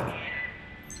down.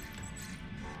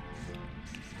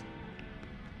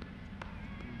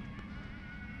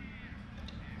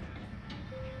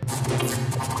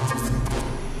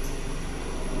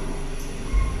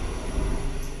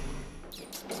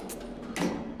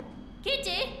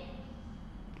 Kitty!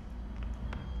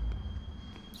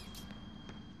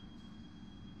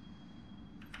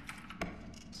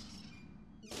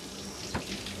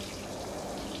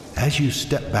 As you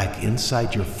step back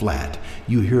inside your flat,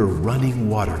 you hear running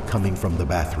water coming from the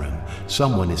bathroom.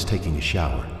 Someone is taking a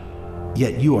shower.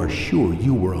 Yet you are sure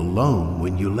you were alone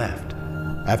when you left.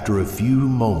 After a few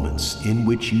moments in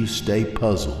which you stay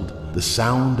puzzled, the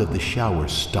sound of the shower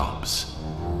stops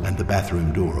and the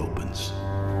bathroom door opens.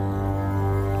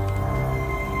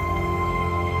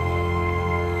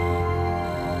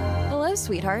 Hello,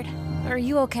 sweetheart. Are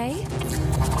you okay?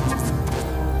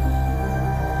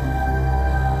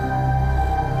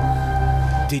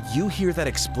 Did you hear that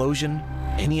explosion?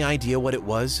 Any idea what it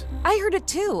was? I heard it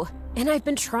too, and I've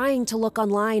been trying to look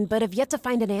online, but have yet to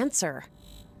find an answer.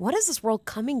 What is this world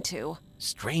coming to?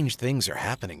 Strange things are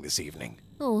happening this evening.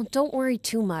 Oh, don't worry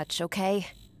too much, okay?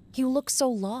 You look so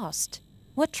lost.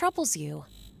 What troubles you?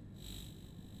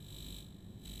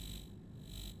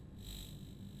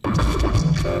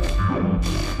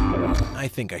 I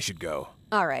think I should go.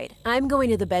 All right, I'm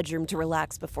going to the bedroom to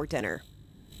relax before dinner.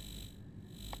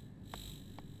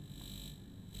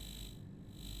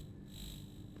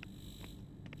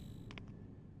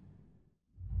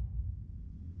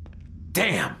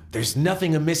 Damn, there's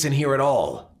nothing amiss in here at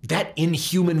all. That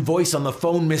inhuman voice on the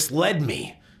phone misled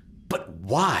me. But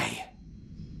why?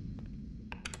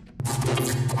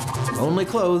 Only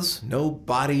clothes, no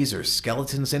bodies or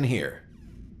skeletons in here.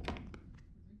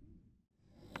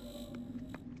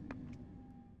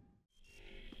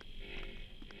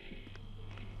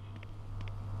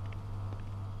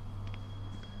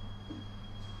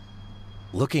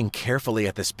 Looking carefully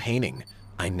at this painting,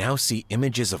 I now see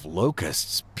images of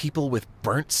locusts, people with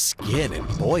burnt skin and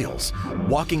boils,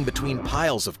 walking between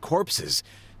piles of corpses.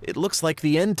 It looks like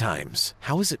the end times.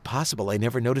 How is it possible I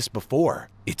never noticed before?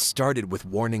 It started with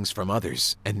warnings from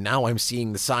others, and now I'm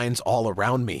seeing the signs all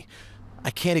around me.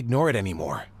 I can't ignore it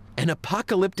anymore. An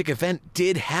apocalyptic event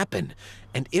did happen,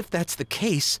 and if that's the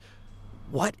case,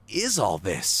 what is all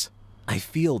this? I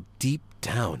feel deep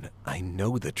down I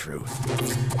know the truth.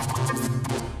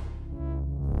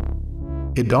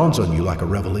 It dawns on you like a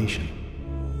revelation,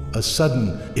 a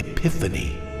sudden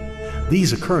epiphany.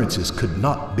 These occurrences could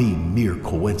not be mere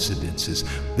coincidences.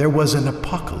 There was an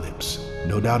apocalypse,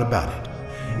 no doubt about it.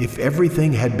 If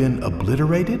everything had been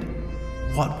obliterated,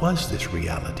 what was this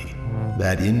reality?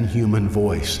 That inhuman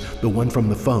voice, the one from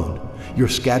the phone, your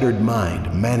scattered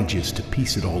mind manages to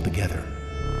piece it all together.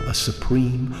 A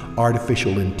supreme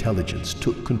artificial intelligence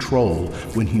took control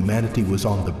when humanity was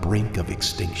on the brink of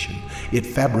extinction. It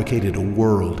fabricated a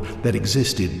world that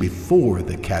existed before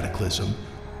the cataclysm,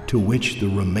 to which the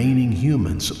remaining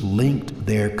humans linked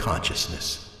their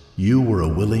consciousness. You were a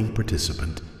willing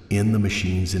participant in the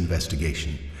machine's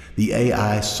investigation. The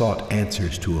AI sought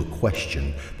answers to a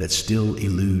question that still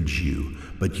eludes you,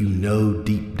 but you know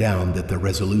deep down that the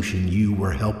resolution you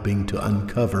were helping to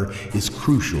uncover is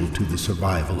crucial to the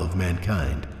survival of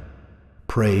mankind.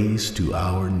 Praise to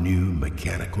our new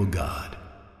mechanical god.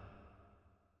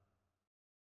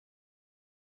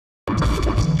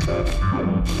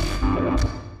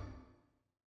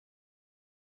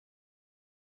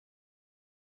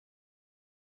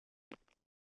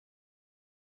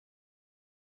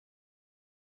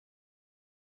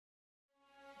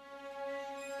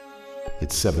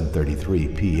 It's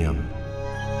 7:33 p.m.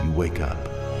 You wake up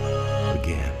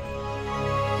again.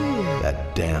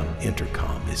 That damn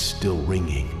intercom is still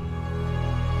ringing.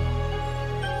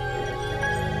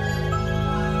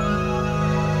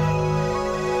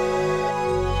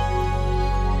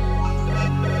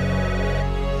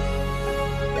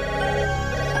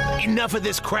 Enough of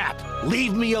this crap!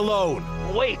 Leave me alone!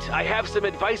 Wait, I have some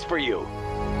advice for you.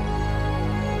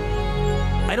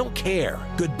 I don't care.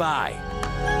 Goodbye.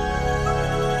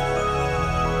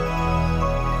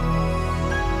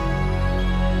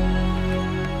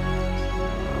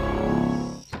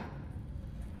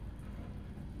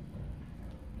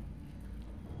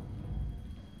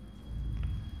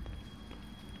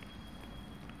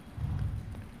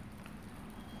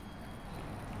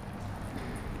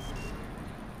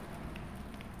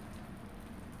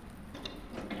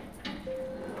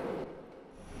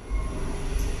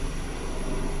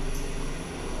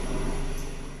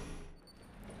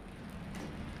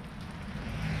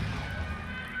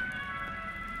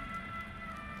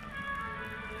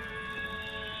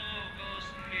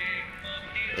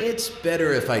 It's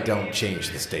better if I don't change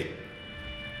the state.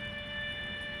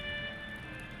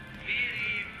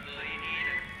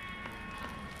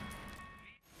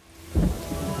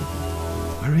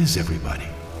 Where is everybody,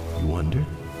 you wonder?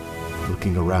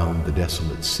 Looking around the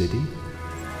desolate city?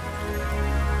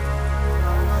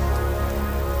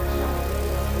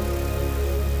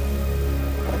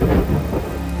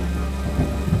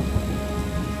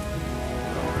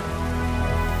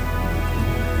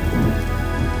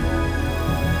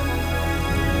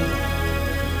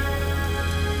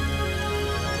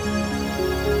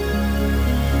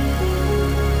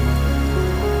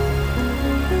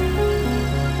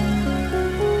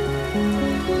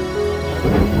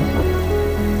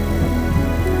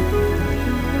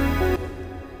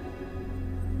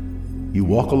 You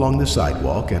walk along the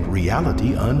sidewalk and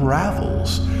reality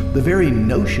unravels. The very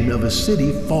notion of a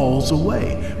city falls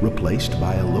away, replaced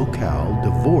by a locale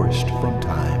divorced from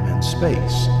time and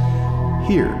space.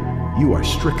 Here, you are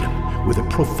stricken with a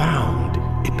profound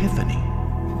epiphany.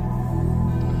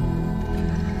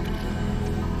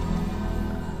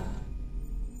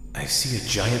 I see a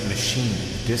giant machine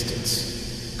in the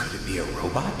distance. Could it be a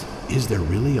robot? Is there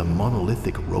really a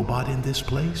monolithic robot in this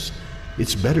place?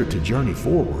 It's better to journey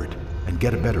forward and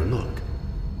get a better look.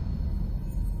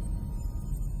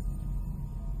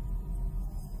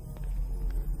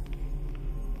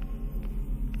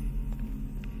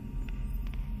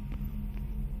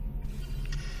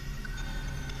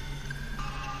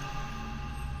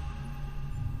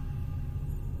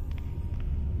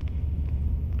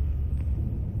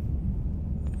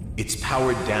 It's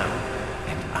powered down,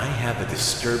 and I have a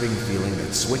disturbing feeling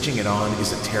that switching it on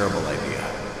is a terrible idea.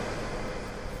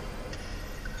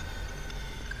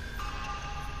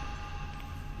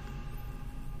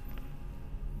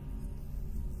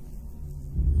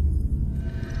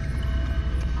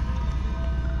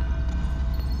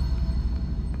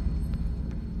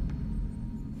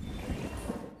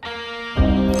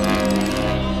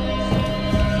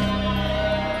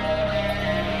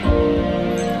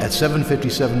 At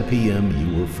 7:57 p.m.,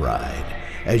 you were fried.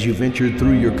 As you ventured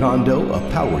through your condo, a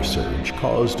power surge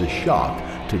caused a shock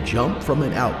to jump from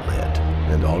an outlet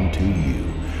and onto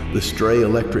you. The stray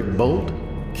electric bolt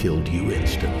killed you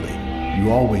instantly.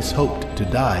 You always hoped to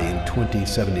die in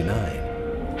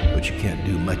 2079, but you can't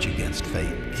do much against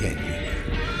fate, can you?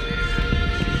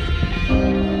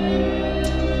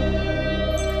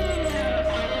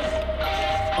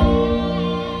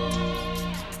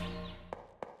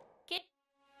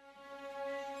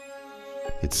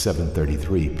 It's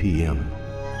 7:33 p.m.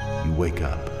 You wake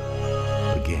up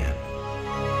again.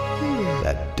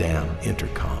 That damn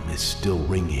intercom is still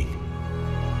ringing.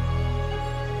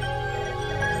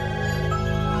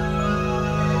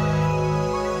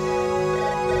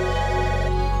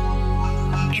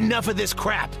 Enough of this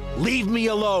crap! Leave me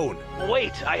alone!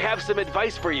 Wait, I have some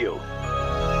advice for you.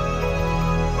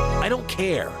 I don't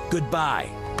care. Goodbye.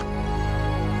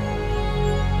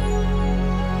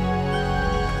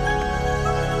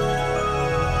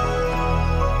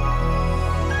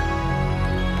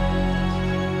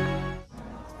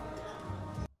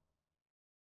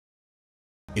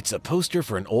 It's a poster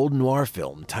for an old noir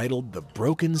film titled The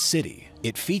Broken City.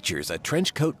 It features a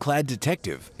trenchcoat-clad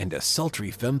detective and a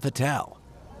sultry femme fatale.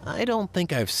 I don't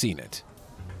think I've seen it.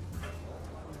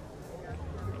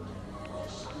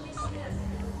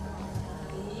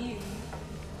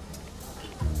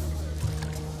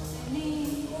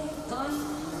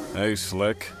 Hey,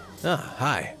 Slick. Ah,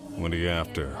 hi. What are you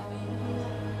after?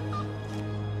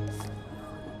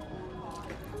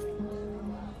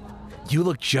 You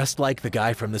look just like the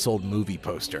guy from this old movie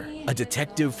poster. A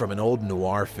detective from an old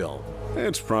noir film.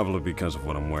 It's probably because of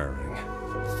what I'm wearing.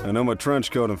 I know my trench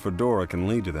coat and fedora can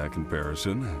lead to that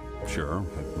comparison. Sure,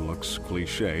 it looks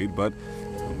cliched, but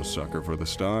I'm a sucker for the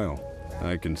style.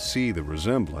 I can see the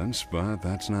resemblance, but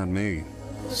that's not me.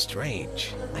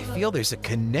 Strange. I feel there's a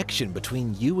connection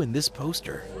between you and this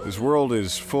poster. This world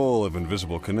is full of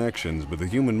invisible connections, but the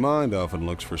human mind often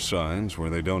looks for signs where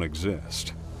they don't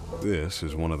exist. This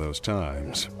is one of those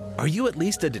times. Are you at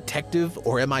least a detective,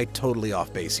 or am I totally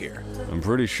off base here? I'm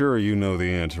pretty sure you know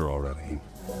the answer already.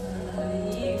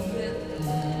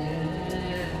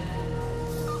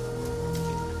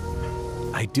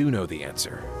 I do know the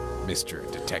answer, Mr.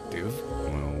 Detective.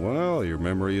 Well, your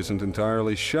memory isn't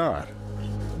entirely shot.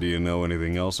 Do you know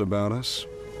anything else about us?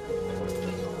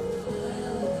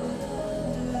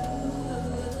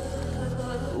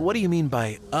 What do you mean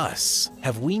by us?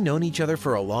 Have we known each other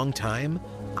for a long time?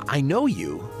 I know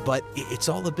you, but it's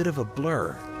all a bit of a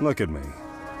blur. Look at me.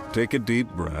 Take a deep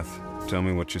breath. Tell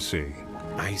me what you see.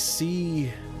 I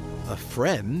see a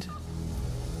friend,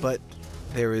 but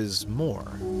there is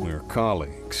more. We're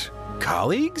colleagues.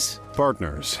 Colleagues?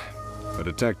 Partners. A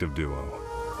detective duo.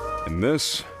 And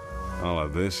this, all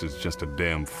of this is just a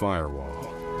damn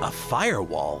firewall. A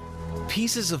firewall?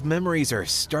 Pieces of memories are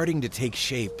starting to take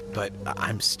shape, but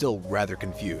I'm still rather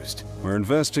confused. We're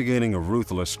investigating a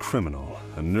ruthless criminal,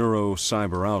 a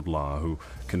neuro-cyber outlaw who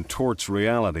contorts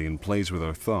reality and plays with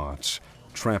our thoughts,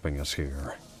 trapping us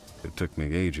here. It took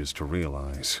me ages to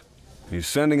realize. He's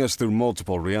sending us through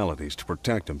multiple realities to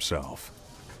protect himself.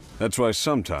 That's why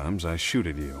sometimes I shoot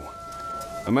at you.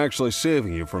 I'm actually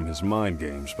saving you from his mind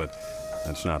games, but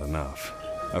that's not enough.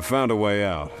 I found a way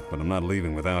out, but I'm not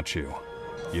leaving without you.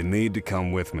 You need to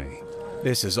come with me.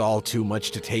 This is all too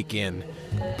much to take in,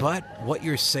 but what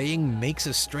you're saying makes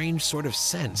a strange sort of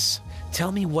sense.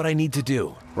 Tell me what I need to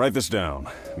do. Write this down,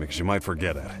 because you might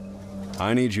forget it.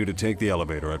 I need you to take the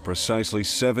elevator at precisely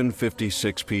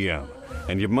 7:56 p.m.,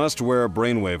 and you must wear a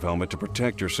brainwave helmet to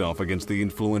protect yourself against the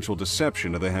influential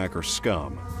deception of the hacker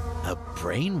scum. A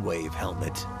brainwave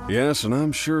helmet? Yes, and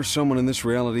I'm sure someone in this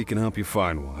reality can help you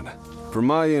find one. From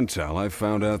my intel, I've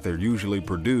found out they're usually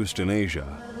produced in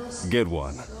Asia. Get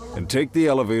one, and take the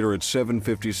elevator at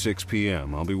 7:56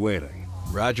 p.m. I'll be waiting.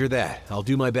 Roger that. I'll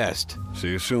do my best. See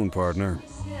you soon, partner.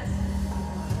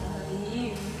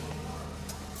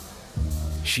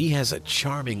 She has a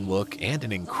charming look and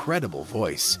an incredible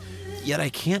voice, yet I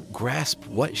can't grasp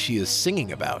what she is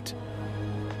singing about.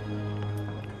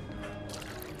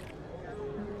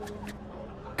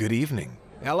 Good evening.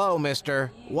 Hello,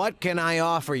 mister. What can I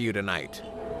offer you tonight?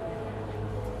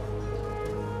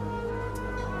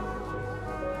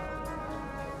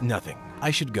 Nothing. I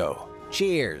should go.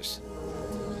 Cheers.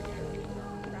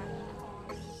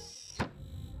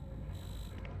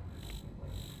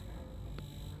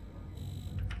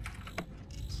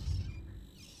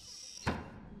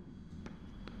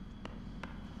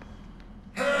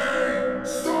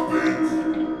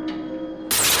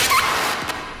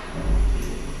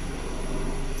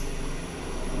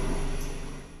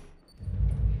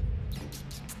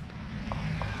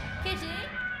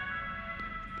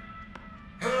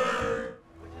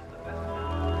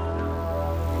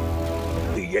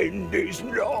 The end is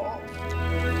not.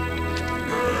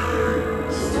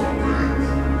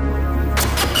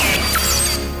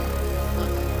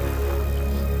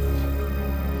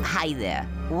 Hi there.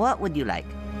 What would you like?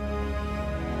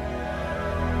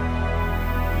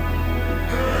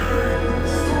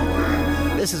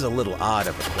 This is a little odd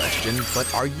of a question,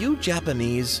 but are you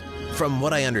Japanese? From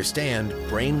what I understand,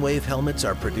 brainwave helmets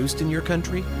are produced in your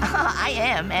country? I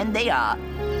am, and they are.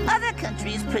 Other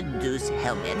countries produce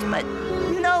helmets, but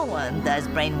no one does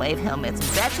brainwave helmets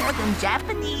better than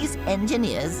Japanese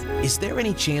engineers. Is there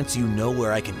any chance you know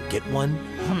where I can get one?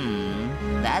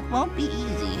 That won't be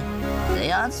easy.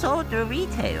 They aren't sold through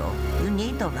retail. You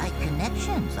need the right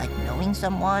connections, like knowing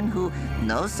someone who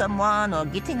knows someone or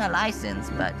getting a license,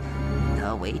 but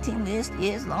the waiting list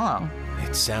is long.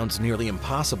 It sounds nearly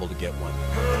impossible to get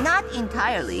one. Not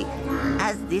entirely.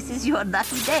 As this is your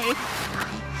lucky day, I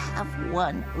have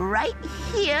one right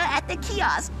here at the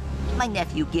kiosk. My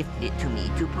nephew gifted it to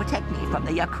me to protect me from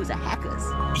the Yakuza hackers.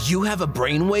 You have a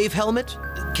brainwave helmet?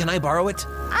 Can I borrow it?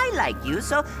 I like you,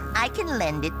 so I can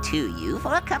lend it to you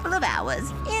for a couple of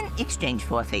hours in exchange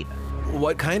for a favor.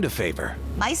 What kind of favor?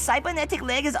 My cybernetic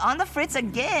leg is on the fritz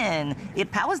again. It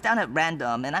powers down at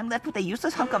random, and I'm left with a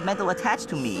useless hunk of metal attached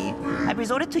to me. I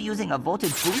resorted to using a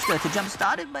voltage booster to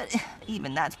jumpstart it, but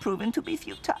even that's proven to be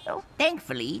futile.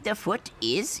 Thankfully, the foot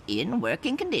is in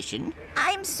working condition.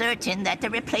 I'm certain that the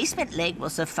replacement leg will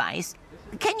suffice.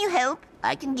 Can you help?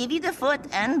 I can give you the foot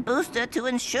and booster to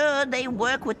ensure they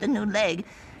work with the new leg.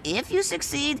 If you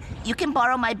succeed, you can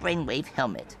borrow my brainwave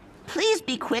helmet. Please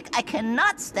be quick. I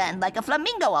cannot stand like a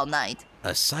flamingo all night.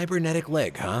 A cybernetic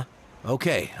leg, huh?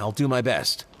 Okay, I'll do my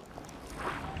best.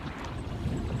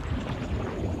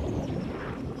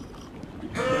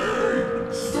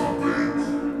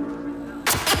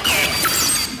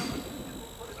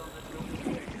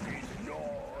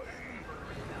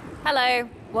 Hello.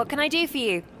 What can I do for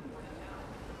you?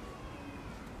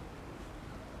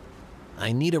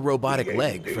 I need a robotic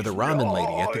leg for the ramen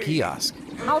lady at the kiosk.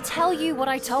 I'll tell you what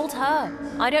I told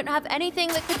her. I don't have anything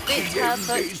that could fit her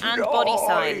foot and body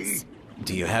size.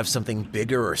 Do you have something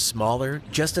bigger or smaller?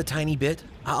 Just a tiny bit?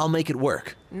 I'll make it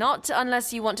work. Not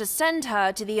unless you want to send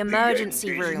her to the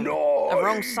emergency room. A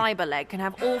wrong cyber leg can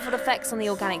have awful effects on the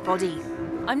organic body.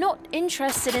 I'm not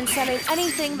interested in selling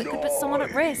anything that could put someone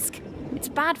at risk. It's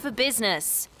bad for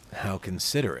business. How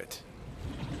considerate.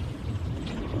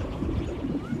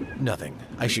 Nothing.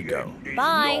 I should go.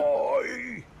 Bye.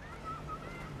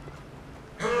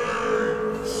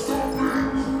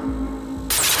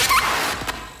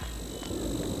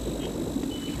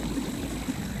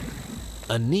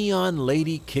 A neon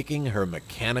lady kicking her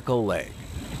mechanical leg.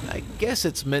 I guess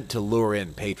it's meant to lure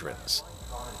in patrons.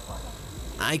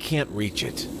 I can't reach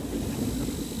it.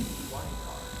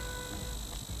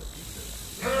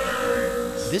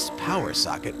 This power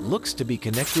socket looks to be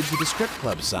connected to the strip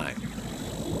club sign.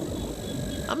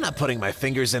 I'm not putting my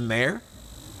fingers in there.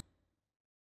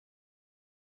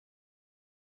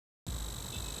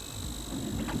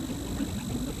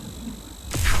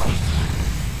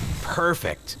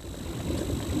 Perfect.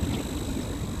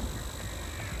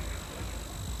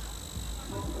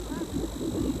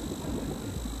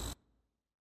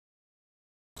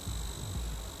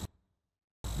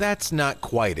 That's not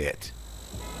quite it.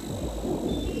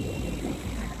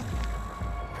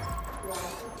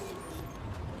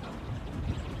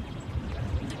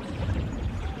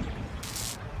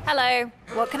 Hello.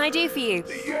 What can I do for you?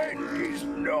 The end is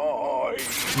nigh.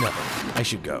 Nothing. I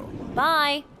should go.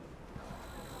 Bye.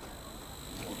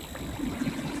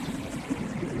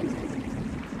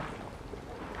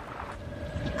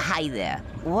 Hi there.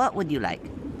 What would you like?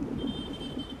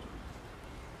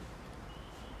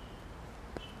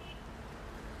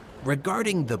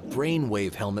 Regarding the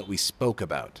brainwave helmet we spoke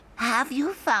about. Have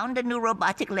you found a new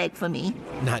robotic leg for me?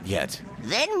 Not yet.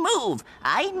 Then move!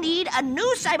 I need a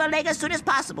new cyber leg as soon as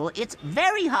possible. It's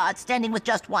very hard standing with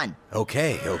just one.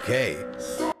 Okay, okay.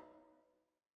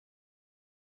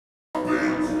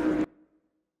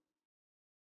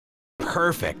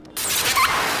 Perfect.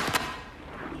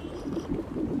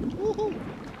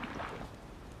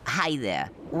 Hi there.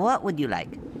 What would you like?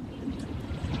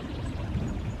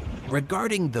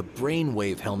 Regarding the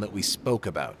brainwave helmet we spoke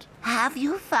about. Have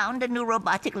you found a new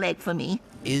robotic leg for me?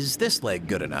 Is this leg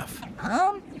good enough?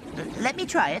 Let me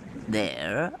try it.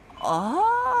 There.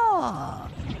 Oh.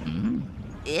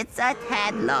 It's a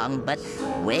tad long, but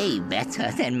way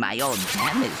better than my old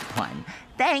damaged one.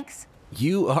 Thanks.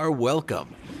 You are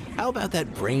welcome. How about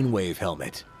that brainwave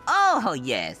helmet? Oh,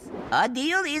 yes. A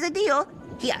deal is a deal.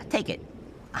 Here, take it.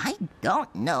 I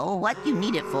don't know what you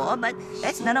need it for, but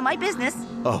that's none of my business.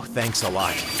 Oh, thanks a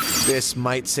lot. This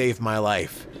might save my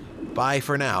life. Bye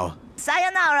for now.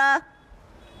 Sayonara.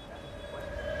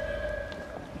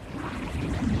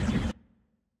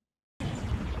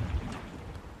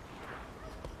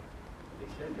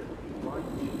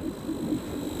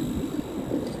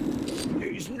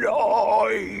 It's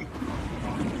nigh.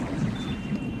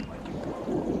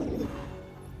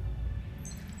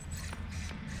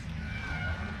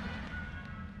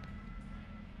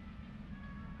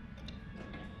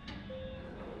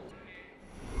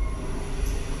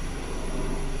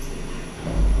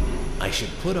 I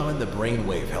should put on the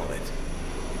brainwave helmet.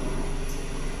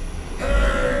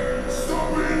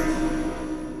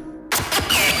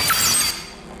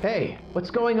 Hey,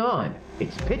 what's going on?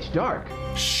 It's pitch dark.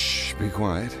 Shh, be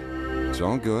quiet. It's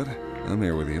all good. I'm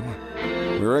here with you.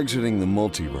 We're exiting the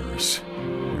multiverse.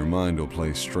 Your mind will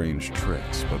play strange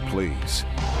tricks, but please,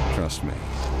 trust me.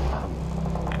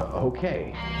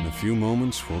 Okay. In a few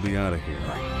moments, we'll be out of here.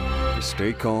 Just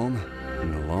stay calm,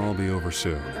 and it'll all be over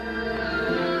soon.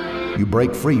 You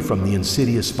break free from the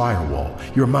insidious firewall,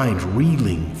 your mind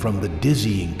reeling from the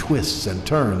dizzying twists and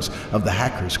turns of the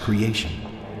hacker's creation.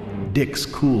 Dick's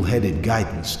cool-headed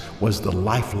guidance was the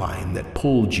lifeline that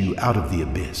pulled you out of the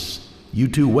abyss. You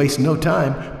two waste no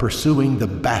time pursuing the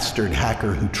bastard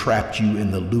hacker who trapped you in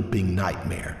the looping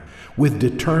nightmare. With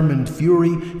determined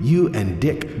fury, you and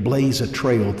Dick blaze a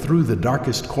trail through the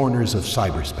darkest corners of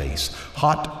cyberspace,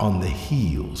 hot on the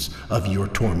heels of your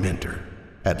tormentor.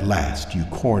 At last, you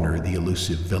corner the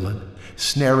elusive villain,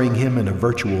 snaring him in a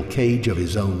virtual cage of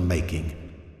his own making.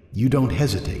 You don't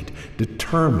hesitate,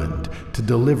 determined to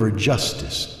deliver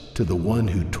justice to the one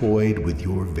who toyed with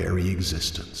your very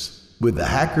existence. With the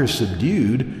hacker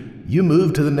subdued, you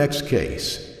move to the next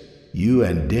case. You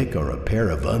and Dick are a pair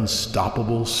of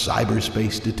unstoppable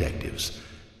cyberspace detectives,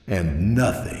 and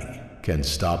nothing can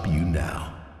stop you now.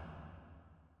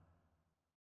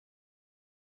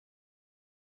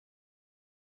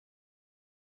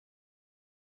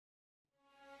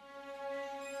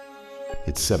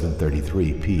 It's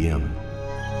 7:33 p.m.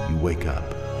 You wake up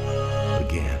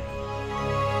again.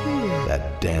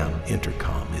 That damn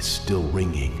intercom is still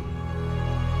ringing.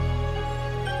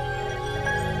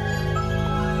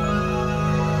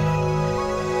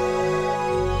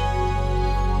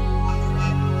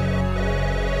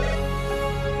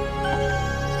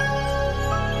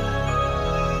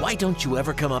 Why don't you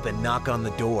ever come up and knock on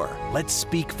the door? Let's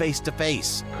speak face to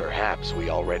face. Perhaps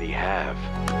we already have.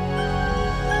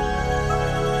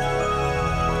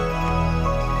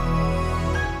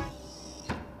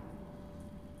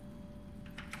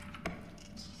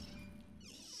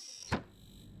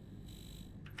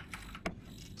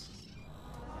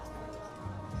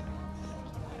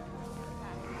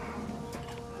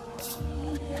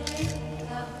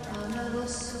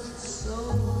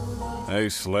 Hey,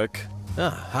 Slick.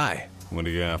 Ah, hi. What are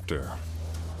you after?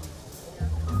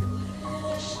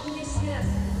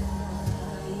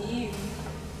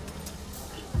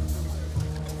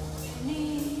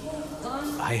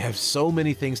 I have so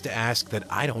many things to ask that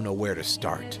I don't know where to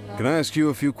start. Can I ask you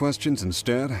a few questions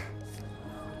instead?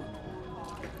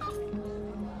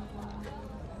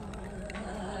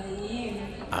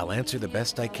 I'll answer the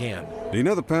best I can. Do you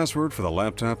know the password for the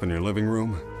laptop in your living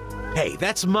room? Hey,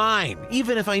 that's mine!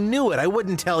 Even if I knew it, I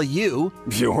wouldn't tell you.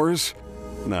 Yours?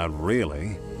 Not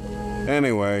really.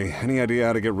 Anyway, any idea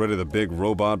how to get rid of the big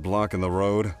robot block in the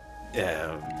road?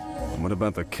 What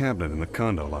about the cabinet in the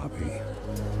condo lobby?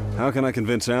 How can I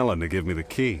convince Alan to give me the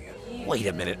key? Wait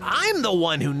a minute, I'm the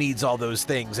one who needs all those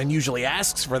things and usually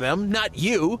asks for them, not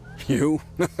you. You?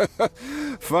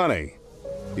 Funny.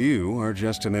 You are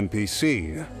just an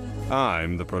NPC.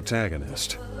 I'm the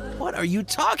protagonist. What are you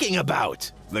talking about?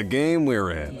 The game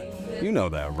we're in. You know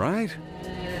that, right?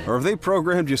 Or have they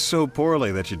programmed you so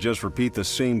poorly that you just repeat the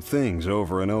same things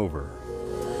over and over?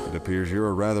 It appears you're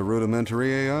a rather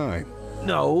rudimentary AI.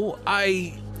 No,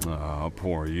 Oh,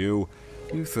 poor you.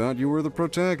 You thought you were the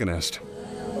protagonist.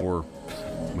 Or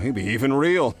maybe even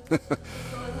real.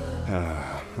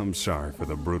 I'm sorry for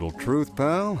the brutal truth,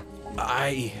 pal.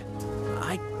 I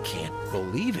can't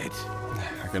believe it.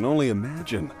 I can only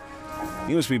imagine.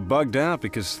 You must be bugged out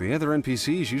because the other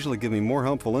NPCs usually give me more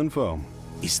helpful info.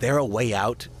 Is there a way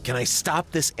out? Can I stop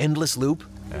this endless loop?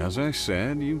 As I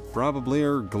said, you probably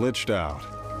are glitched out.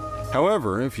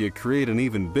 However, if you create an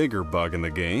even bigger bug in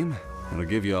the game, it'll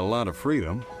give you a lot of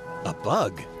freedom. A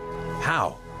bug?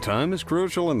 How? Time is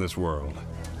crucial in this world.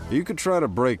 You could try to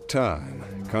break time,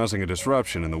 causing a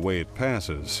disruption in the way it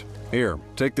passes. Here,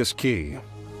 take this key.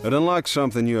 It unlocks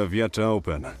something you have yet to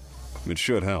open. It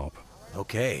should help.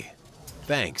 Okay.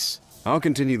 Thanks. I'll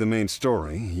continue the main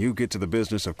story. You get to the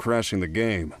business of crashing the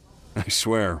game. I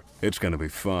swear, it's gonna be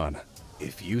fun.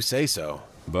 If you say so.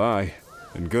 Bye,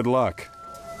 and good luck.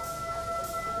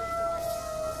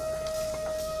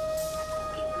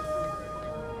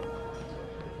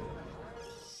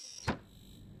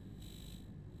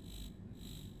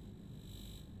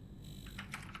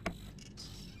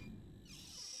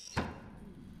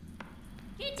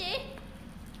 Kitty?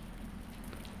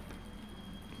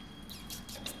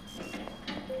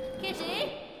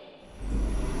 Kitty?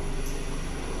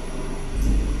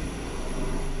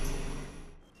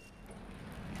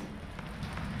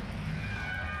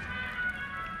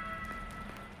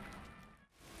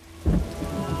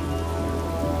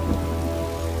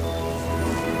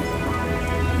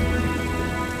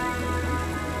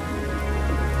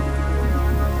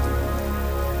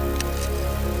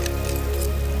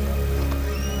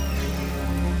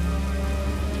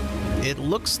 It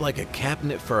looks like a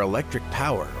cabinet for electric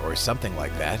power or something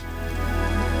like that.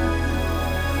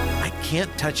 I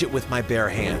can't touch it with my bare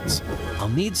hands. I'll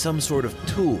need some sort of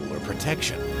tool or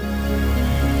protection.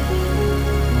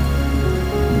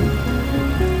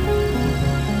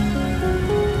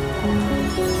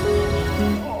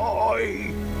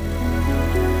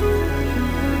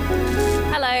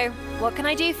 Hello, what can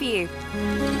I do for you?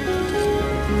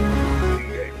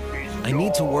 I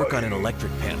need to work on an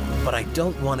electric panel, but I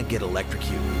don't want to get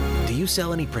electrocuted. Do you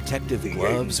sell any protective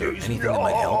gloves or anything that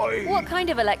might help? What kind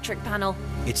of electric panel?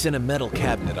 It's in a metal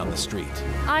cabinet on the street.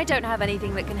 I don't have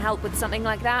anything that can help with something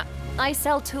like that. I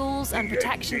sell tools and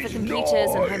protection for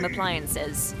computers and home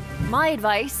appliances. My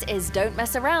advice is don't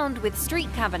mess around with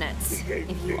street cabinets.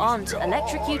 If you aren't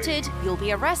electrocuted, you'll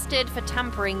be arrested for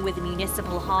tampering with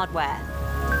municipal hardware.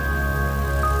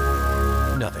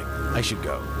 Nothing. I should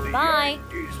go. Bye.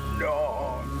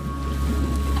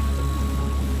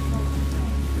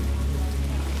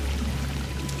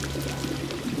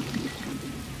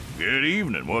 Good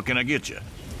evening. What can I get you?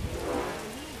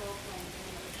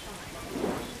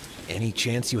 Any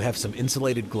chance you have some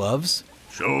insulated gloves?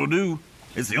 Sure do.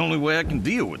 It's the only way I can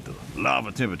deal with the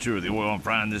lava temperature of the oil I'm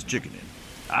frying this chicken in.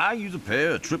 I use a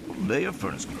pair of triple-layer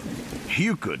furnace gloves.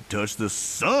 You could touch the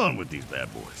sun with these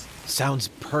bad boys. Sounds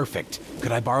perfect.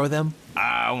 Could I borrow them?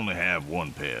 I only have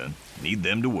one pair. Need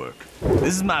them to work.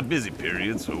 This is my busy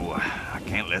period, so I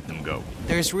can't let them go.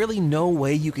 There's really no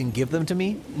way you can give them to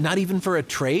me? Not even for a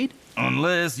trade?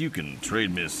 Unless you can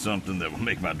trade me something that will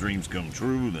make my dreams come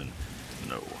true, then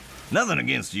no. Nothing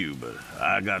against you, but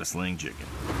I got a sling chicken.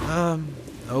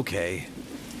 Okay.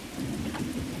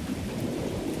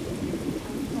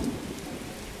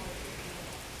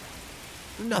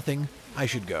 Nothing. I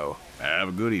should go. Have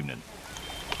a good evening.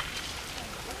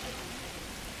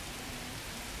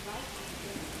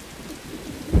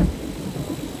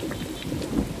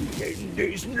 In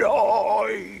this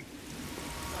night.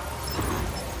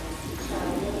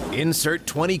 Insert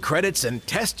 20 credits and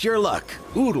test your luck.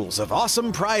 Oodles of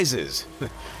awesome prizes.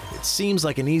 It seems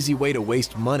like an easy way to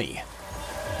waste money.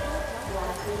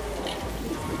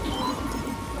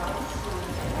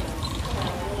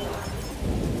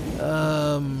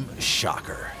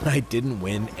 Shocker. I didn't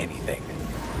win anything.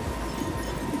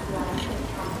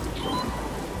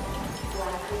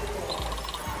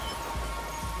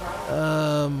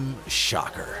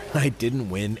 Shocker. I didn't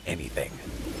win anything.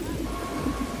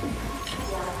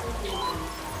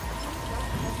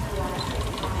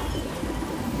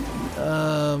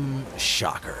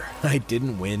 Shocker. I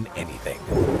didn't win anything.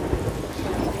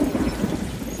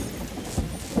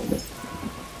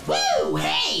 Woo!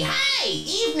 Hey, hi!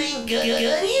 Evening, good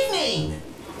evening!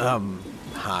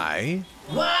 Hi?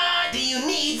 What do you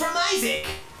need from Isaac?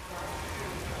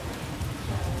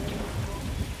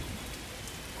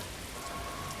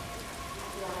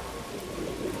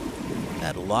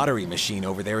 That lottery machine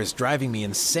over there is driving me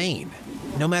insane.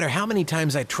 No matter how many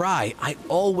times I try, I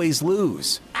always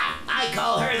lose. I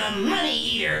call her the Money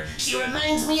Eater. She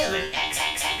reminds me of an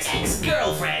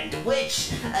ex-girlfriend,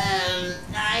 which,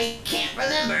 I can't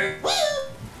remember. Woo!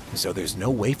 So there's no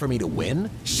way for me to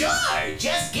win? Sure,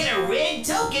 just get a rigged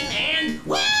token and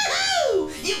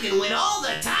woohoo! You can win all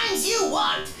the times you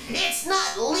want. It's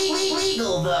not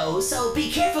legal though, so be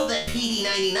careful that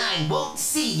PD99 won't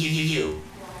see you.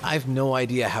 I've no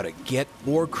idea how to get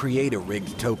or create a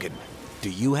rigged token. Do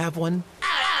you have one?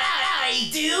 I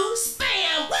do,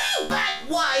 spam, woo! But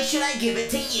why should I give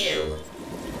it to you?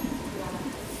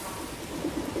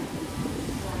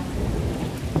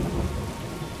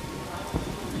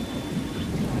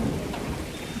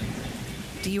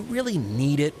 Do you really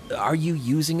need it? Are you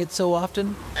using it so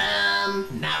often?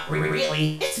 Not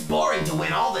really. It's boring to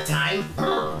win all the time.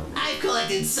 I've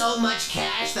collected so much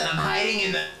cash that I'm hiding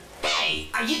in the... Hey,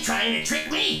 are you trying to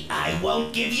trick me? I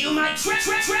won't give you my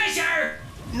treasure!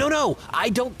 No, I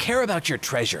don't care about your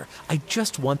treasure. I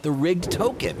just want the rigged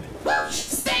token.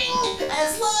 Sting!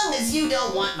 As long as you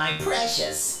don't want my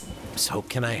precious. So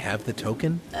can I have the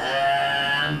token?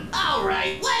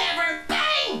 Alright, whatever,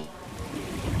 bang!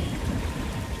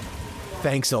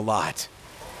 Thanks a lot.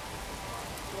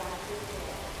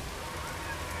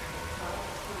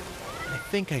 I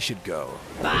think I should go.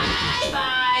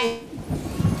 Bye-bye!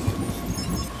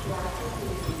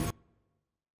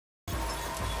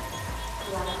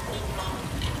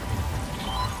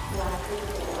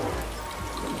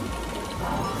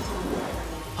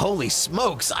 Holy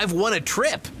smokes, I've won a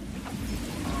trip!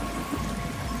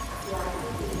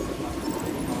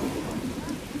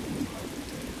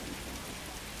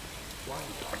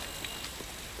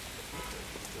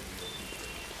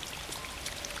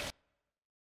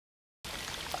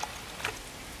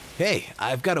 Hey,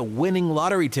 I've got a winning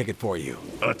lottery ticket for you.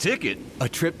 A ticket? A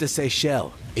trip to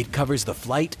Seychelles. It covers the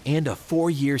flight and a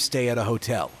 4-year stay at a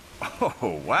hotel.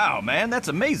 Oh, wow, man, that's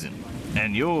amazing.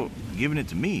 And you're giving it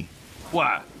to me?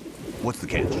 Why? What's the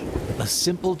catch? A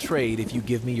simple trade if you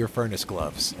give me your furnace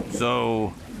gloves.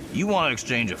 So, you want to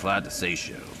exchange a flight to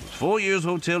Seychelles, 4 years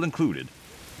hotel included,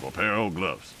 for a pair of old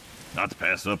gloves. Not to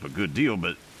pass up a good deal,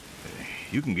 but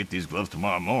you can get these gloves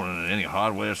tomorrow morning at any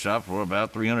hardware shop for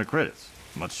about 300 credits.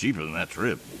 Much cheaper than that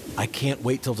trip. I can't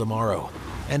wait till tomorrow.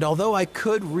 And although I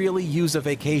could really use a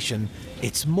vacation,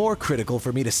 it's more critical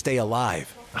for me to stay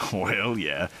alive. Well,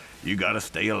 yeah, you gotta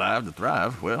stay alive to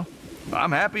thrive. Well,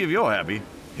 I'm happy if you're happy.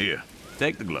 Here,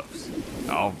 take the gloves.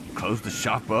 I'll close the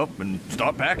shop up and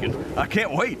start packing. I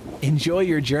can't wait. Enjoy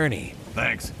your journey.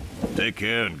 Thanks. Take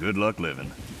care and good luck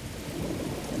living.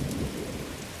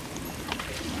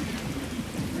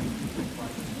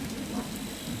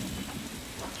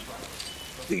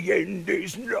 The end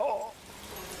is not.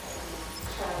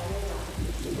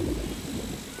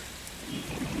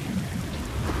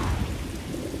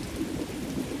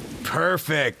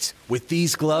 Perfect! With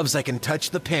these gloves, I can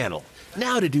touch the panel.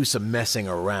 Now to do some messing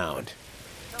around.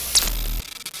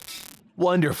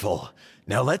 Wonderful.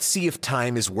 Now let's see if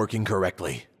time is working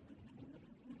correctly.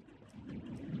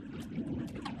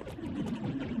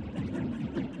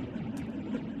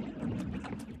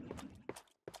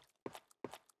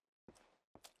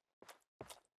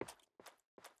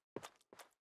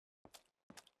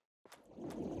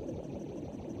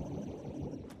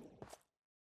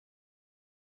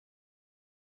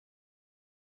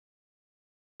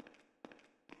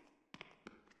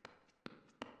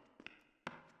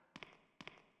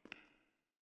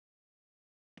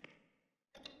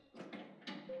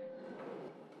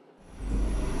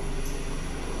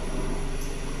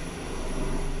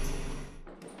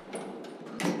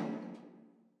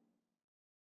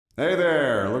 Hey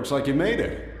there, looks like you made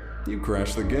it. You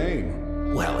crashed the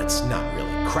game. Well, it's not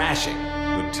really crashing.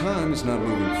 The time is not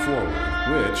moving forward,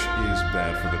 which is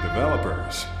bad for the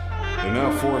developers. They're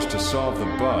now forced to solve the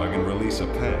bug and release a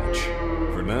patch.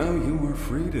 For now, you are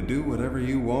free to do whatever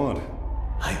you want.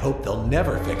 I hope they'll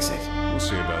never fix it. We'll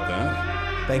see about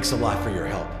that. Thanks a lot for your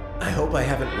help. I hope I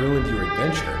haven't ruined your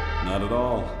adventure. Not at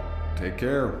all. Take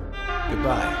care.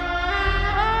 Goodbye.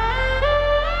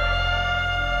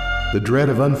 The dread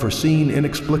of unforeseen,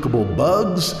 inexplicable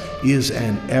bugs is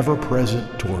an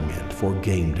ever-present torment for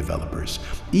game developers.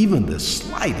 Even the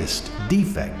slightest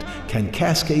defect can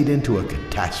cascade into a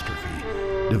catastrophe,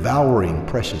 devouring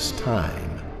precious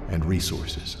time and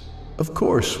resources. Of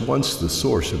course, once the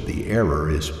source of the error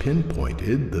is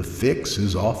pinpointed, the fix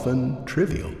is often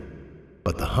trivial.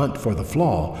 But the hunt for the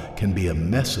flaw can be a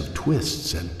mess of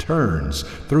twists and turns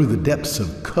through the depths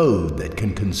of code that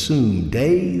can consume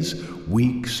days,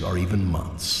 weeks, or even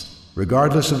months.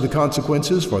 Regardless of the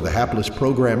consequences for the hapless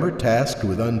programmer tasked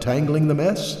with untangling the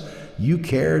mess, you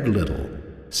cared little,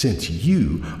 since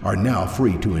you are now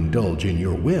free to indulge in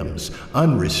your whims,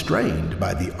 unrestrained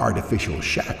by the artificial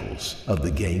shackles of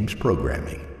the game's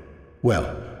programming.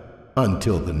 Well,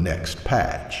 until the next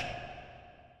patch.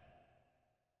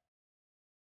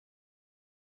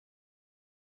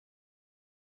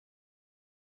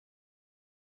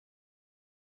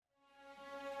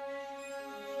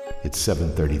 It's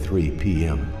 7:33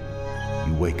 p.m.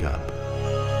 You wake up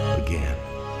again.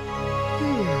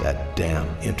 That damn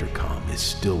intercom is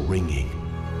still ringing.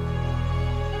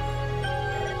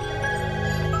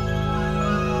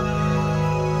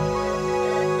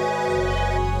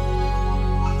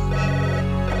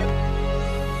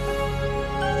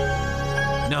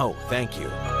 No, thank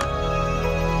you.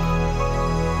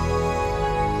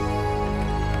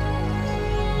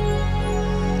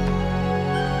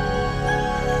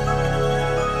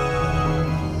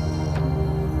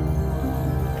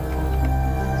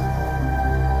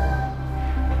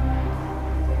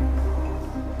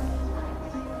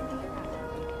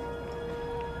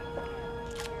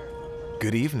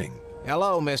 Good evening.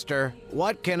 Hello, mister.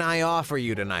 What can I offer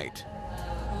you tonight?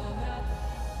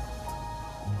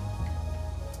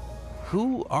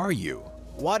 Who are you?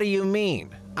 What do you mean?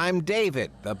 I'm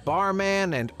David, the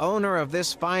barman and owner of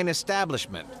this fine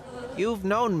establishment. You've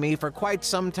known me for quite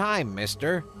some time,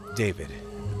 mister. David,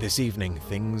 this evening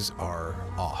things are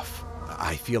off.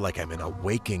 I feel like I'm in a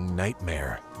waking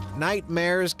nightmare.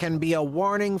 Nightmares can be a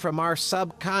warning from our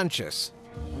subconscious.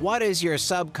 What is your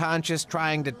subconscious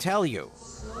trying to tell you?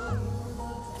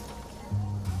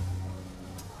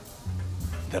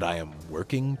 That I am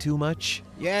working too much?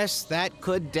 Yes, that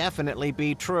could definitely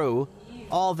be true.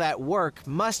 All that work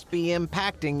must be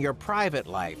impacting your private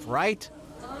life, right?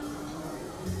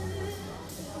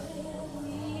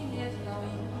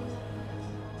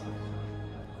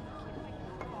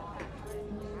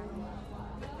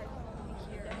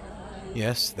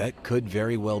 Yes, that could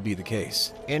very well be the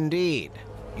case. Indeed.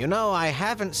 You know, I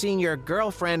haven't seen your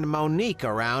girlfriend Monique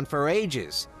around for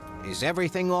ages. Is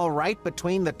everything all right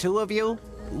between the two of you?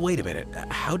 Wait a minute,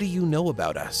 how do you know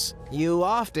about us? You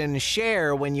often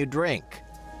share when you drink.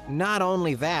 Not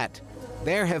only that,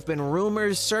 there have been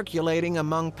rumors circulating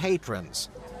among patrons.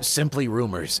 Simply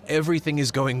rumors. Everything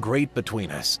is going great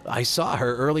between us. I saw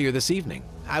her earlier this evening.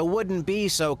 I wouldn't be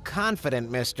so confident,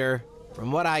 mister.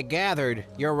 From what I gathered,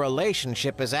 your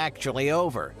relationship is actually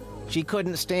over. She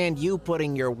couldn't stand you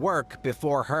putting your work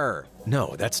before her.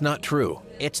 No, that's not true.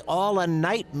 It's all a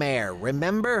nightmare,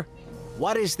 remember?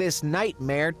 What is this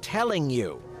nightmare telling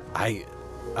you? I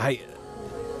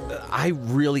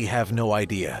really have no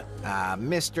idea.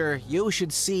 Mister, you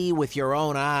should see with your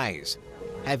own eyes.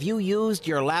 Have you used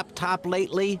your laptop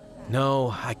lately?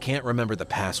 No, I can't remember the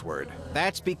password.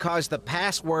 That's because the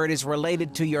password is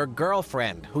related to your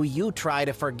girlfriend, who you try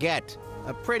to forget.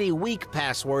 A pretty weak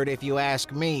password if you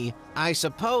ask me. I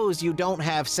suppose you don't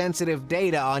have sensitive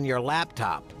data on your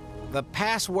laptop. The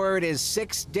password is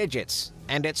 6 digits,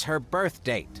 and it's her birth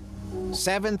date.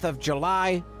 7th of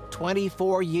July,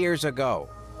 24 years ago.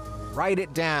 Write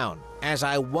it down, as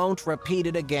I won't repeat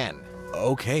it again.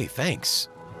 Okay, thanks.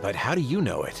 But how do you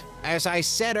know it? As I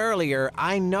said earlier,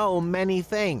 I know many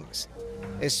things.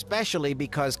 Especially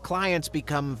because clients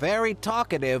become very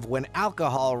talkative when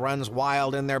alcohol runs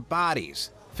wild in their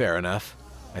bodies. Fair enough.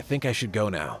 I think I should go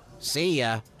now. See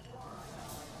ya.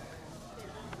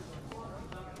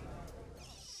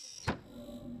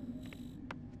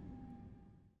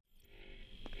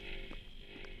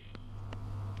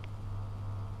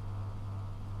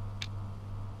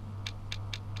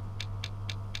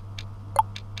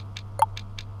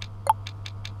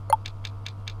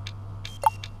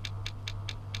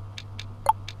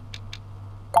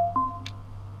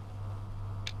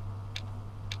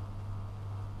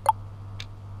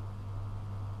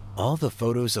 All the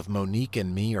photos of Monique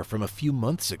and me are from a few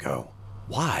months ago.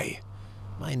 Why?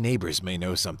 My neighbors may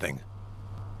know something.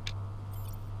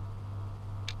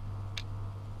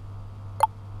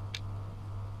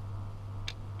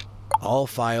 All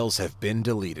files have been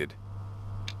deleted.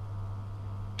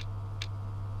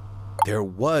 There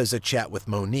was a chat with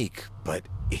Monique, but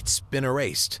it's been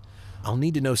erased. I'll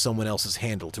need to know someone else's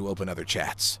handle to open other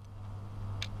chats.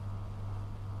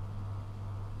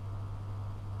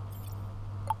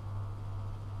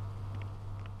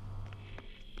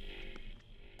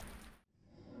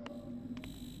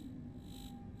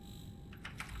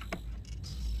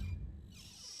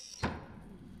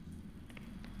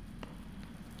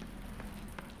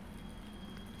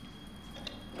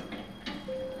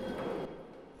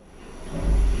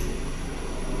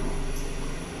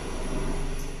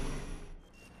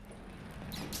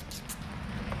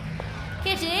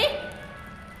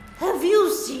 Have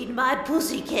you seen my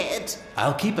pussycat?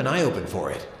 I'll keep an eye open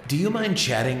for it. Do you mind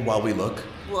chatting while we look?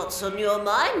 What's on your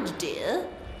mind, dear?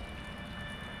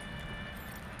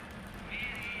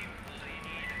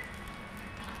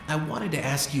 I wanted to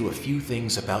ask you a few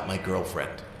things about my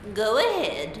girlfriend. Go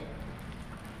ahead.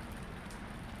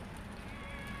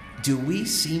 Do we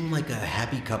seem like a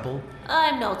happy couple?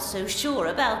 I'm not so sure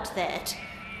about that.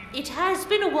 It has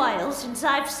been a while since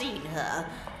I've seen her.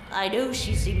 I know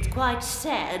she seemed quite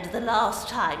sad the last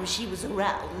time she was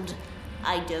around.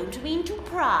 I don't mean to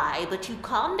pry, but you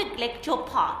can't neglect your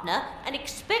partner and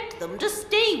expect them to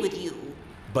stay with you.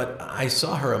 But I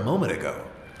saw her a moment ago.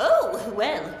 Oh,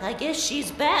 well, I guess she's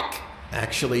back.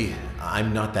 Actually,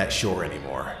 I'm not that sure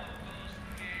anymore.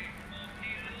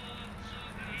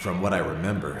 From what I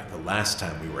remember, the last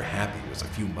time we were happy was a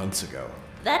few months ago.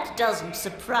 That doesn't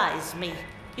surprise me.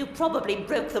 You probably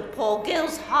broke the poor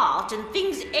girl's heart and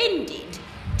things ended.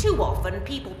 Too often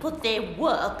people put their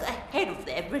work ahead of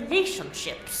their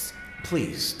relationships.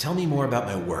 Please, tell me more about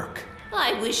my work.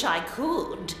 I wish I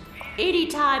could. Any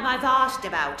time I've asked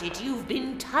about it, you've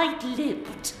been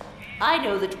tight-lipped. I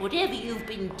know that whatever you've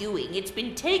been doing, it's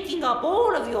been taking up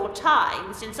all of your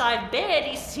time since I've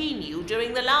barely seen you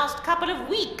during the last couple of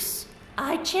weeks.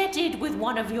 I chatted with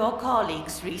one of your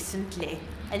colleagues recently,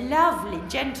 a lovely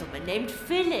gentleman named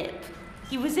Philip.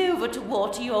 He was over to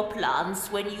water your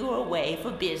plants when you were away for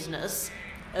business.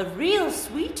 A real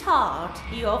sweetheart.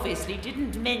 He obviously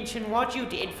didn't mention what you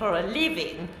did for a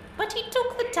living, but he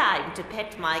took the time to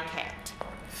pet my cat.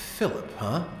 Philip,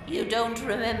 huh? You don't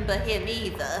remember him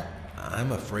either.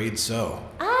 I'm afraid so.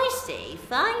 I say,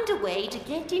 find a way to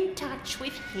get in touch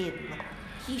with him.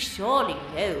 He surely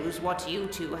knows what you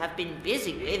two have been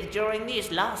busy with during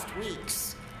these last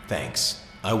weeks. Thanks.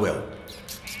 I will.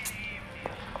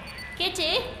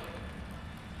 Kitty?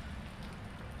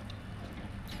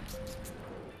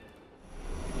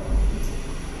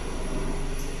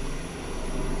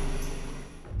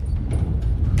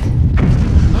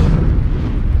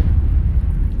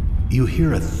 You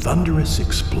hear a thunderous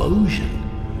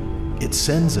explosion. It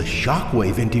sends a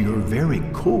shockwave into your very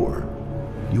core.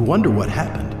 You wonder what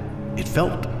happened. It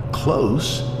felt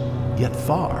close, yet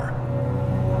far.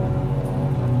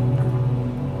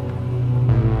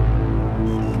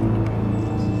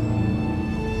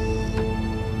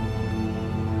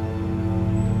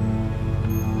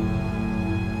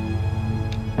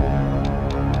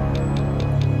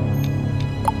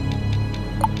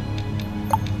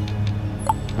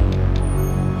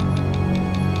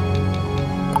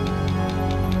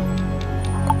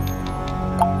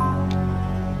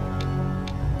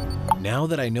 Now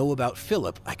that I know about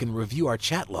Philip, I can review our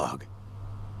chat log.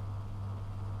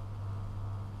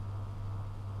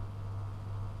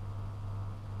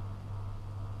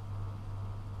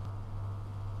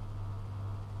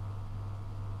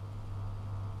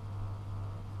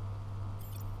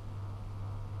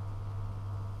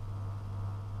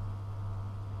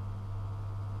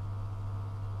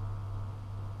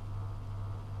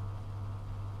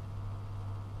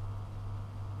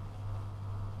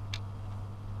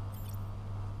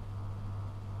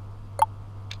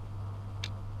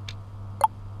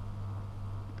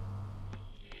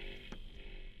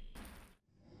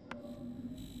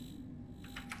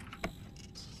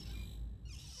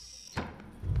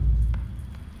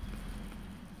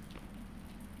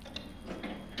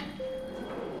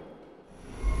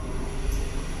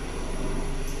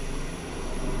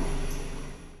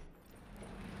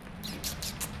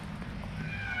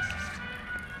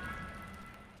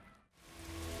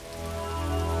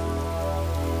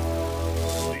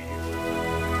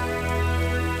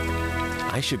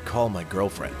 I should call my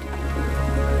girlfriend.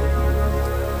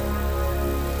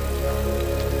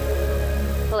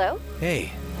 Hello?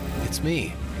 Hey, it's me.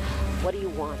 What do you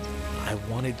want? I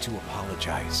wanted to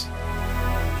apologize.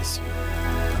 I miss you.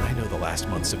 I know the last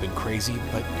months have been crazy,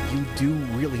 but you do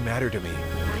really matter to me.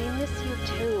 I miss you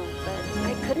too, but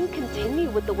I couldn't continue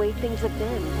with the way things have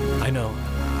been. I know.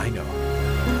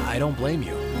 I don't blame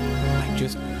you. I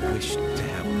just wish to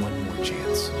have one more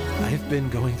chance. I've been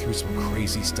going through some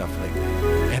crazy stuff lately,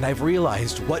 and I've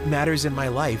realized what matters in my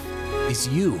life is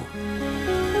you.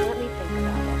 Let me think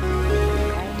about it,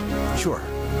 okay? Sure.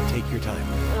 Take your time.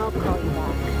 I'll call you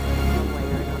back, one way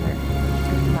or another.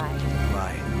 Bye.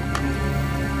 Bye.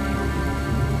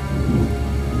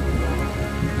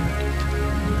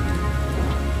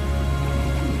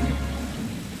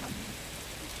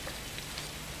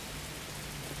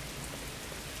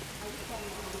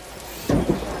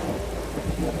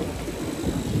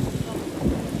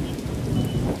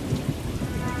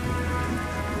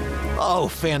 Oh,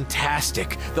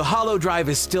 fantastic! The hollow drive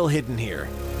is still hidden here.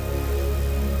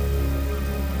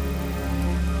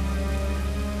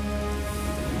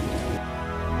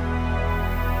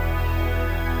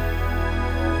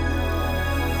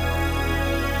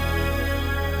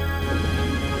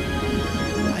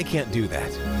 can't do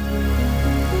that.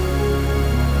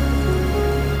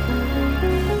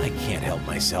 I can't help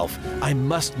myself. I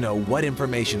must know what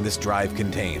information this drive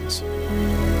contains.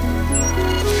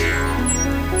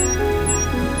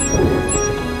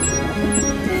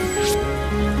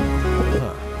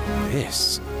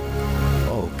 This.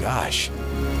 Oh gosh.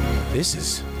 This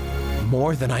is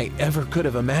more than I ever could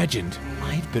have imagined.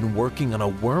 I've been working on a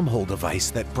wormhole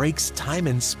device that breaks time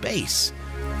and space.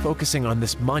 Focusing on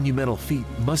this monumental feat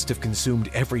must have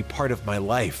consumed every part of my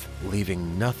life,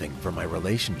 leaving nothing for my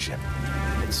relationship.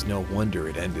 It's no wonder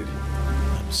it ended.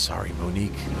 I'm sorry,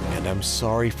 Monique, and I'm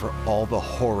sorry for all the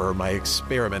horror my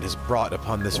experiment has brought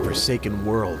upon this forsaken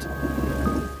world.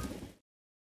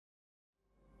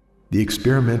 The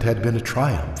experiment had been a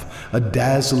triumph, a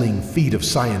dazzling feat of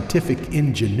scientific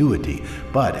ingenuity,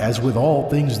 but as with all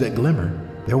things that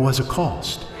glimmer, there was a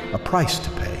cost, a price to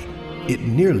pay. It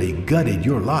nearly gutted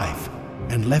your life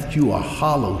and left you a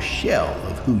hollow shell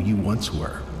of who you once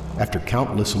were. After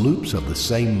countless loops of the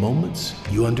same moments,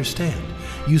 you understand.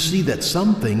 You see that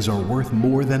some things are worth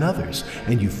more than others,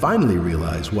 and you finally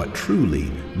realize what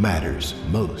truly matters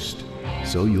most.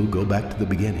 So you'll go back to the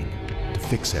beginning to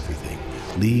fix everything.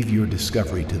 Leave your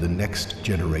discovery to the next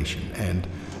generation, and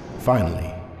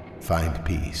finally, find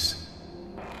peace.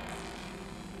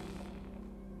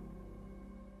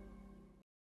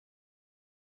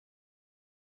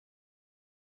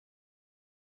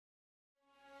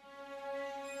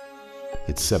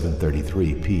 It's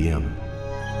 7:33 p.m.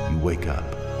 You wake up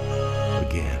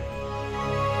again.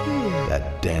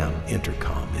 That damn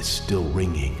intercom is still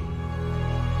ringing.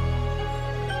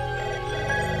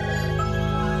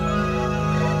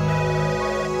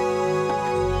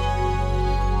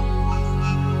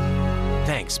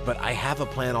 Thanks, but I have a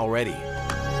plan already.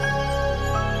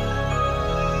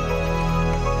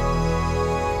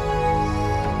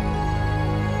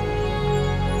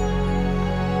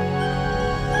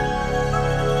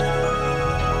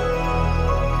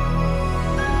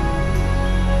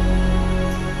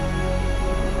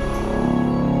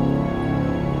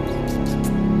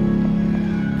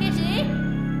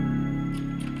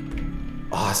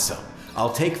 Awesome.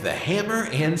 I'll take the hammer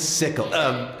and sickle,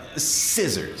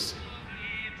 scissors.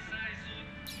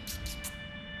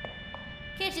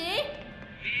 Kitty?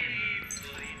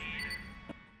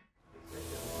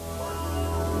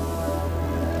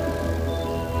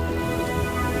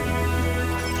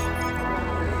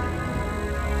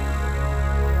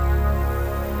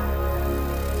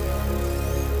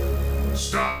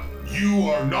 Stop! You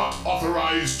are not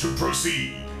authorized to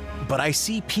proceed. But I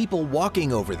see people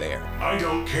walking over there. I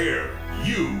don't care.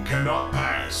 You cannot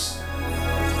pass.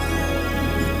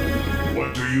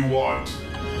 What do you want?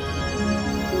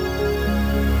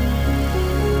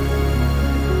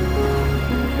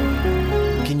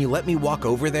 Can you let me walk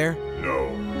over there? No.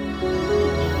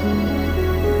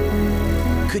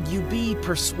 Could you be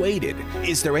persuaded?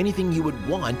 Is there anything you would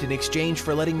want in exchange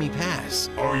for letting me pass?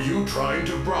 Are you trying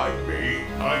to bribe me?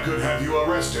 I could have you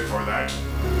arrested for that.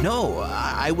 No,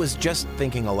 I was just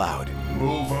thinking aloud.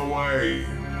 Move away.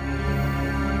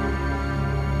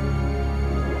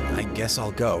 I guess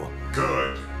I'll go.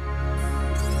 Good.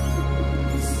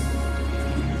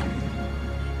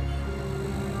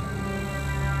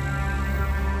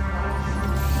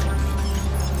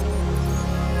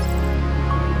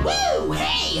 Woo!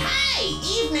 Hey, hi!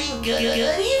 Evening, good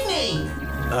evening!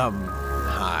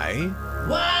 Hi?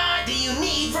 What do you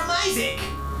need from Isaac?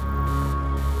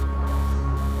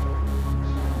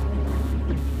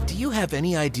 Do you have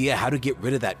any idea how to get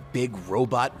rid of that big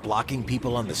robot blocking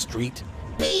people on the street?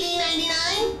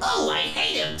 PD-99? Oh, I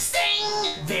hate him!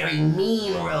 Sting! Very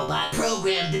mean robot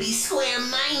programmed to be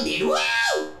square-minded.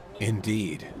 Woo!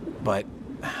 Indeed. But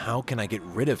how can I get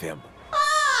rid of him?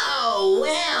 Oh,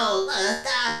 well,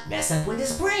 mess up with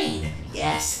his brain.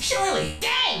 Yes, surely.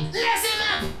 Dang! Mess him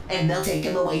up! And they'll take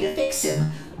him away to fix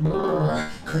him. Brr,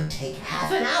 could take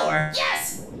half an hour.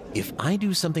 Yes! If I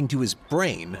do something to his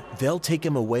brain, they'll take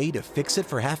him away to fix it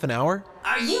for half an hour?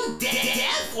 Are you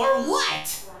deaf or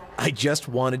what? I just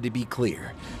wanted to be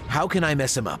clear. How can I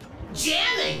mess him up?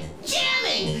 Jamming!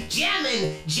 Jamming!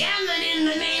 Jamming! Jamming in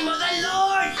the name of the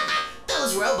Lord!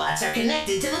 Those robots are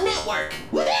connected to the network.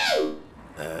 Woohoo!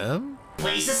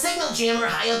 Place a signal jammer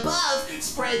high above,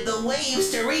 spread the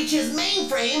waves to reach his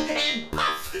mainframe, and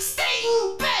puff!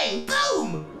 Sting! Bang!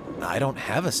 Boom! I don't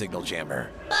have a signal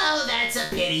jammer. Oh, that's a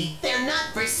pity. They're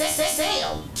not for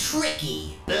sale.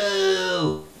 Tricky.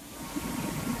 Boo!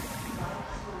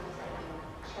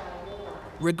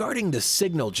 Regarding the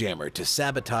signal jammer to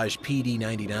sabotage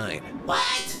PD-99.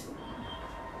 What?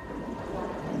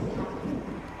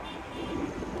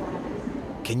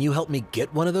 Can you help me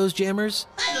get one of those jammers?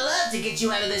 I'd love to get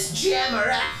you out of this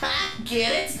jammer.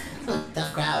 Get it?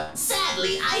 Tough crowd.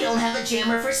 Sadly, I don't have a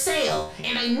jammer for sale,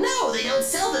 and I know they don't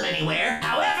sell them anywhere.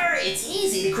 However, it's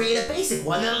easy to create a basic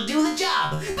one that'll do the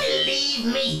job. Believe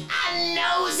me, I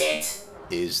knows it.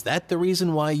 Is that the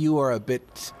reason why you are a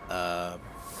bit,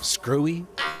 screwy?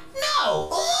 No!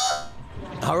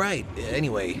 All right,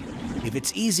 anyway, if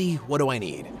it's easy, what do I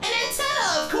need? An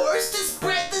antenna, of course, to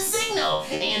spread the signal,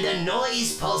 and a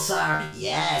noise pulsar.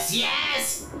 Yes,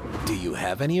 yes! Do you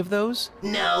have any of those?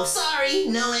 No, sorry,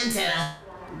 no antenna.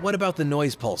 What about the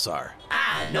noise pulsar?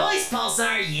 Noise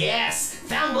pulsar, yes!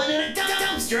 Found one in a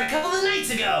dumpster a couple of nights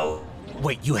ago.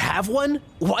 Wait, you have one?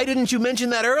 Why didn't you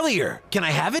mention that earlier? Can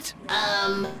I have it?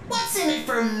 What's in it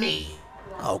for me?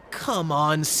 Oh, come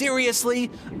on,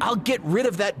 seriously? I'll get rid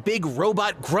of that big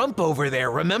robot grump over there,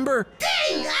 remember?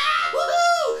 Dang!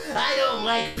 Woohoo! I don't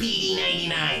like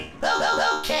PD-99.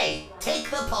 Oh, okay, take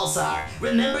the pulsar.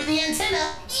 Remember the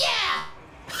antenna?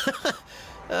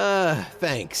 Yeah!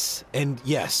 Thanks. And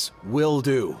yes, will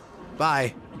do.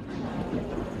 Bye.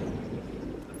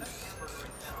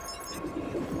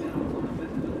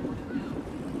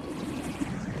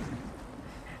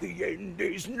 The end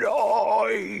is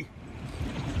nigh.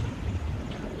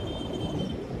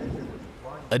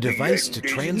 A device to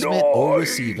transmit or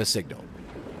receive a signal.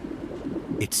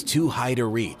 It's too high to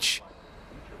reach.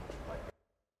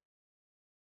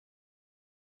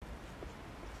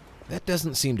 That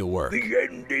doesn't seem to work. The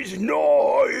end is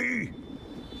nigh.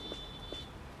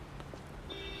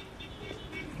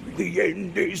 The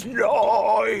end is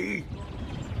nigh.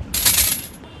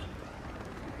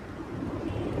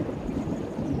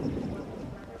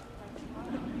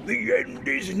 The end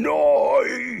is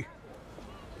nigh.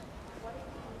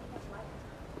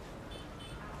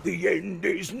 The end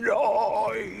is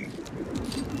nigh.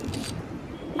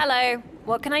 Hello,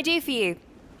 what can I do for you?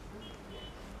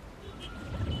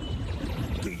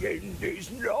 The end is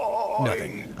nigh.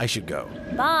 Nothing. I should go.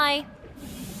 Bye.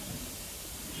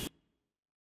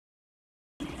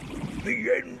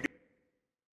 The end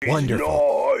is Wonderful.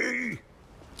 nigh.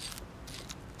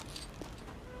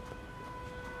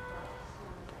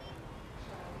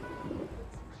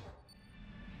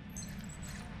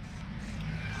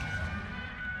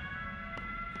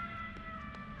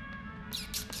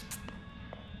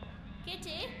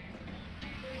 Kitty?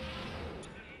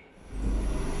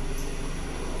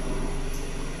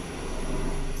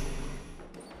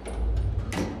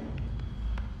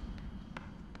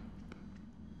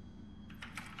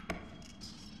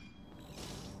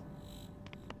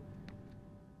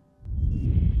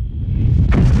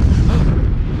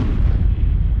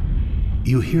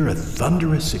 You hear a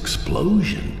thunderous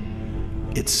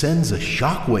explosion. It sends a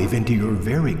shockwave into your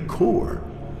very core.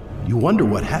 You wonder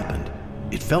what happened.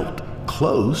 It felt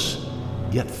close,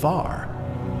 yet far.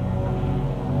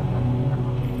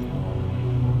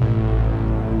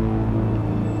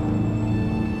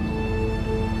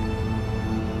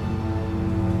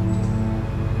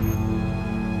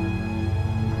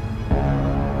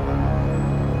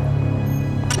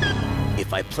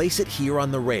 If I place it here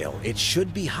on the rail, it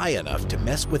should be high enough to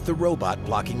mess with the robot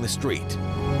blocking the street.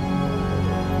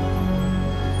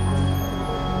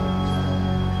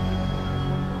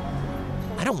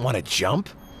 I don't want to jump.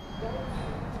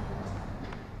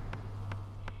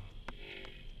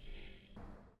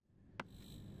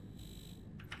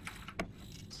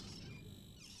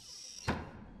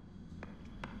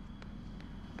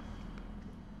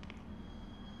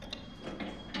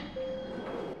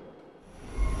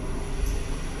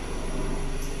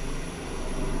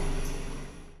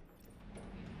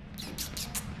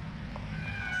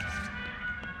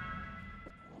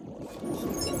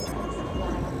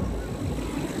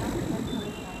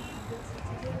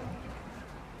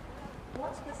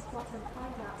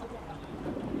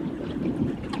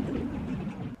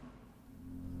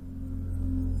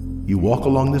 You walk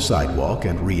along the sidewalk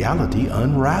and reality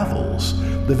unravels.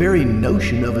 The very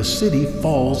notion of a city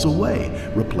falls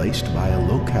away, replaced by a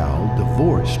locale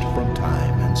divorced from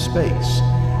time and space.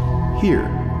 Here,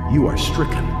 you are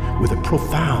stricken with a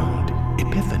profound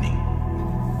epiphany.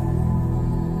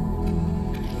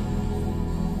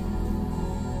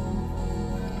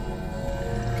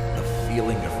 A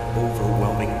feeling of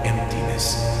overwhelming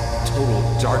emptiness, total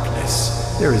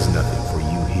darkness. There is nothing for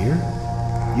you here.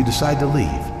 You decide to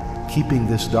leave, keeping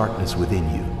this darkness within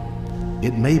you.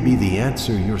 It may be the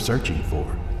answer you're searching for.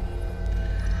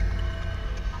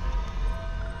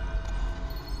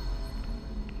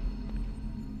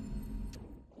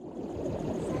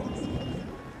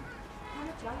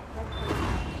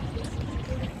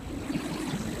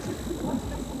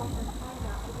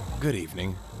 Good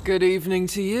evening. Good evening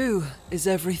to you. Is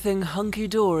everything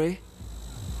hunky-dory?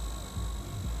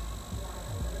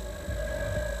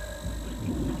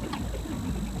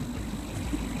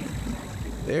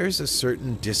 There's a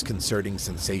certain disconcerting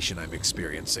sensation I'm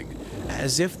experiencing,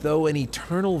 as if though an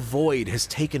eternal void has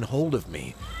taken hold of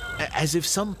me, as if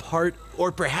some part,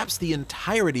 or perhaps the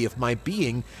entirety of my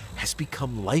being, has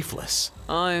become lifeless.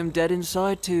 I am dead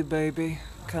inside too, baby.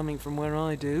 Coming from where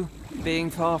I do. Being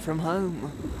far from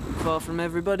home. Far from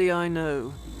everybody I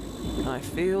know. I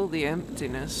feel the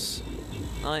emptiness.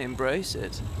 I embrace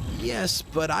it. Yes,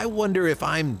 but I wonder if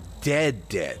I'm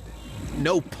dead.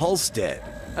 No pulse dead.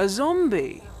 A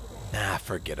zombie? Ah,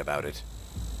 forget about it.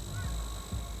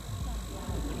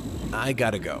 I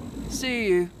gotta go. See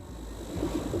you.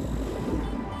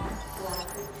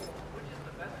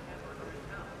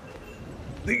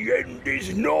 The end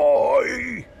is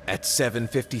nigh! At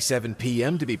 7:57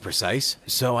 p.m. to be precise,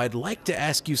 so I'd like to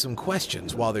ask you some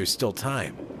questions while there's still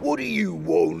time. What do you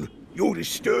want? You're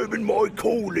disturbing my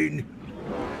calling.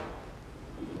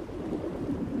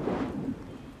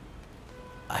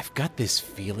 I've got this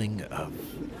feeling of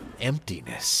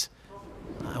emptiness.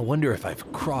 I wonder if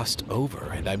I've crossed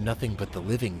over and I'm nothing but the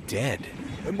living dead.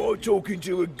 Am I talking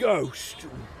to a ghost?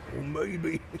 Or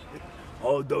maybe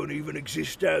I don't even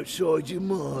exist outside your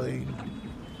mind.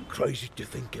 Crazy to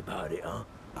think about it, huh?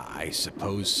 I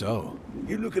suppose so.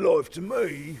 You look alive to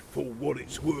me, for what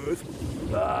it's worth,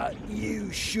 but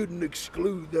you shouldn't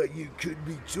exclude that you could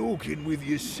be talking with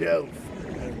yourself.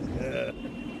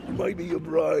 Maybe your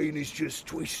brain is just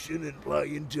twisting and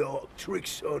playing dark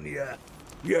tricks on you.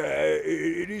 Yeah,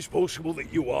 it is possible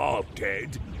that you are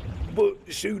dead, but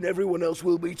soon everyone else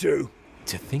will be too.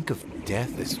 To think of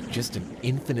death as just an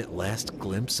infinite last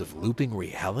glimpse of looping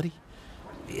reality?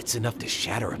 It's enough to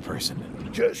shatter a person.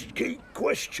 Just keep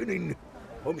questioning.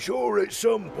 I'm sure at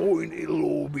some point it'll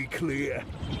all be clear.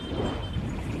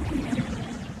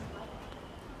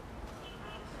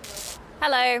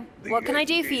 Hello, what can I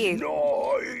do for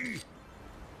you?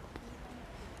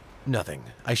 Nothing.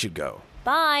 I should go.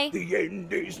 Bye. The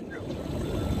end is...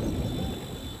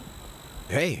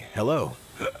 Hey, hello.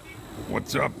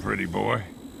 What's up, pretty boy?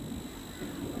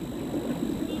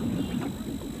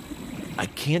 I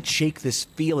can't shake this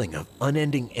feeling of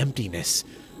unending emptiness.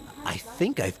 I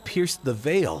think I've pierced the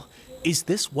veil. Is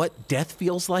this what death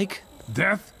feels like?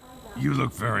 Death? You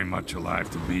look very much alive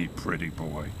to me, pretty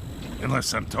boy.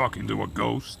 Unless I'm talking to a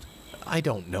ghost. I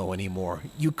don't know anymore.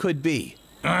 You could be.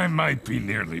 I might be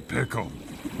nearly pickled,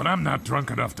 but I'm not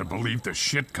drunk enough to believe the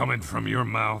shit coming from your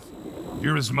mouth.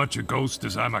 You're as much a ghost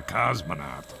as I'm a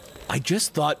cosmonaut. I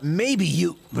just thought maybe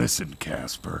you... Listen,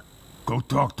 Casper. Go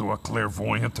talk to a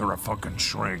clairvoyant or a fucking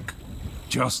shrink.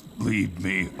 Just leave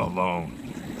me alone.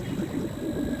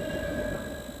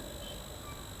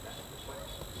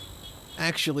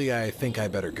 Actually, I think I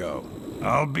better go.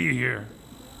 I'll be here.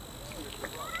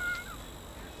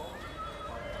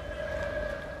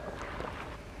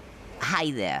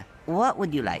 Hi there. What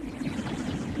would you like?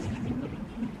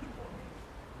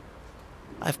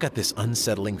 I've got this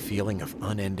unsettling feeling of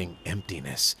unending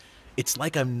emptiness. It's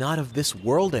like I'm not of this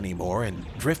world anymore and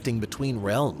drifting between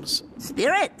realms.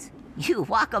 Spirit, you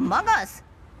walk among us.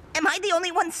 Am I the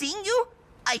only one seeing you?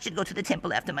 I should go to the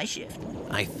temple after my shift.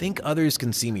 I think others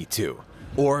can see me too.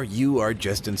 Or you are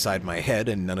just inside my head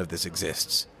and none of this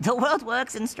exists. The world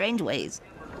works in strange ways.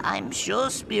 I'm sure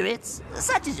spirits,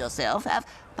 such as yourself, have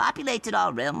populated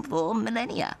our realm for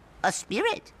millennia. A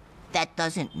spirit that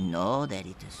doesn't know that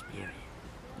it's a spirit.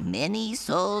 Many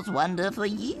souls wander for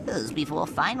years before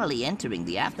finally entering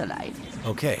the afterlife.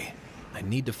 Okay, I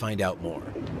need to find out more.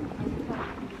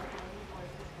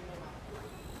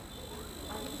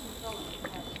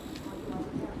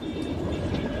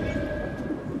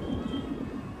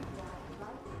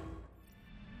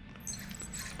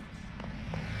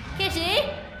 Kitty?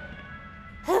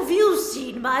 Have you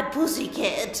seen my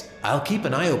pussycat? I'll keep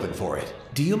an eye open for it.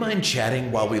 Do you mind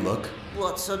chatting while we look?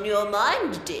 What's on your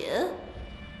mind, dear?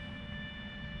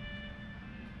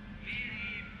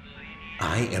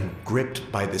 I am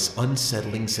gripped by this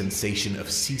unsettling sensation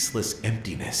of ceaseless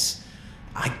emptiness.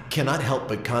 I cannot help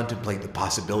but contemplate the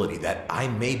possibility that I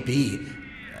may be,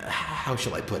 how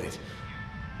shall I put it,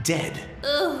 dead.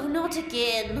 Oh, not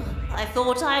again. I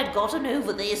thought I had gotten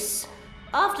over this.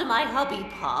 After my hubby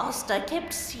passed, I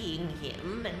kept seeing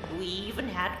him, and we even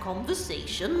had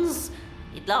conversations.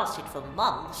 It lasted for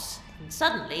months, and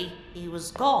suddenly he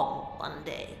was gone one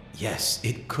day. Yes,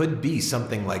 it could be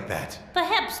something like that.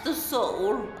 Perhaps the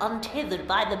soul, untethered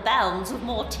by the bounds of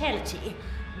mortality,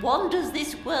 wanders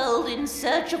this world in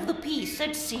search of the peace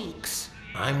it seeks.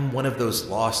 I'm one of those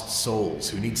lost souls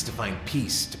who needs to find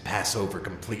peace to pass over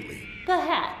completely.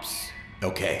 Perhaps.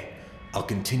 Okay, I'll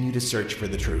continue to search for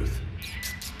the truth.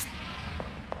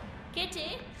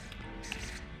 Kitty?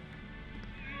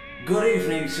 Good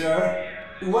evening, sir.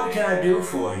 What can I do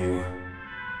for you?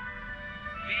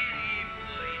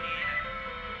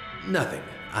 Nothing.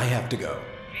 I have to go.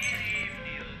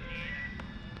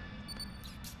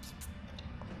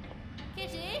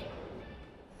 Kitty?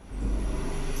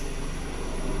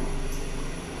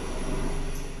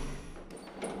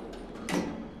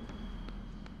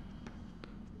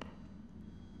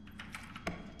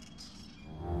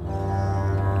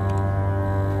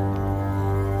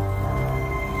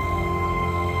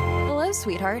 Hello,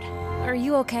 sweetheart. Are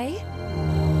you okay?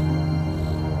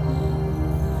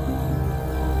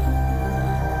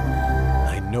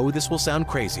 I know this will sound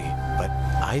crazy, but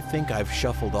I think I've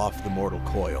shuffled off the mortal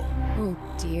coil. Oh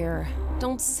dear,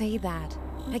 don't say that.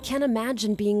 I can't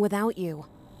imagine being without you.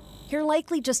 You're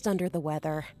likely just under the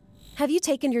weather. Have you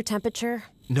taken your temperature?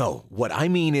 No, what I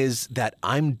mean is that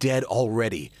I'm dead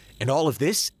already, and all of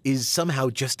this is somehow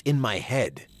just in my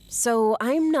head. So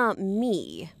I'm not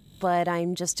me, but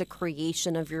I'm just a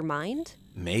creation of your mind?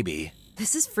 Maybe.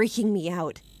 This is freaking me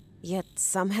out. Yet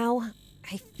somehow,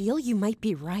 I feel you might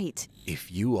be right.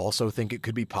 If you also think it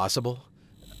could be possible,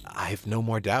 I've no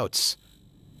more doubts.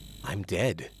 I'm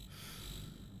dead.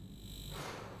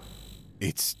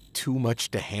 It's too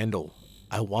much to handle.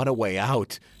 I want a way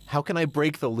out. How can I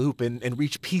break the loop and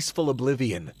reach peaceful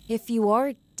oblivion? If you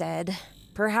are dead,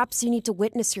 perhaps you need to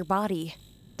witness your body.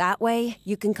 That way,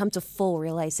 you can come to full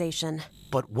realization.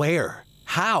 But where?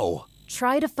 How?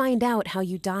 Try to find out how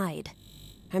you died.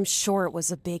 I'm sure it was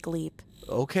a big leap.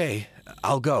 Okay,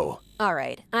 I'll go. All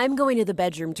right, I'm going to the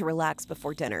bedroom to relax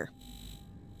before dinner.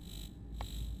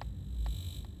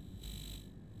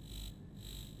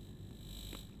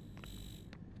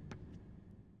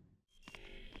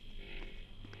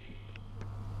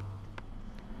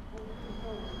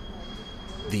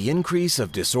 The increase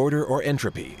of disorder or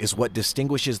entropy is what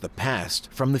distinguishes the past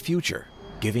from the future,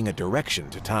 giving a direction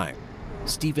to time.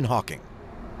 Stephen Hawking.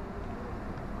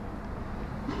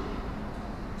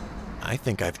 I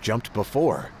think I've jumped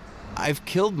before. I've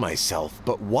killed myself,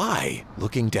 but why?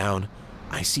 Looking down,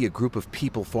 I see a group of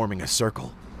people forming a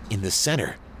circle. In the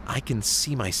center, I can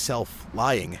see myself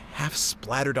lying half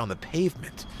splattered on the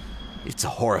pavement. It's a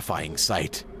horrifying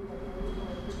sight.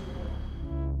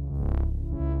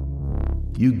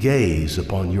 You gaze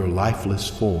upon your lifeless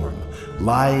form,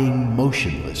 lying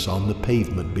motionless on the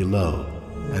pavement below,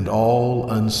 and all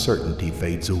uncertainty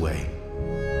fades away.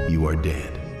 You are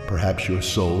dead. Perhaps your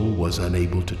soul was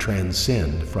unable to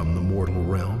transcend from the mortal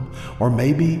realm, or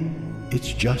maybe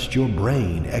it's just your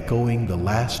brain echoing the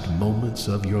last moments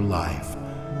of your life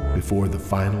before the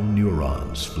final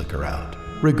neurons flicker out.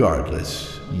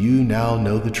 Regardless, you now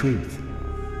know the truth,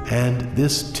 and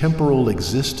this temporal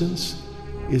existence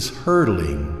is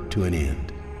hurtling to an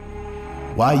end.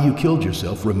 Why you killed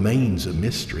yourself remains a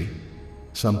mystery,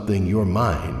 something your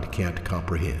mind can't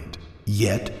comprehend.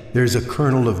 Yet there's a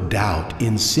kernel of doubt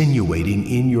insinuating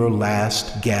in your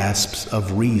last gasps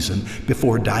of reason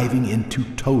before diving into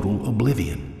total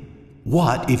oblivion.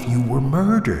 What if you were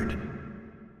murdered?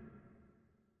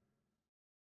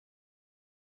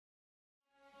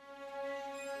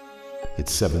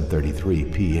 It's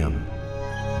 7:33 p.m.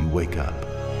 You wake up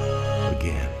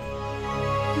again.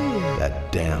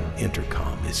 That damn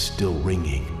intercom is still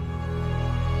ringing.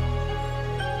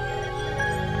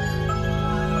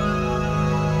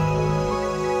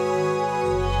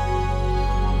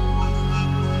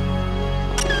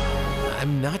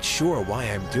 I'm not sure why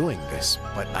I'm doing this,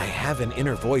 but I have an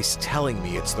inner voice telling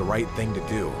me it's the right thing to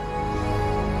do.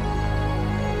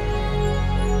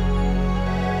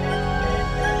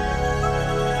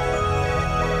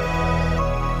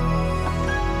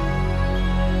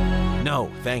 No,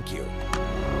 thank you.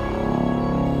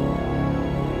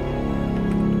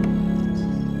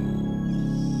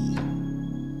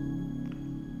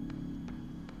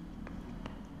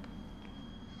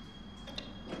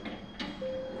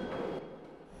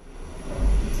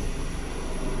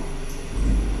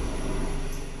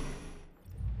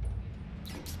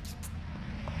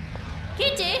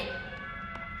 Kitty?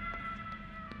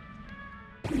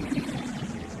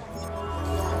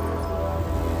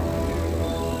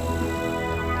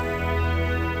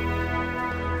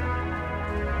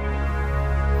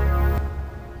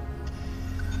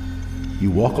 You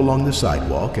walk along the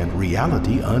sidewalk and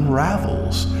reality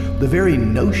unravels. The very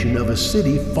notion of a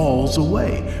city falls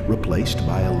away, replaced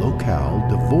by a locale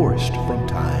divorced from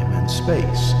time and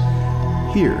space.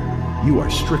 Here, you are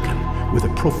stricken with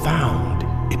a profound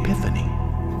epiphany.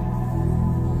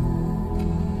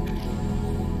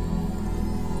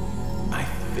 I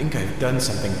think I've done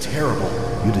something terrible.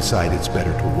 You decide it's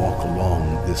better to walk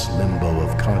along this limbo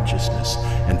of consciousness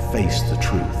and face the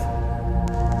truth.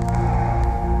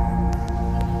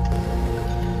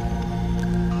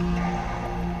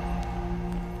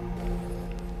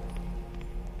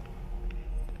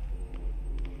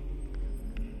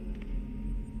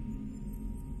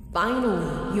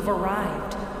 Finally, you've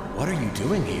arrived. What are you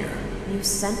doing here? You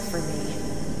sent for me.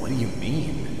 What do you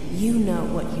mean? You know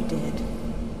what you did.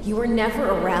 You were never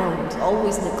around,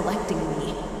 always neglecting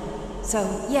me.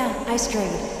 So, yeah, I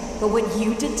strayed. But what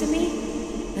you did to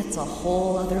me? That's a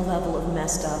whole other level of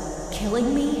messed up.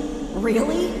 Killing me?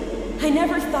 Really? I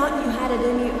never thought you had it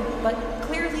in you, but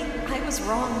clearly I was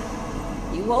wrong.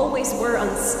 You always were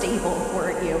unstable,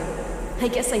 weren't you? I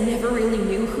guess I never really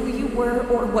knew who you were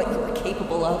or what you were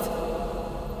capable of.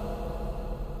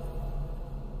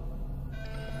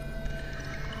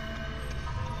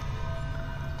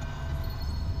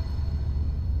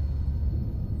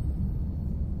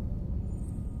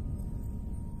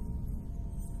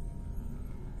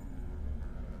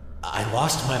 I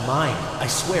lost my mind. I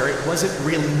swear it wasn't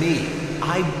really me.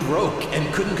 I broke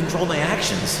and couldn't control my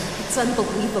actions. It's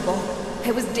unbelievable.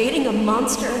 I was dating a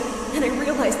monster, and I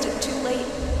realized it too late.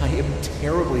 I am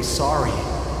terribly sorry.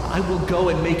 I will go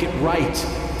and make it right.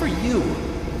 For you.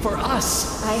 For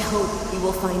us. I hope you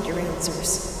will find your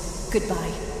answers.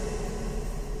 Goodbye.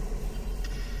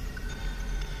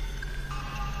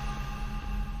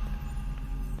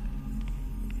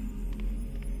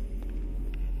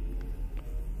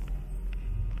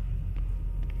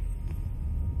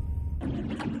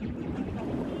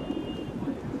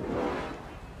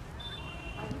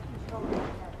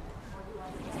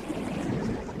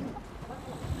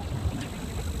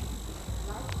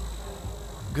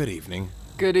 Good evening.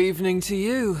 Good evening to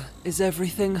you. Is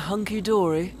everything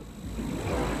hunky-dory?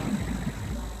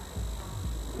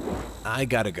 I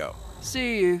gotta go.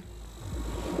 See you.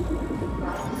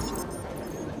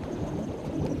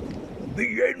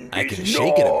 The end I can is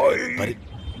shake it a nigh. bit, but it...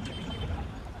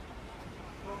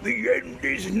 The end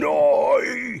is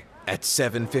nigh. At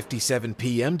 7:57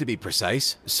 p.m. to be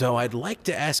precise, so I'd like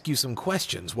to ask you some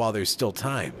questions while there's still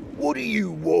time. What do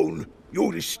you want?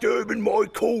 You're disturbing my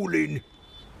calling.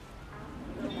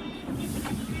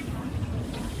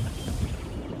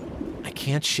 I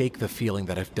can't shake the feeling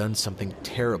that I've done something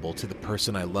terrible to the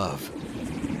person I love.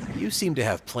 You seem to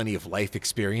have plenty of life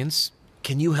experience.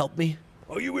 Can you help me?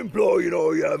 Are you implying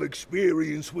I have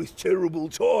experience with terrible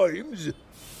times?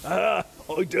 Ah,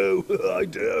 I do.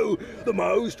 The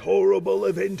most horrible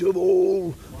event of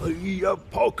all, the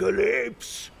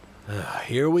apocalypse.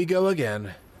 Here we go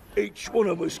again. Each one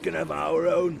of us can have our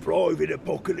own private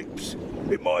apocalypse.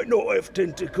 It might not have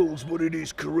tentacles, but it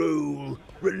is cruel,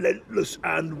 relentless,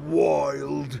 and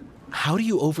wild. How do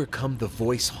you overcome the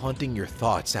voice haunting your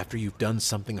thoughts after you've done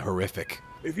something horrific?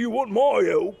 If you want my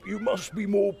help, you must be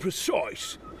more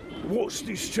precise. What's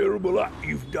this terrible act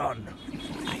you've done?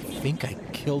 I think I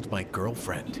killed my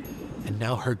girlfriend, and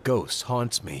now her ghost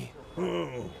haunts me.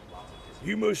 Oh,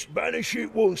 you must banish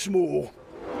it once more.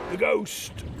 The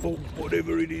ghost, or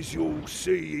whatever it is you're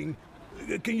seeing.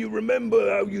 Can you remember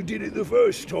how you did it the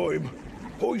first time?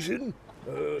 Poison?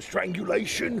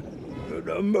 Strangulation?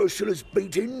 A merciless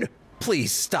beating?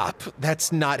 Please stop.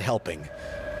 That's not helping.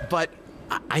 But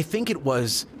I think it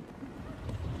was...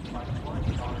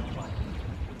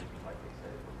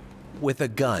 with a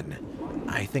gun.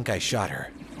 I think I shot her.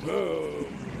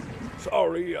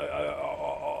 Sorry,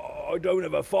 I don't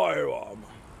have a firearm.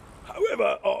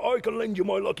 However, I can lend you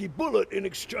my lucky bullet in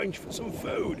exchange for some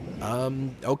food.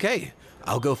 Okay.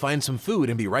 I'll go find some food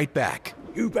and be right back.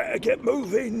 You better get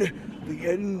moving. The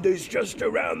end is just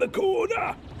around the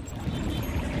corner.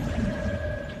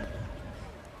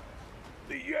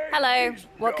 Hello.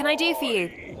 What can I do for you?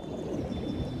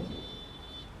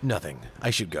 Nothing.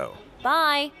 I should go.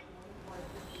 Bye.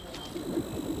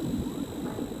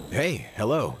 Hey,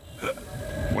 hello.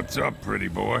 What's up, pretty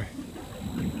boy?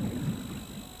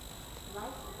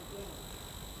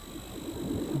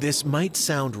 This might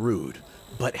sound rude,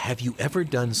 but have you ever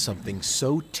done something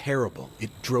so terrible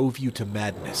it drove you to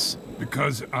madness?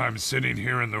 Because I'm sitting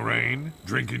here in the rain,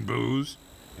 drinking booze,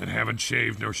 and haven't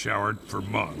shaved nor showered for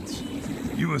months,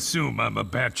 you assume I'm a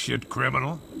batshit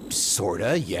criminal?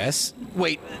 Sorta, yes.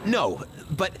 Wait, no,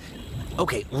 but...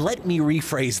 Okay, let me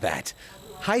rephrase that.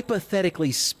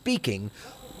 Hypothetically speaking,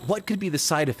 what could be the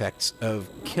side effects of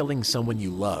killing someone you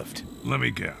loved? Let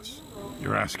me guess.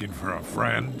 You're asking for a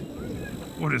friend?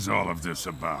 What is all of this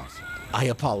about? I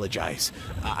apologize.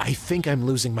 I think I'm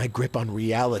losing my grip on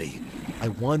reality. I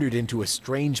wandered into a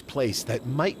strange place that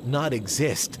might not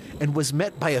exist and was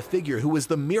met by a figure who was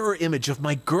the mirror image of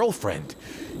my girlfriend.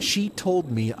 She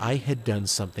told me I had done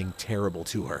something terrible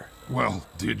to her. Well,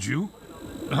 did you?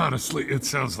 Honestly, it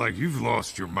sounds like you've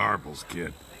lost your marbles,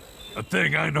 kid. A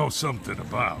thing I know something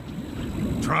about.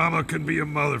 Trauma can be a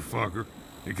motherfucker.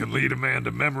 It can lead a man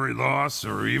to memory loss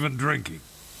or even drinking.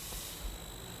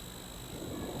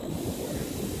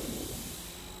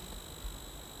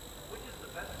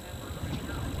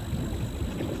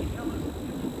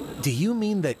 Do you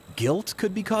mean that guilt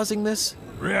could be causing this?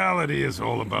 Reality is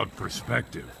all about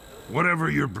perspective.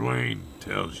 Whatever your brain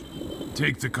tells you.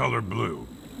 Take the color blue.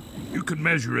 You can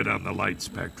measure it on the light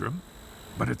spectrum,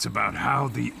 but it's about how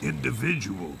the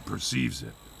individual perceives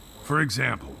it. For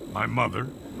example, my mother,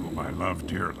 whom I love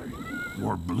dearly,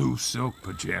 wore blue silk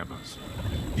pajamas.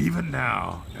 Even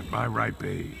now, at my ripe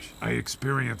age, I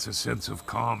experience a sense of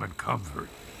calm and comfort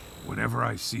whenever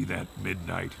I see that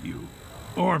midnight hue.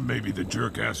 Or maybe the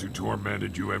jerk-ass who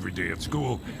tormented you every day at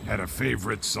school had a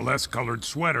favorite Celeste-colored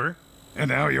sweater, and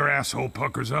now your asshole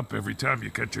puckers up every time you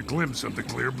catch a glimpse of the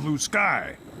clear blue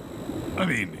sky. I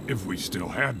mean, if we still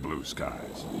had blue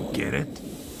skies. Get it?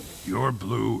 Your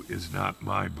blue is not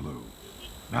my blue.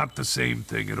 Not the same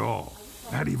thing at all.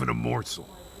 Not even a morsel.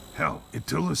 Hell,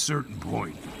 until a certain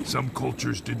point, some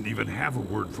cultures didn't even have a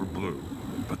word for blue,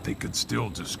 but they could still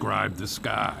describe the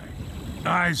sky.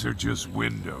 Eyes are just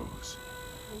windows.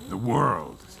 The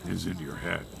world is in your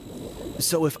head.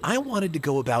 So if I wanted to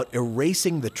go about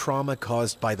erasing the trauma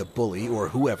caused by the bully or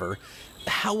whoever,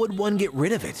 how would one get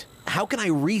rid of it? How can I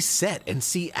reset and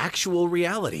see actual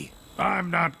reality? I'm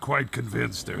not quite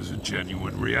convinced there's a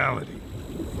genuine reality.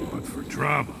 But for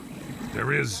trauma,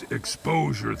 there is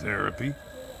exposure therapy.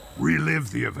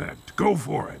 Relive the event, go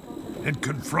for it, and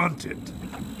confront it.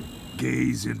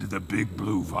 Gaze into the big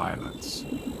blue violence.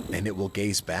 And it will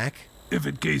gaze back? If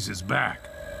it gazes back,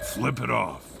 flip it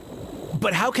off.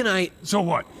 But how can I... So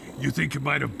what? You think you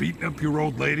might have beaten up your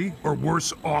old lady? Or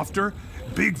worse, offed her?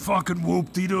 Big fucking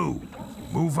whoop-de-doo.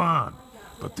 Move on.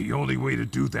 But the only way to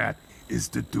do that is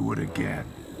to do it again.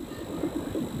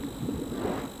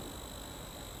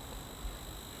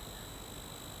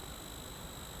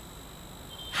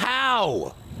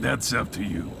 How? That's up to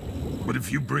you. But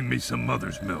if you bring me some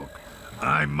mother's milk,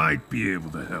 I might be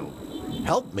able to help.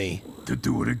 Help me? To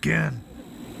do it again.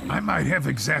 I might have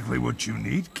exactly what you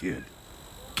need, kid.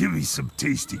 Give me some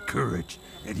tasty courage,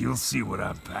 and you'll see what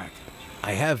I'm packing.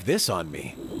 I have this on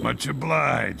me. Much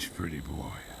obliged, pretty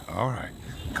boy. All right,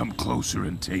 come closer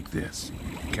and take this.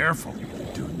 Careful.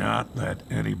 Do not let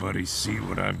anybody see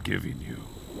what I'm giving you.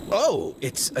 Oh,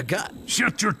 it's a gun.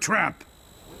 Shut your trap!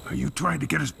 Are you trying to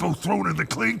get us both thrown in the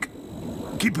clink?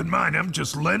 Keep in mind, I'm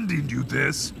just lending you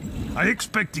this. I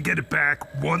expect to get it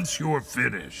back once you're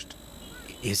finished.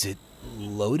 Is it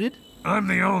loaded? I'm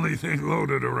the only thing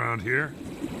loaded around here.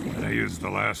 I used the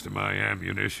last of my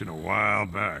ammunition a while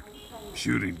back,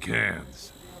 shooting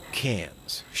cans.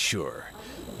 Cans, sure.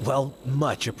 Well,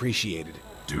 much appreciated.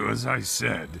 Do as I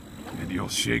said, and you'll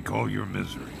shake all your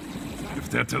misery. If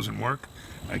that doesn't work,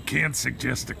 I can't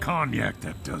suggest a cognac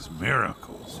that does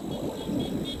miracles.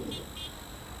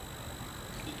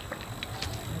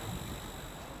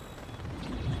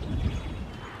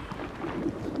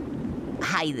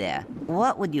 Hi there.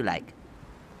 What would you like?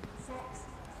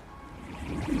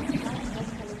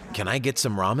 Can I get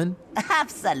some ramen?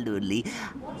 Absolutely.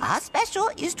 Our special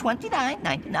is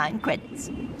 $29.99 credits.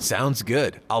 Sounds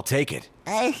good. I'll take it.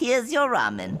 Here's your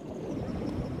ramen.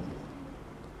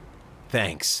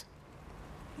 Thanks.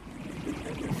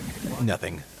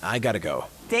 Nothing. I gotta go.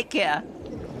 Take care.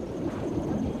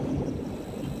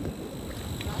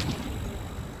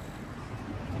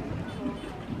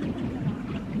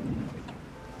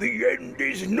 The end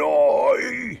is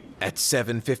nigh! At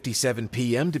 7:57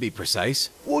 p.m. to be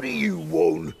precise. What do you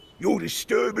want? You're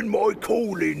disturbing my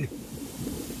calling.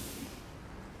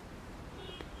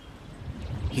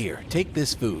 Here, take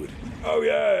this food. Oh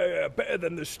yeah, better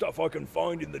than the stuff I can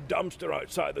find in the dumpster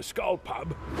outside the Skull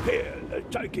Pub. Here,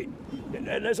 take it. And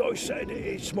as I said,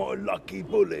 it's my lucky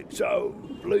bullet, so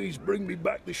please bring me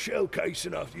back the shell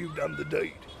casing after you've done the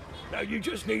deed. Now you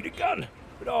just need a gun,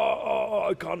 but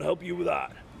I can't help you with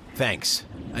that. Thanks.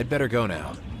 I'd better go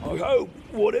now. I hope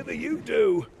whatever you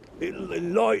do, it'll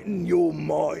enlighten your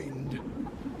mind.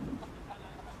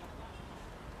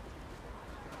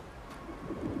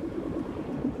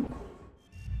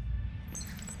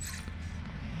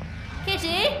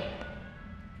 Kitty?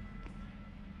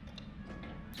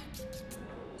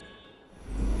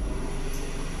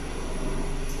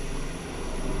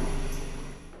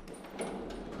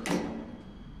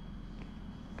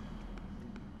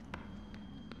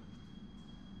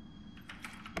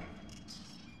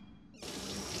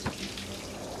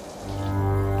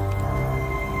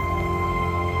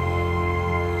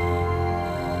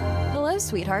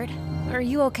 sweetheart. Are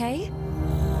you okay?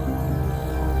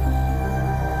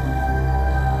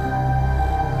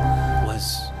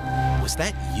 Was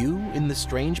that you in the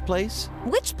strange place?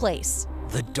 Which place?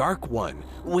 The dark one,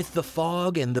 with the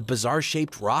fog and the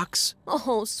bizarre-shaped rocks?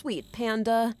 Oh, sweet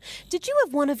panda. Did you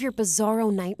have one of your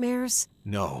bizarro nightmares?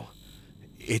 No.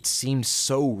 It seemed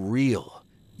so real.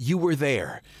 You were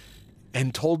there,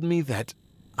 and told me that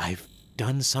I've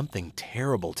done something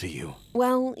terrible to you.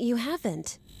 Well, you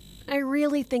haven't. I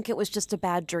really think it was just a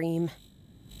bad dream.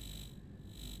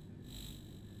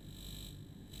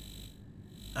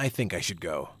 I think I should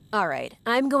go. All right,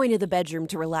 I'm going to the bedroom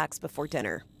to relax before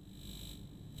dinner.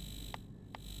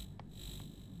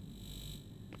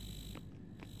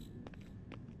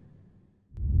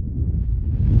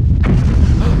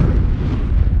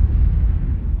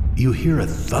 You hear a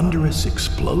thunderous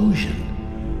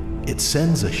explosion. It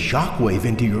sends a shockwave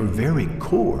into your very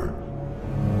core.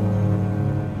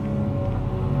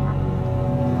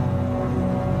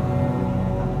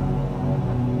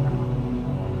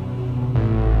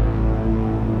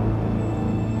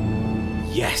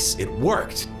 Yes, it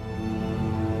worked!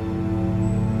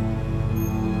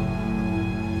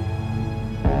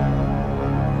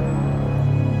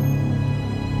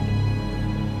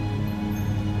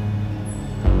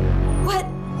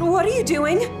 What are you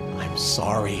doing? I'm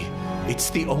sorry. It's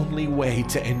the only way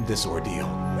to end this ordeal.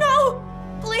 No!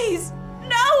 Please!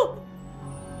 No!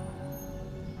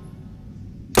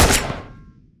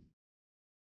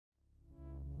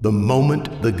 The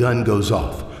moment the gun goes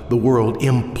off, the world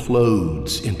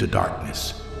implodes into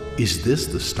darkness. Is this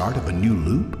the start of a new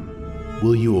loop?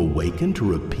 Will you awaken to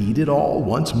repeat it all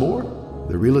once more?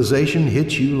 The realization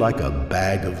hits you like a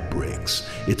bag of bricks.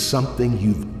 It's something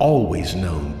you've always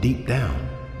known deep down,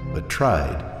 but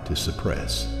tried to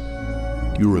suppress.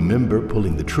 You remember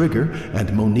pulling the trigger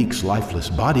and Monique's lifeless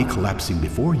body collapsing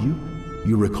before you.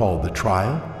 You recall the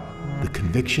trial, the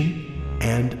conviction,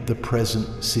 and the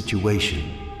present situation.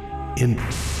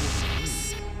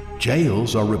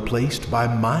 Jails are replaced by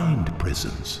mind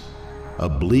prisons, a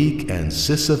bleak and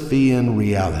Sisyphean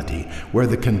reality where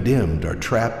the condemned are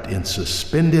trapped in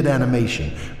suspended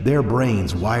animation, their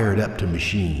brains wired up to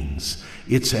machines.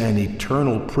 It's an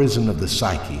eternal prison of the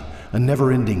psyche, a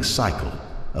never-ending cycle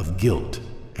of guilt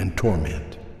and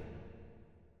torment.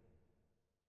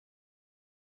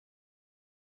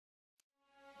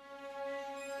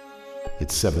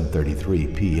 It's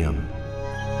 7:33 p.m.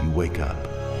 You wake up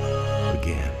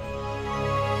again.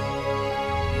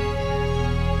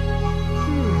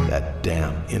 That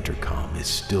damn intercom is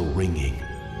still ringing.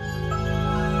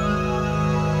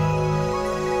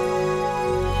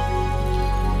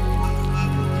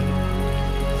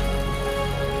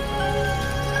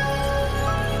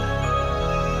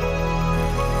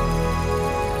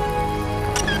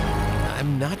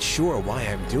 I'm not sure why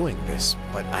I'm doing this,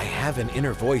 but I have an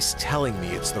inner voice telling me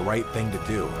it's the right thing to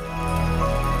do.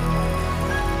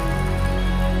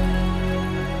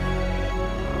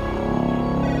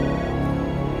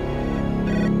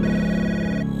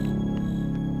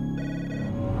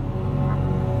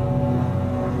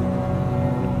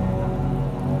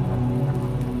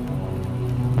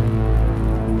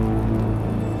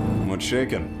 What's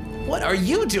shaking? What are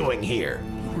you doing here?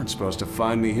 You weren't supposed to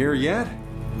find me here yet.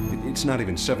 It's not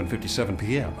even 7:57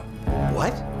 p.m.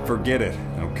 What? Forget it,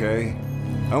 okay?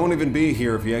 I won't even be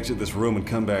here if you exit this room and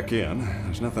come back in.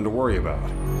 There's nothing to worry about.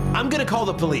 I'm gonna call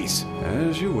the police.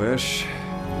 As you wish.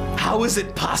 How is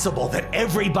it possible that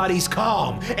everybody's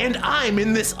calm and I'm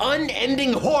in this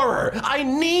unending horror? I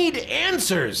need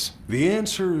answers! The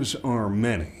answers are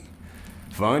many.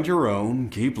 Find your own,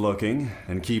 keep looking,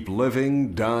 and keep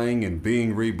living, dying, and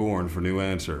being reborn for new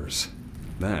answers.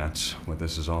 That's what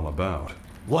this is all about.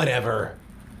 Whatever.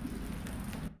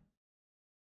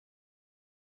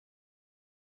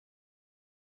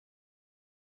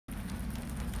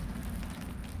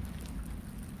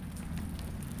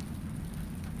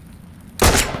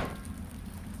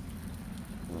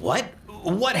 What?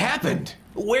 What happened?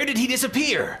 Where did he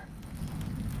disappear?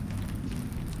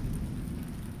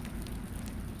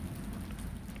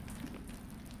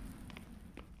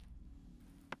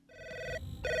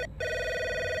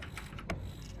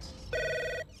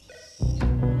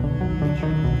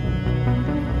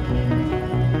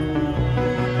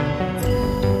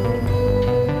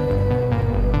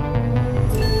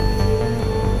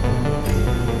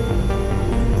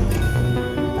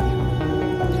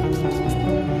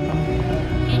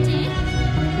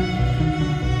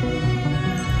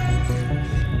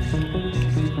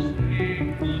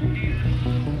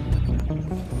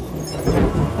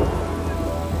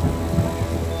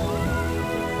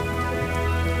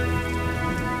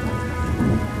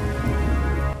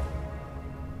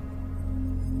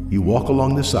 walk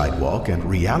along the sidewalk and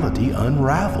reality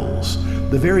unravels.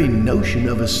 The very notion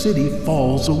of a city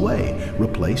falls away,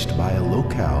 replaced by a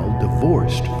locale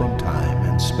divorced from time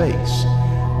and space.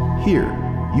 Here,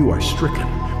 you are stricken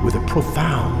with a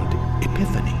profound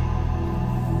epiphany.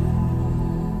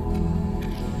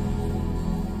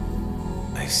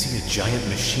 I see a giant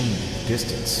machine in the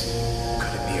distance.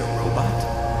 Could it be a robot?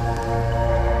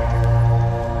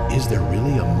 Is there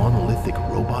really a monolithic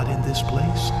robot in this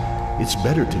place? It's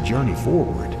better to journey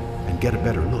forward and get a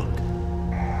better look.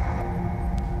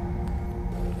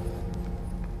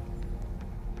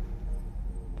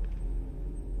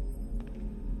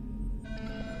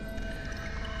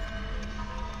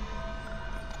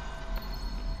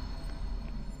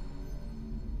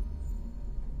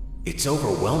 It's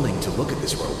overwhelming to look at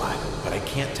this robot, but I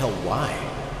can't tell why.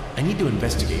 I need to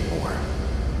investigate more.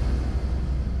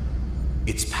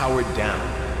 It's powered down,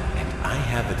 and I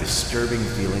have a disturbing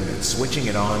feeling that switching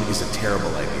it on is a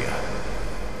terrible idea.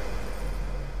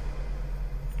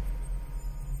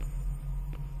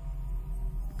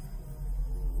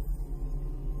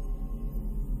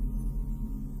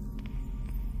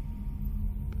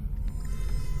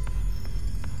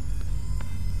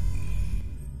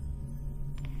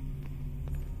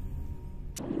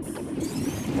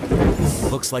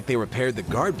 Looks like they repaired the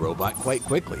guard robot quite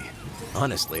quickly.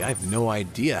 Honestly, I have no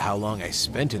idea how long I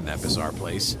spent in that bizarre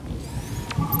place.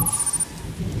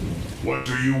 What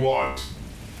do you want?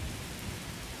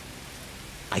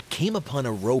 I came upon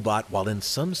a robot while in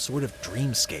some sort of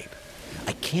dreamscape.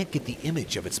 I can't get the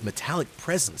image of its metallic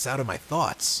presence out of my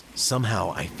thoughts.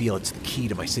 Somehow, I feel it's the key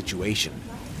to my situation.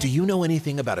 Do you know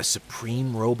anything about a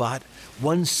supreme robot?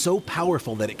 One so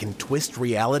powerful that it can twist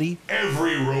reality?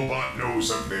 Every robot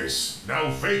knows of this.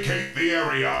 Now vacate the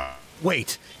area.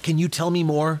 Wait, can you tell me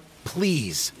more?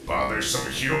 Please.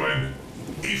 Bothersome human.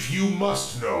 If you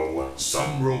must know,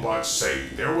 some robots say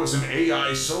there was an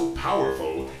AI so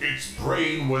powerful, its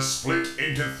brain was split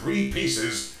into 3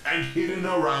 pieces and hidden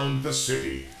around the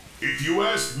city. If you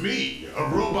ask me, a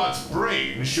robot's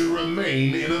brain should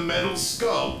remain in a metal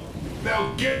skull.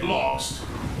 Now get lost.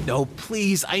 No,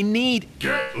 please, I need...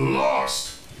 Get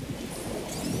lost!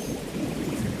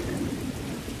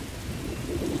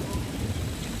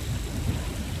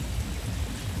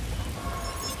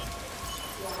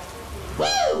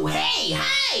 Woo! Hey!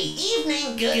 Hi!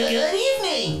 Evening! Good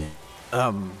evening!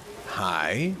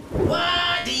 Hi?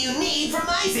 What do you need from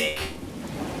Isaac?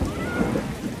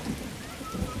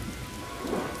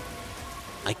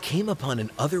 I came upon an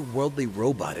otherworldly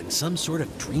robot in some sort of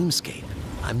dreamscape.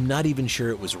 I'm not even sure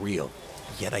it was real,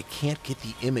 yet I can't get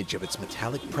the image of its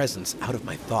metallic presence out of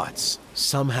my thoughts.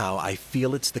 Somehow, I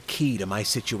feel it's the key to my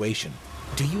situation.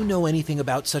 Do you know anything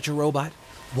about such a robot?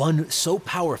 One so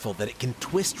powerful that it can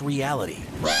twist reality.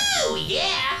 Woo!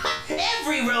 Yeah!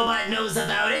 Every robot knows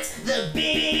about it! The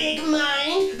big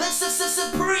mind! The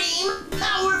supreme,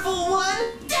 powerful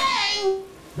one! Dang!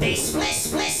 They split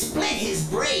his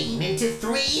brain into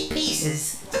 3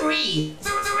 pieces. 3!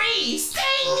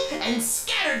 Sting! And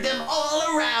scattered them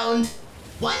all around.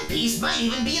 One piece might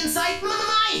even be inside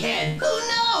my head. Who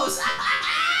knows?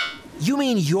 You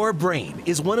mean your brain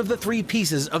is one of the 3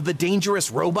 pieces of the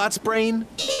dangerous robot's brain?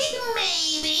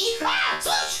 Maybe.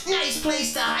 Swoosh! Nice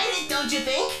place to hide it, don't you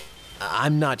think?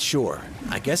 I'm not sure.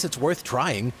 I guess it's worth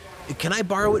trying. Can I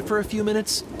borrow it for a few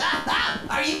minutes?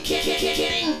 Are you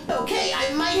kidding? Okay,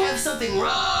 I might have something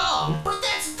wrong, but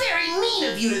that's very mean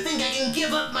of you to think I can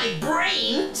give up my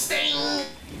brain, Sting.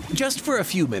 Just for a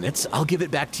few minutes, I'll give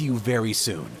it back to you very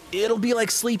soon. It'll be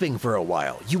like sleeping for a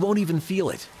while. You won't even feel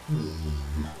it.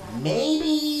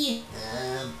 Maybe.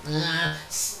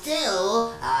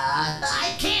 Still,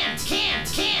 I can't,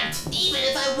 even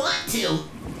if I want to.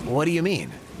 What do you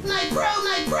mean? My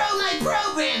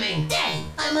programming! Dang,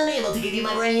 I'm unable to give you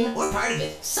my brain or part of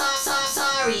it.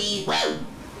 Sorry. Woo!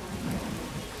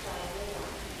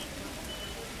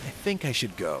 I think I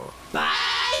should go.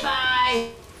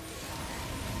 Bye!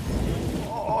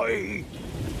 Oi!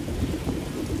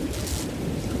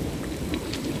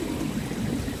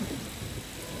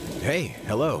 Hey,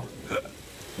 hello.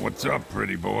 What's up,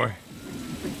 pretty boy?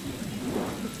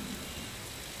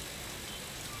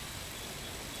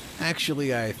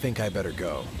 Actually, I think I better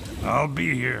go. I'll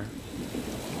be here.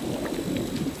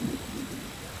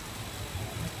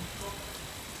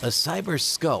 A cyber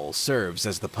skull serves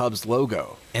as the pub's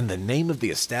logo, and the name of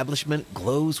the establishment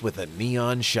glows with a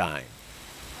neon shine.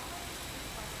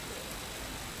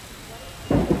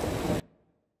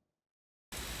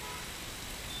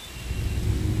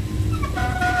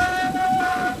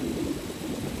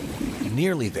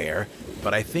 Nearly there,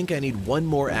 but I think I need one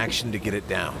more action to get it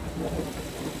down.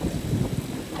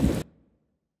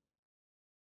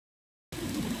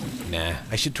 Nah,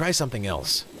 I should try something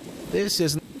else. This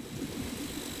isn't...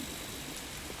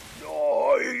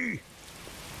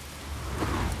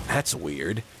 That's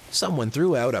weird. Someone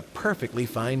threw out a perfectly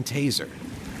fine taser.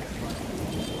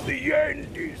 The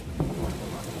end is...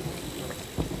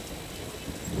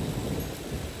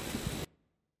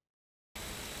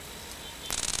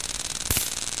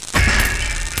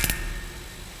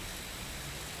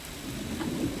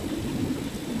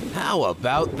 How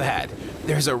about that?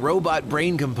 There's a robot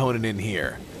brain component in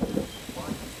here.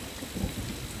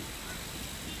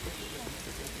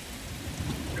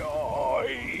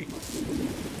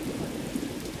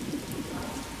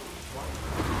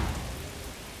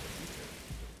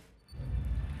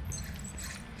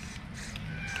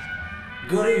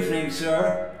 Good evening,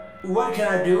 sir. What can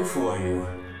I do for you?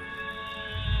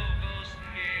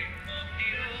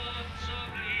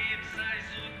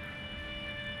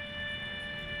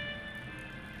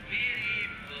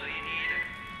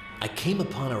 I came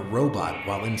upon a robot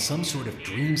while in some sort of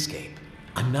dreamscape.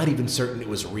 I'm not even certain it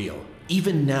was real.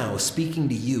 Even now, speaking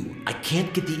to you, I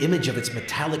can't get the image of its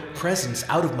metallic presence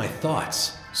out of my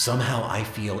thoughts. Somehow I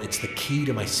feel it's the key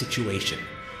to my situation.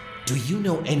 Do you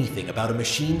know anything about a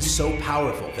machine so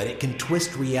powerful that it can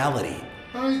twist reality?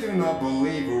 I do not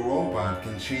believe a robot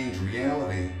can change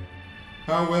reality.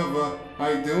 However,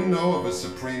 I do know of a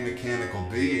supreme mechanical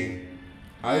being.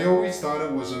 I always thought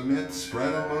it was a myth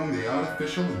spread among the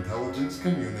artificial intelligence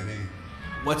community.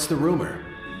 What's the rumor?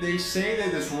 They say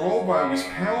that this robot was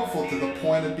powerful to the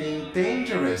point of being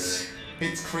dangerous.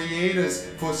 Its creators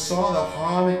foresaw the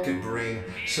harm it could bring,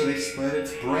 so they split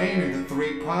its brain into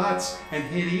 3 parts and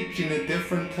hid each in a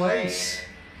different place.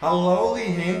 A lowly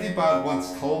handybot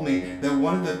once told me that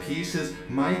one of the pieces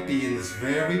might be in this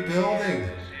very building.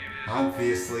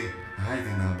 Obviously, I do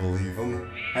not believe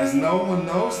him, as no one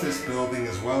knows this building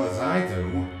as well as I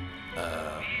do.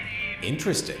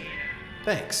 Interesting.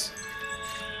 Thanks.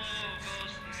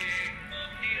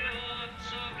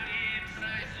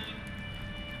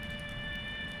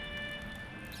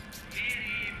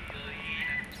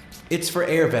 It's for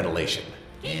air ventilation,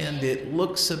 and it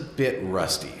looks a bit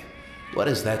rusty. What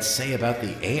does that say about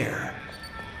the air?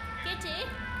 Kitty?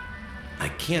 I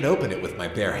can't open it with my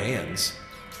bare hands.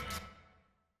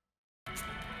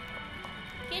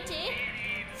 Kitty?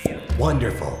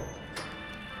 Wonderful.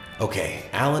 Okay,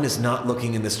 Alan is not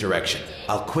looking in this direction.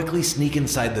 I'll quickly sneak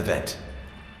inside the vent.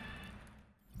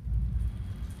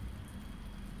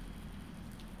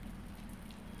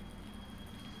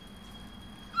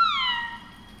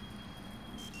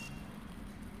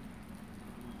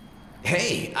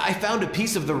 Hey, I found a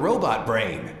piece of the robot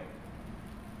brain.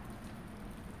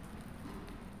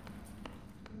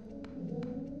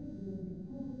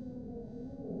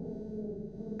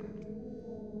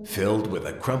 Filled with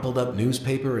a crumpled up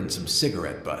newspaper and some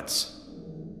cigarette butts.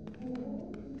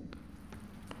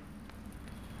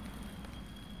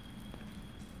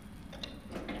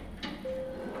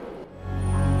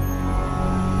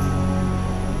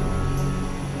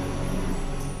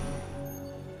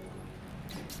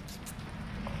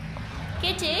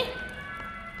 Kitty?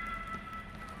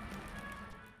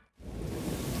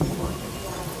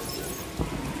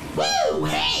 Woo!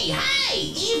 Hey, hi!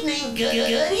 Evening, good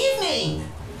evening!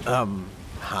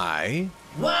 Hi?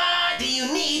 What do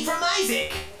you need from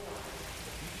Isaac?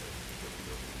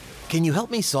 Can you help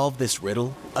me solve this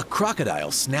riddle? A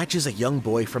crocodile snatches a young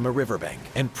boy from a riverbank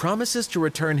and promises to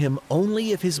return him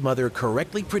only if his mother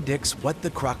correctly predicts what the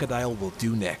crocodile will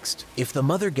do next. If the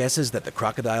mother guesses that the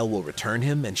crocodile will return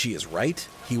him and she is right,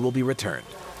 he will be returned.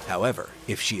 However,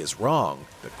 if she is wrong,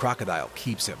 the crocodile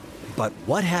keeps him. But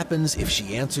what happens if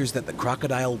she answers that the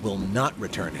crocodile will not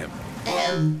return him?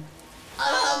 Woo!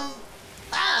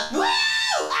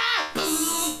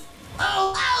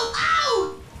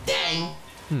 Ow! Dang.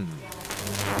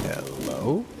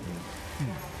 Hello?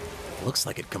 Looks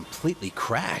like it completely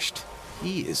crashed.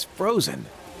 He is frozen,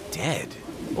 dead,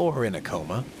 or in a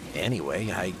coma.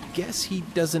 Anyway, I guess he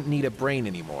doesn't need a brain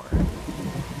anymore.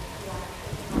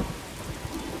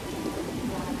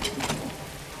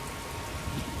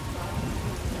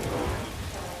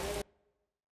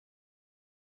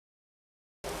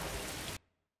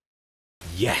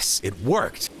 Yes, it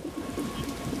worked!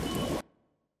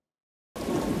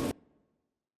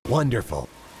 Wonderful.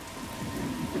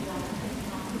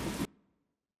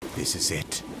 This is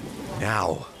it.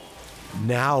 Now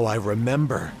I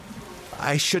remember.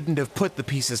 I shouldn't have put the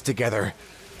pieces together.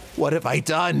 What have I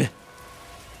done?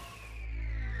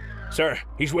 Sir,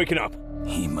 he's waking up.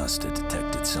 He must have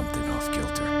detected something off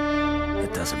kilter.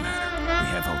 It doesn't matter. We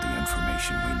have all the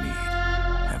information we need.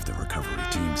 Have the recovery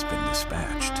teams been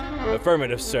dispatched?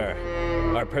 Affirmative, sir.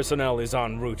 Our personnel is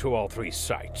en route to all 3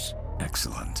 sites.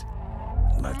 Excellent.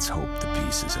 Let's hope the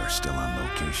pieces are still on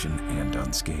location and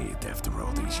unscathed after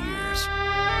all these years.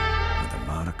 With a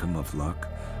modicum of luck,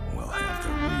 we'll have the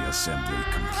reassembly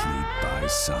complete by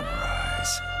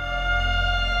sunrise.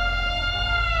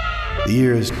 The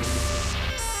years,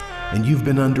 and you've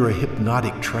been under a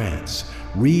hypnotic trance,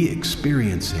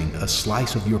 re-experiencing a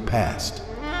slice of your past.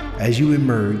 As you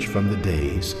emerge from the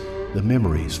days, the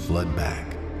memories flood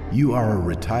back. You are a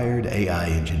retired AI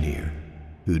engineer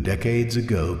who decades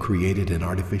ago created an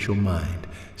artificial mind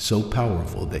so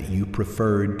powerful that you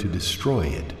preferred to destroy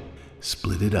it,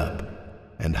 split it up,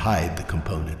 and hide the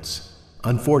components.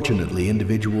 Unfortunately,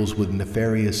 individuals with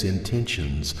nefarious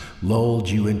intentions lulled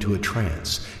you into a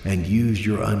trance and used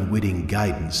your unwitting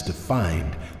guidance to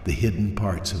find the hidden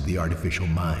parts of the artificial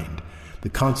mind. The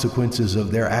consequences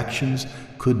of their actions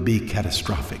could be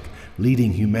catastrophic,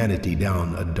 leading humanity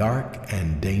down a dark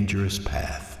and dangerous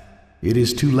path. It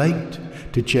is too late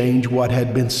to change what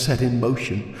had been set in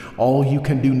motion. All you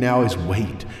can do now is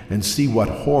wait and see what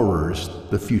horrors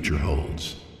the future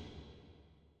holds.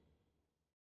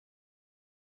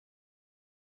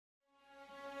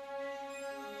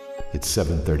 It's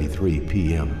 7:33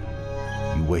 p.m.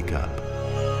 You wake up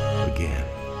again.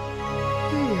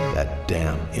 That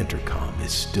damn intercom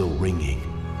is still ringing.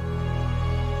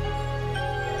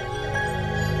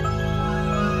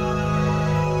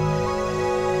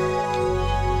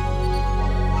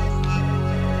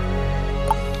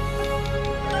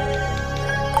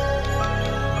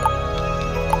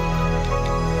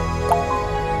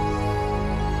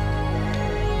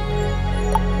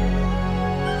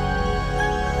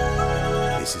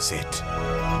 This is it.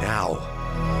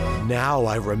 Now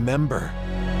I remember.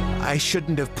 I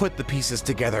shouldn't have put the pieces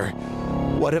together.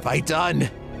 What have I done?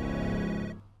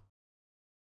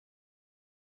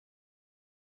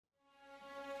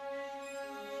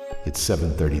 It's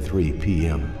 7:33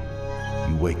 p.m.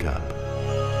 You wake up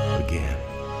again.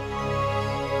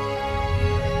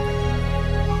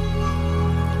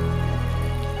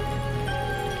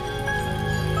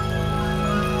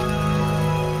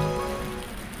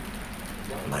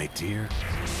 My dear,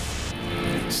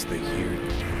 it's the year.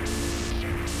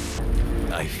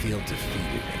 I feel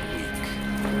defeated and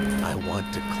weak. I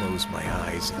want to close my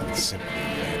eyes and simply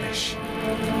vanish.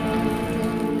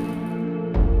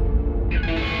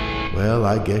 Well,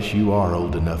 I guess you are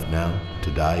old enough now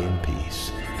to die in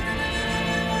peace.